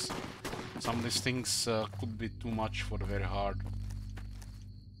 because some of these things could be too much for the very hard.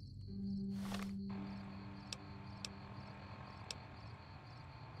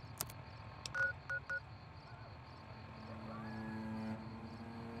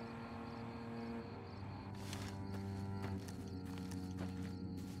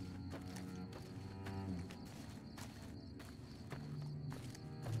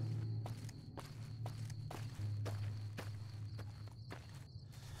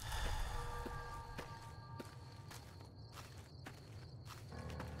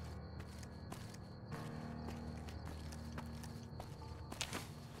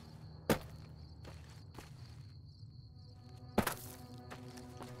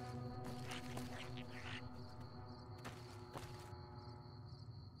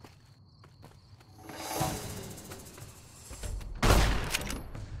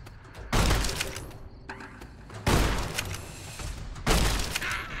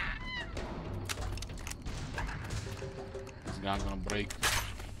 not gonna break.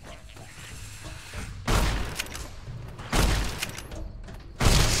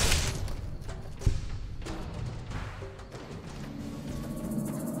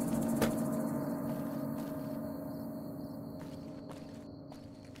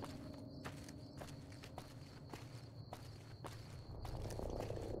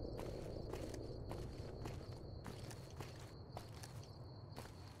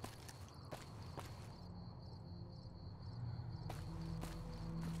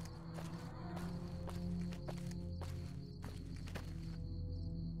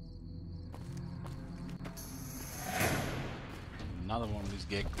 Another one of these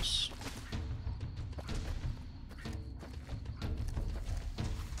geckos.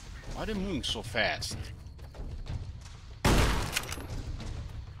 Why are they moving so fast?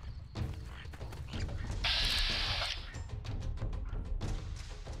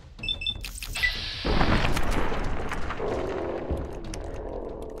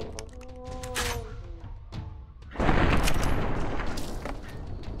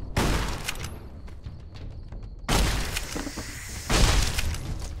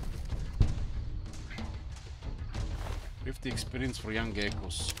 The experience for young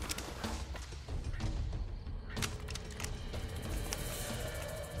geckos.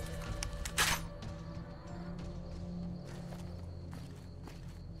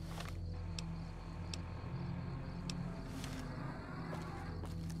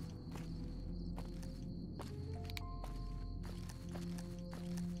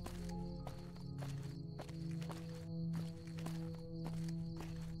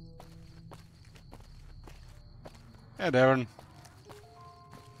 Hey Darren.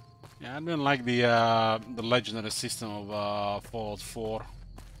 Yeah, I didn't like the legendary system of Fallout 4.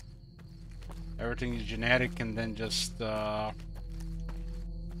 Everything is generic, and then just let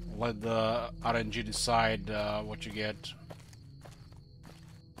the RNG decide what you get.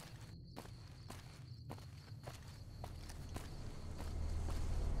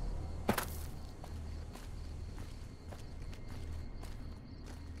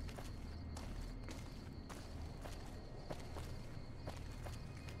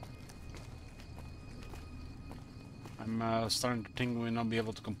 I'm starting to think we will not be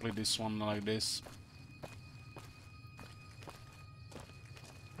able to complete this one like this.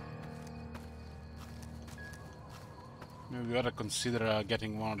 Maybe we ought to consider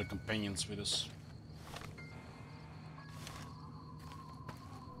getting one of the companions with us.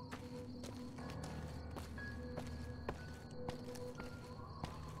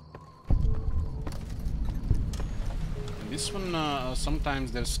 And this one,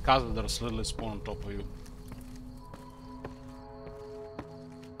 sometimes there's Cazadors literally spawn on top of you.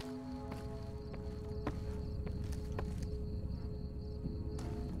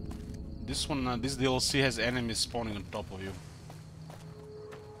 This one, this DLC has enemies spawning on top of you.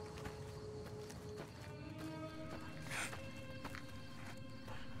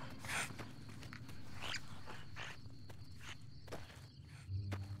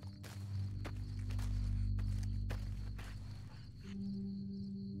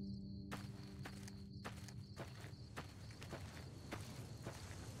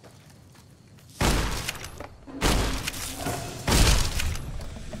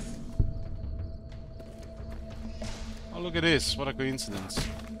 Look at this, what a coincidence.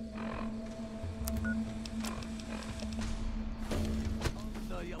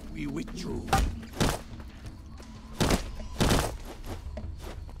 We withdrew.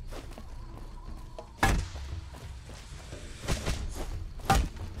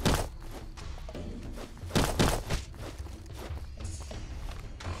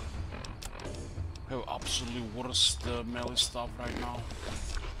 I have absolutely worst melee stuff right now.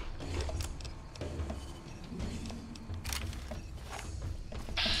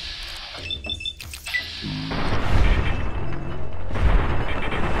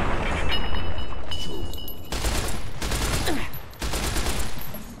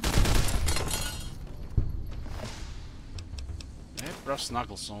 Brass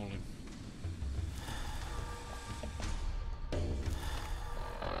knuckles only.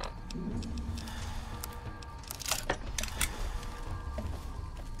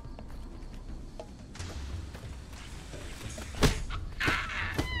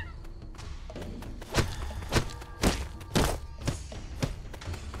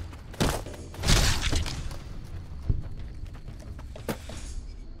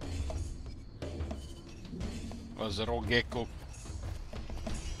 Was a raw gecko.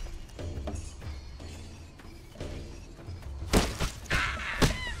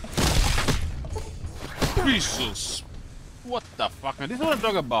 Jesus! What the fuck? This is what I'm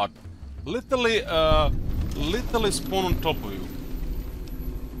talking about. Literally, literally spawn on top of you.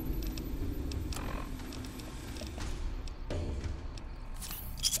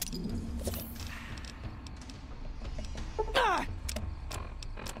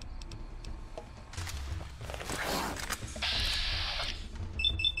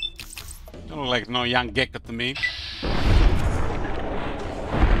 Don't look like no young gecko to me.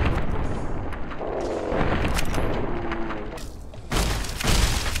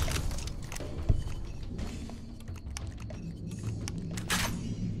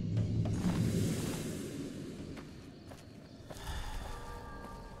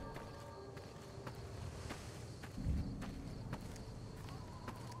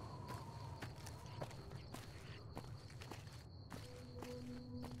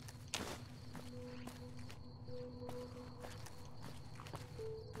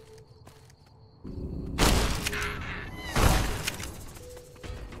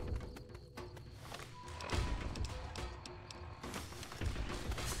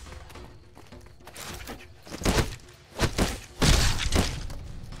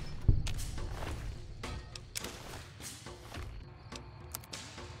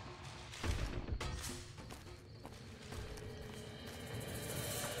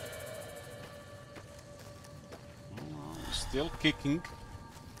 Still kicking.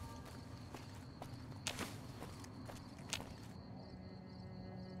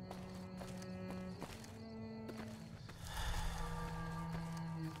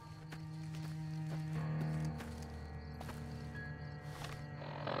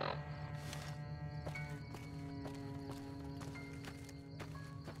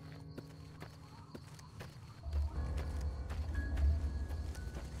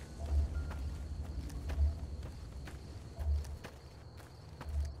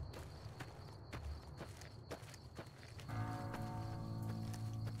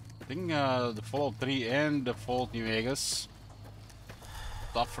 I think the Fallout 3 and the Fallout New Vegas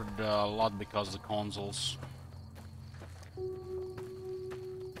suffered a lot because of the consoles.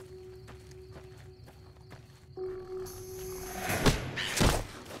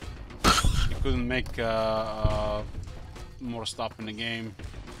 You couldn't make more stuff in the game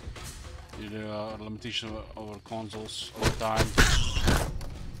due to limitation over consoles all the time.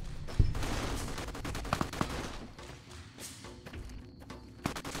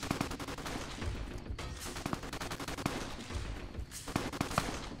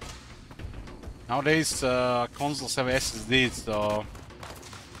 Nowadays, consoles have SSDs, so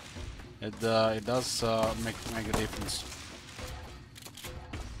it does make a difference.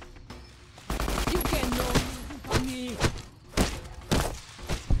 You can know me.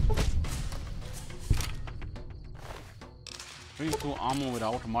 3-2 ammo with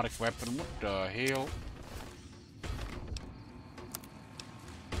automatic weapon. What the hell?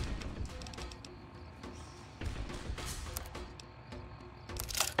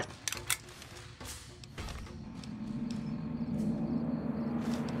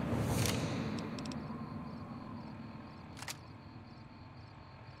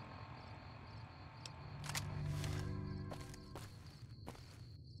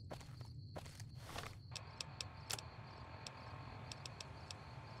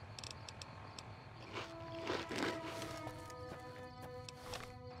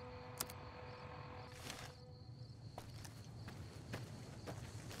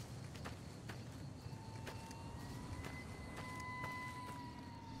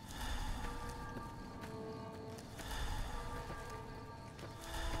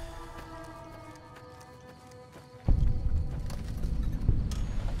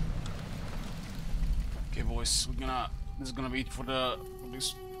 Okay, boys, this is gonna be it for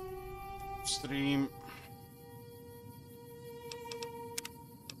this stream.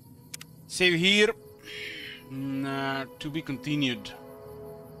 Save here. To be continued.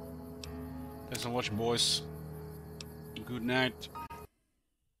 Thanks for watching, boys. Good night.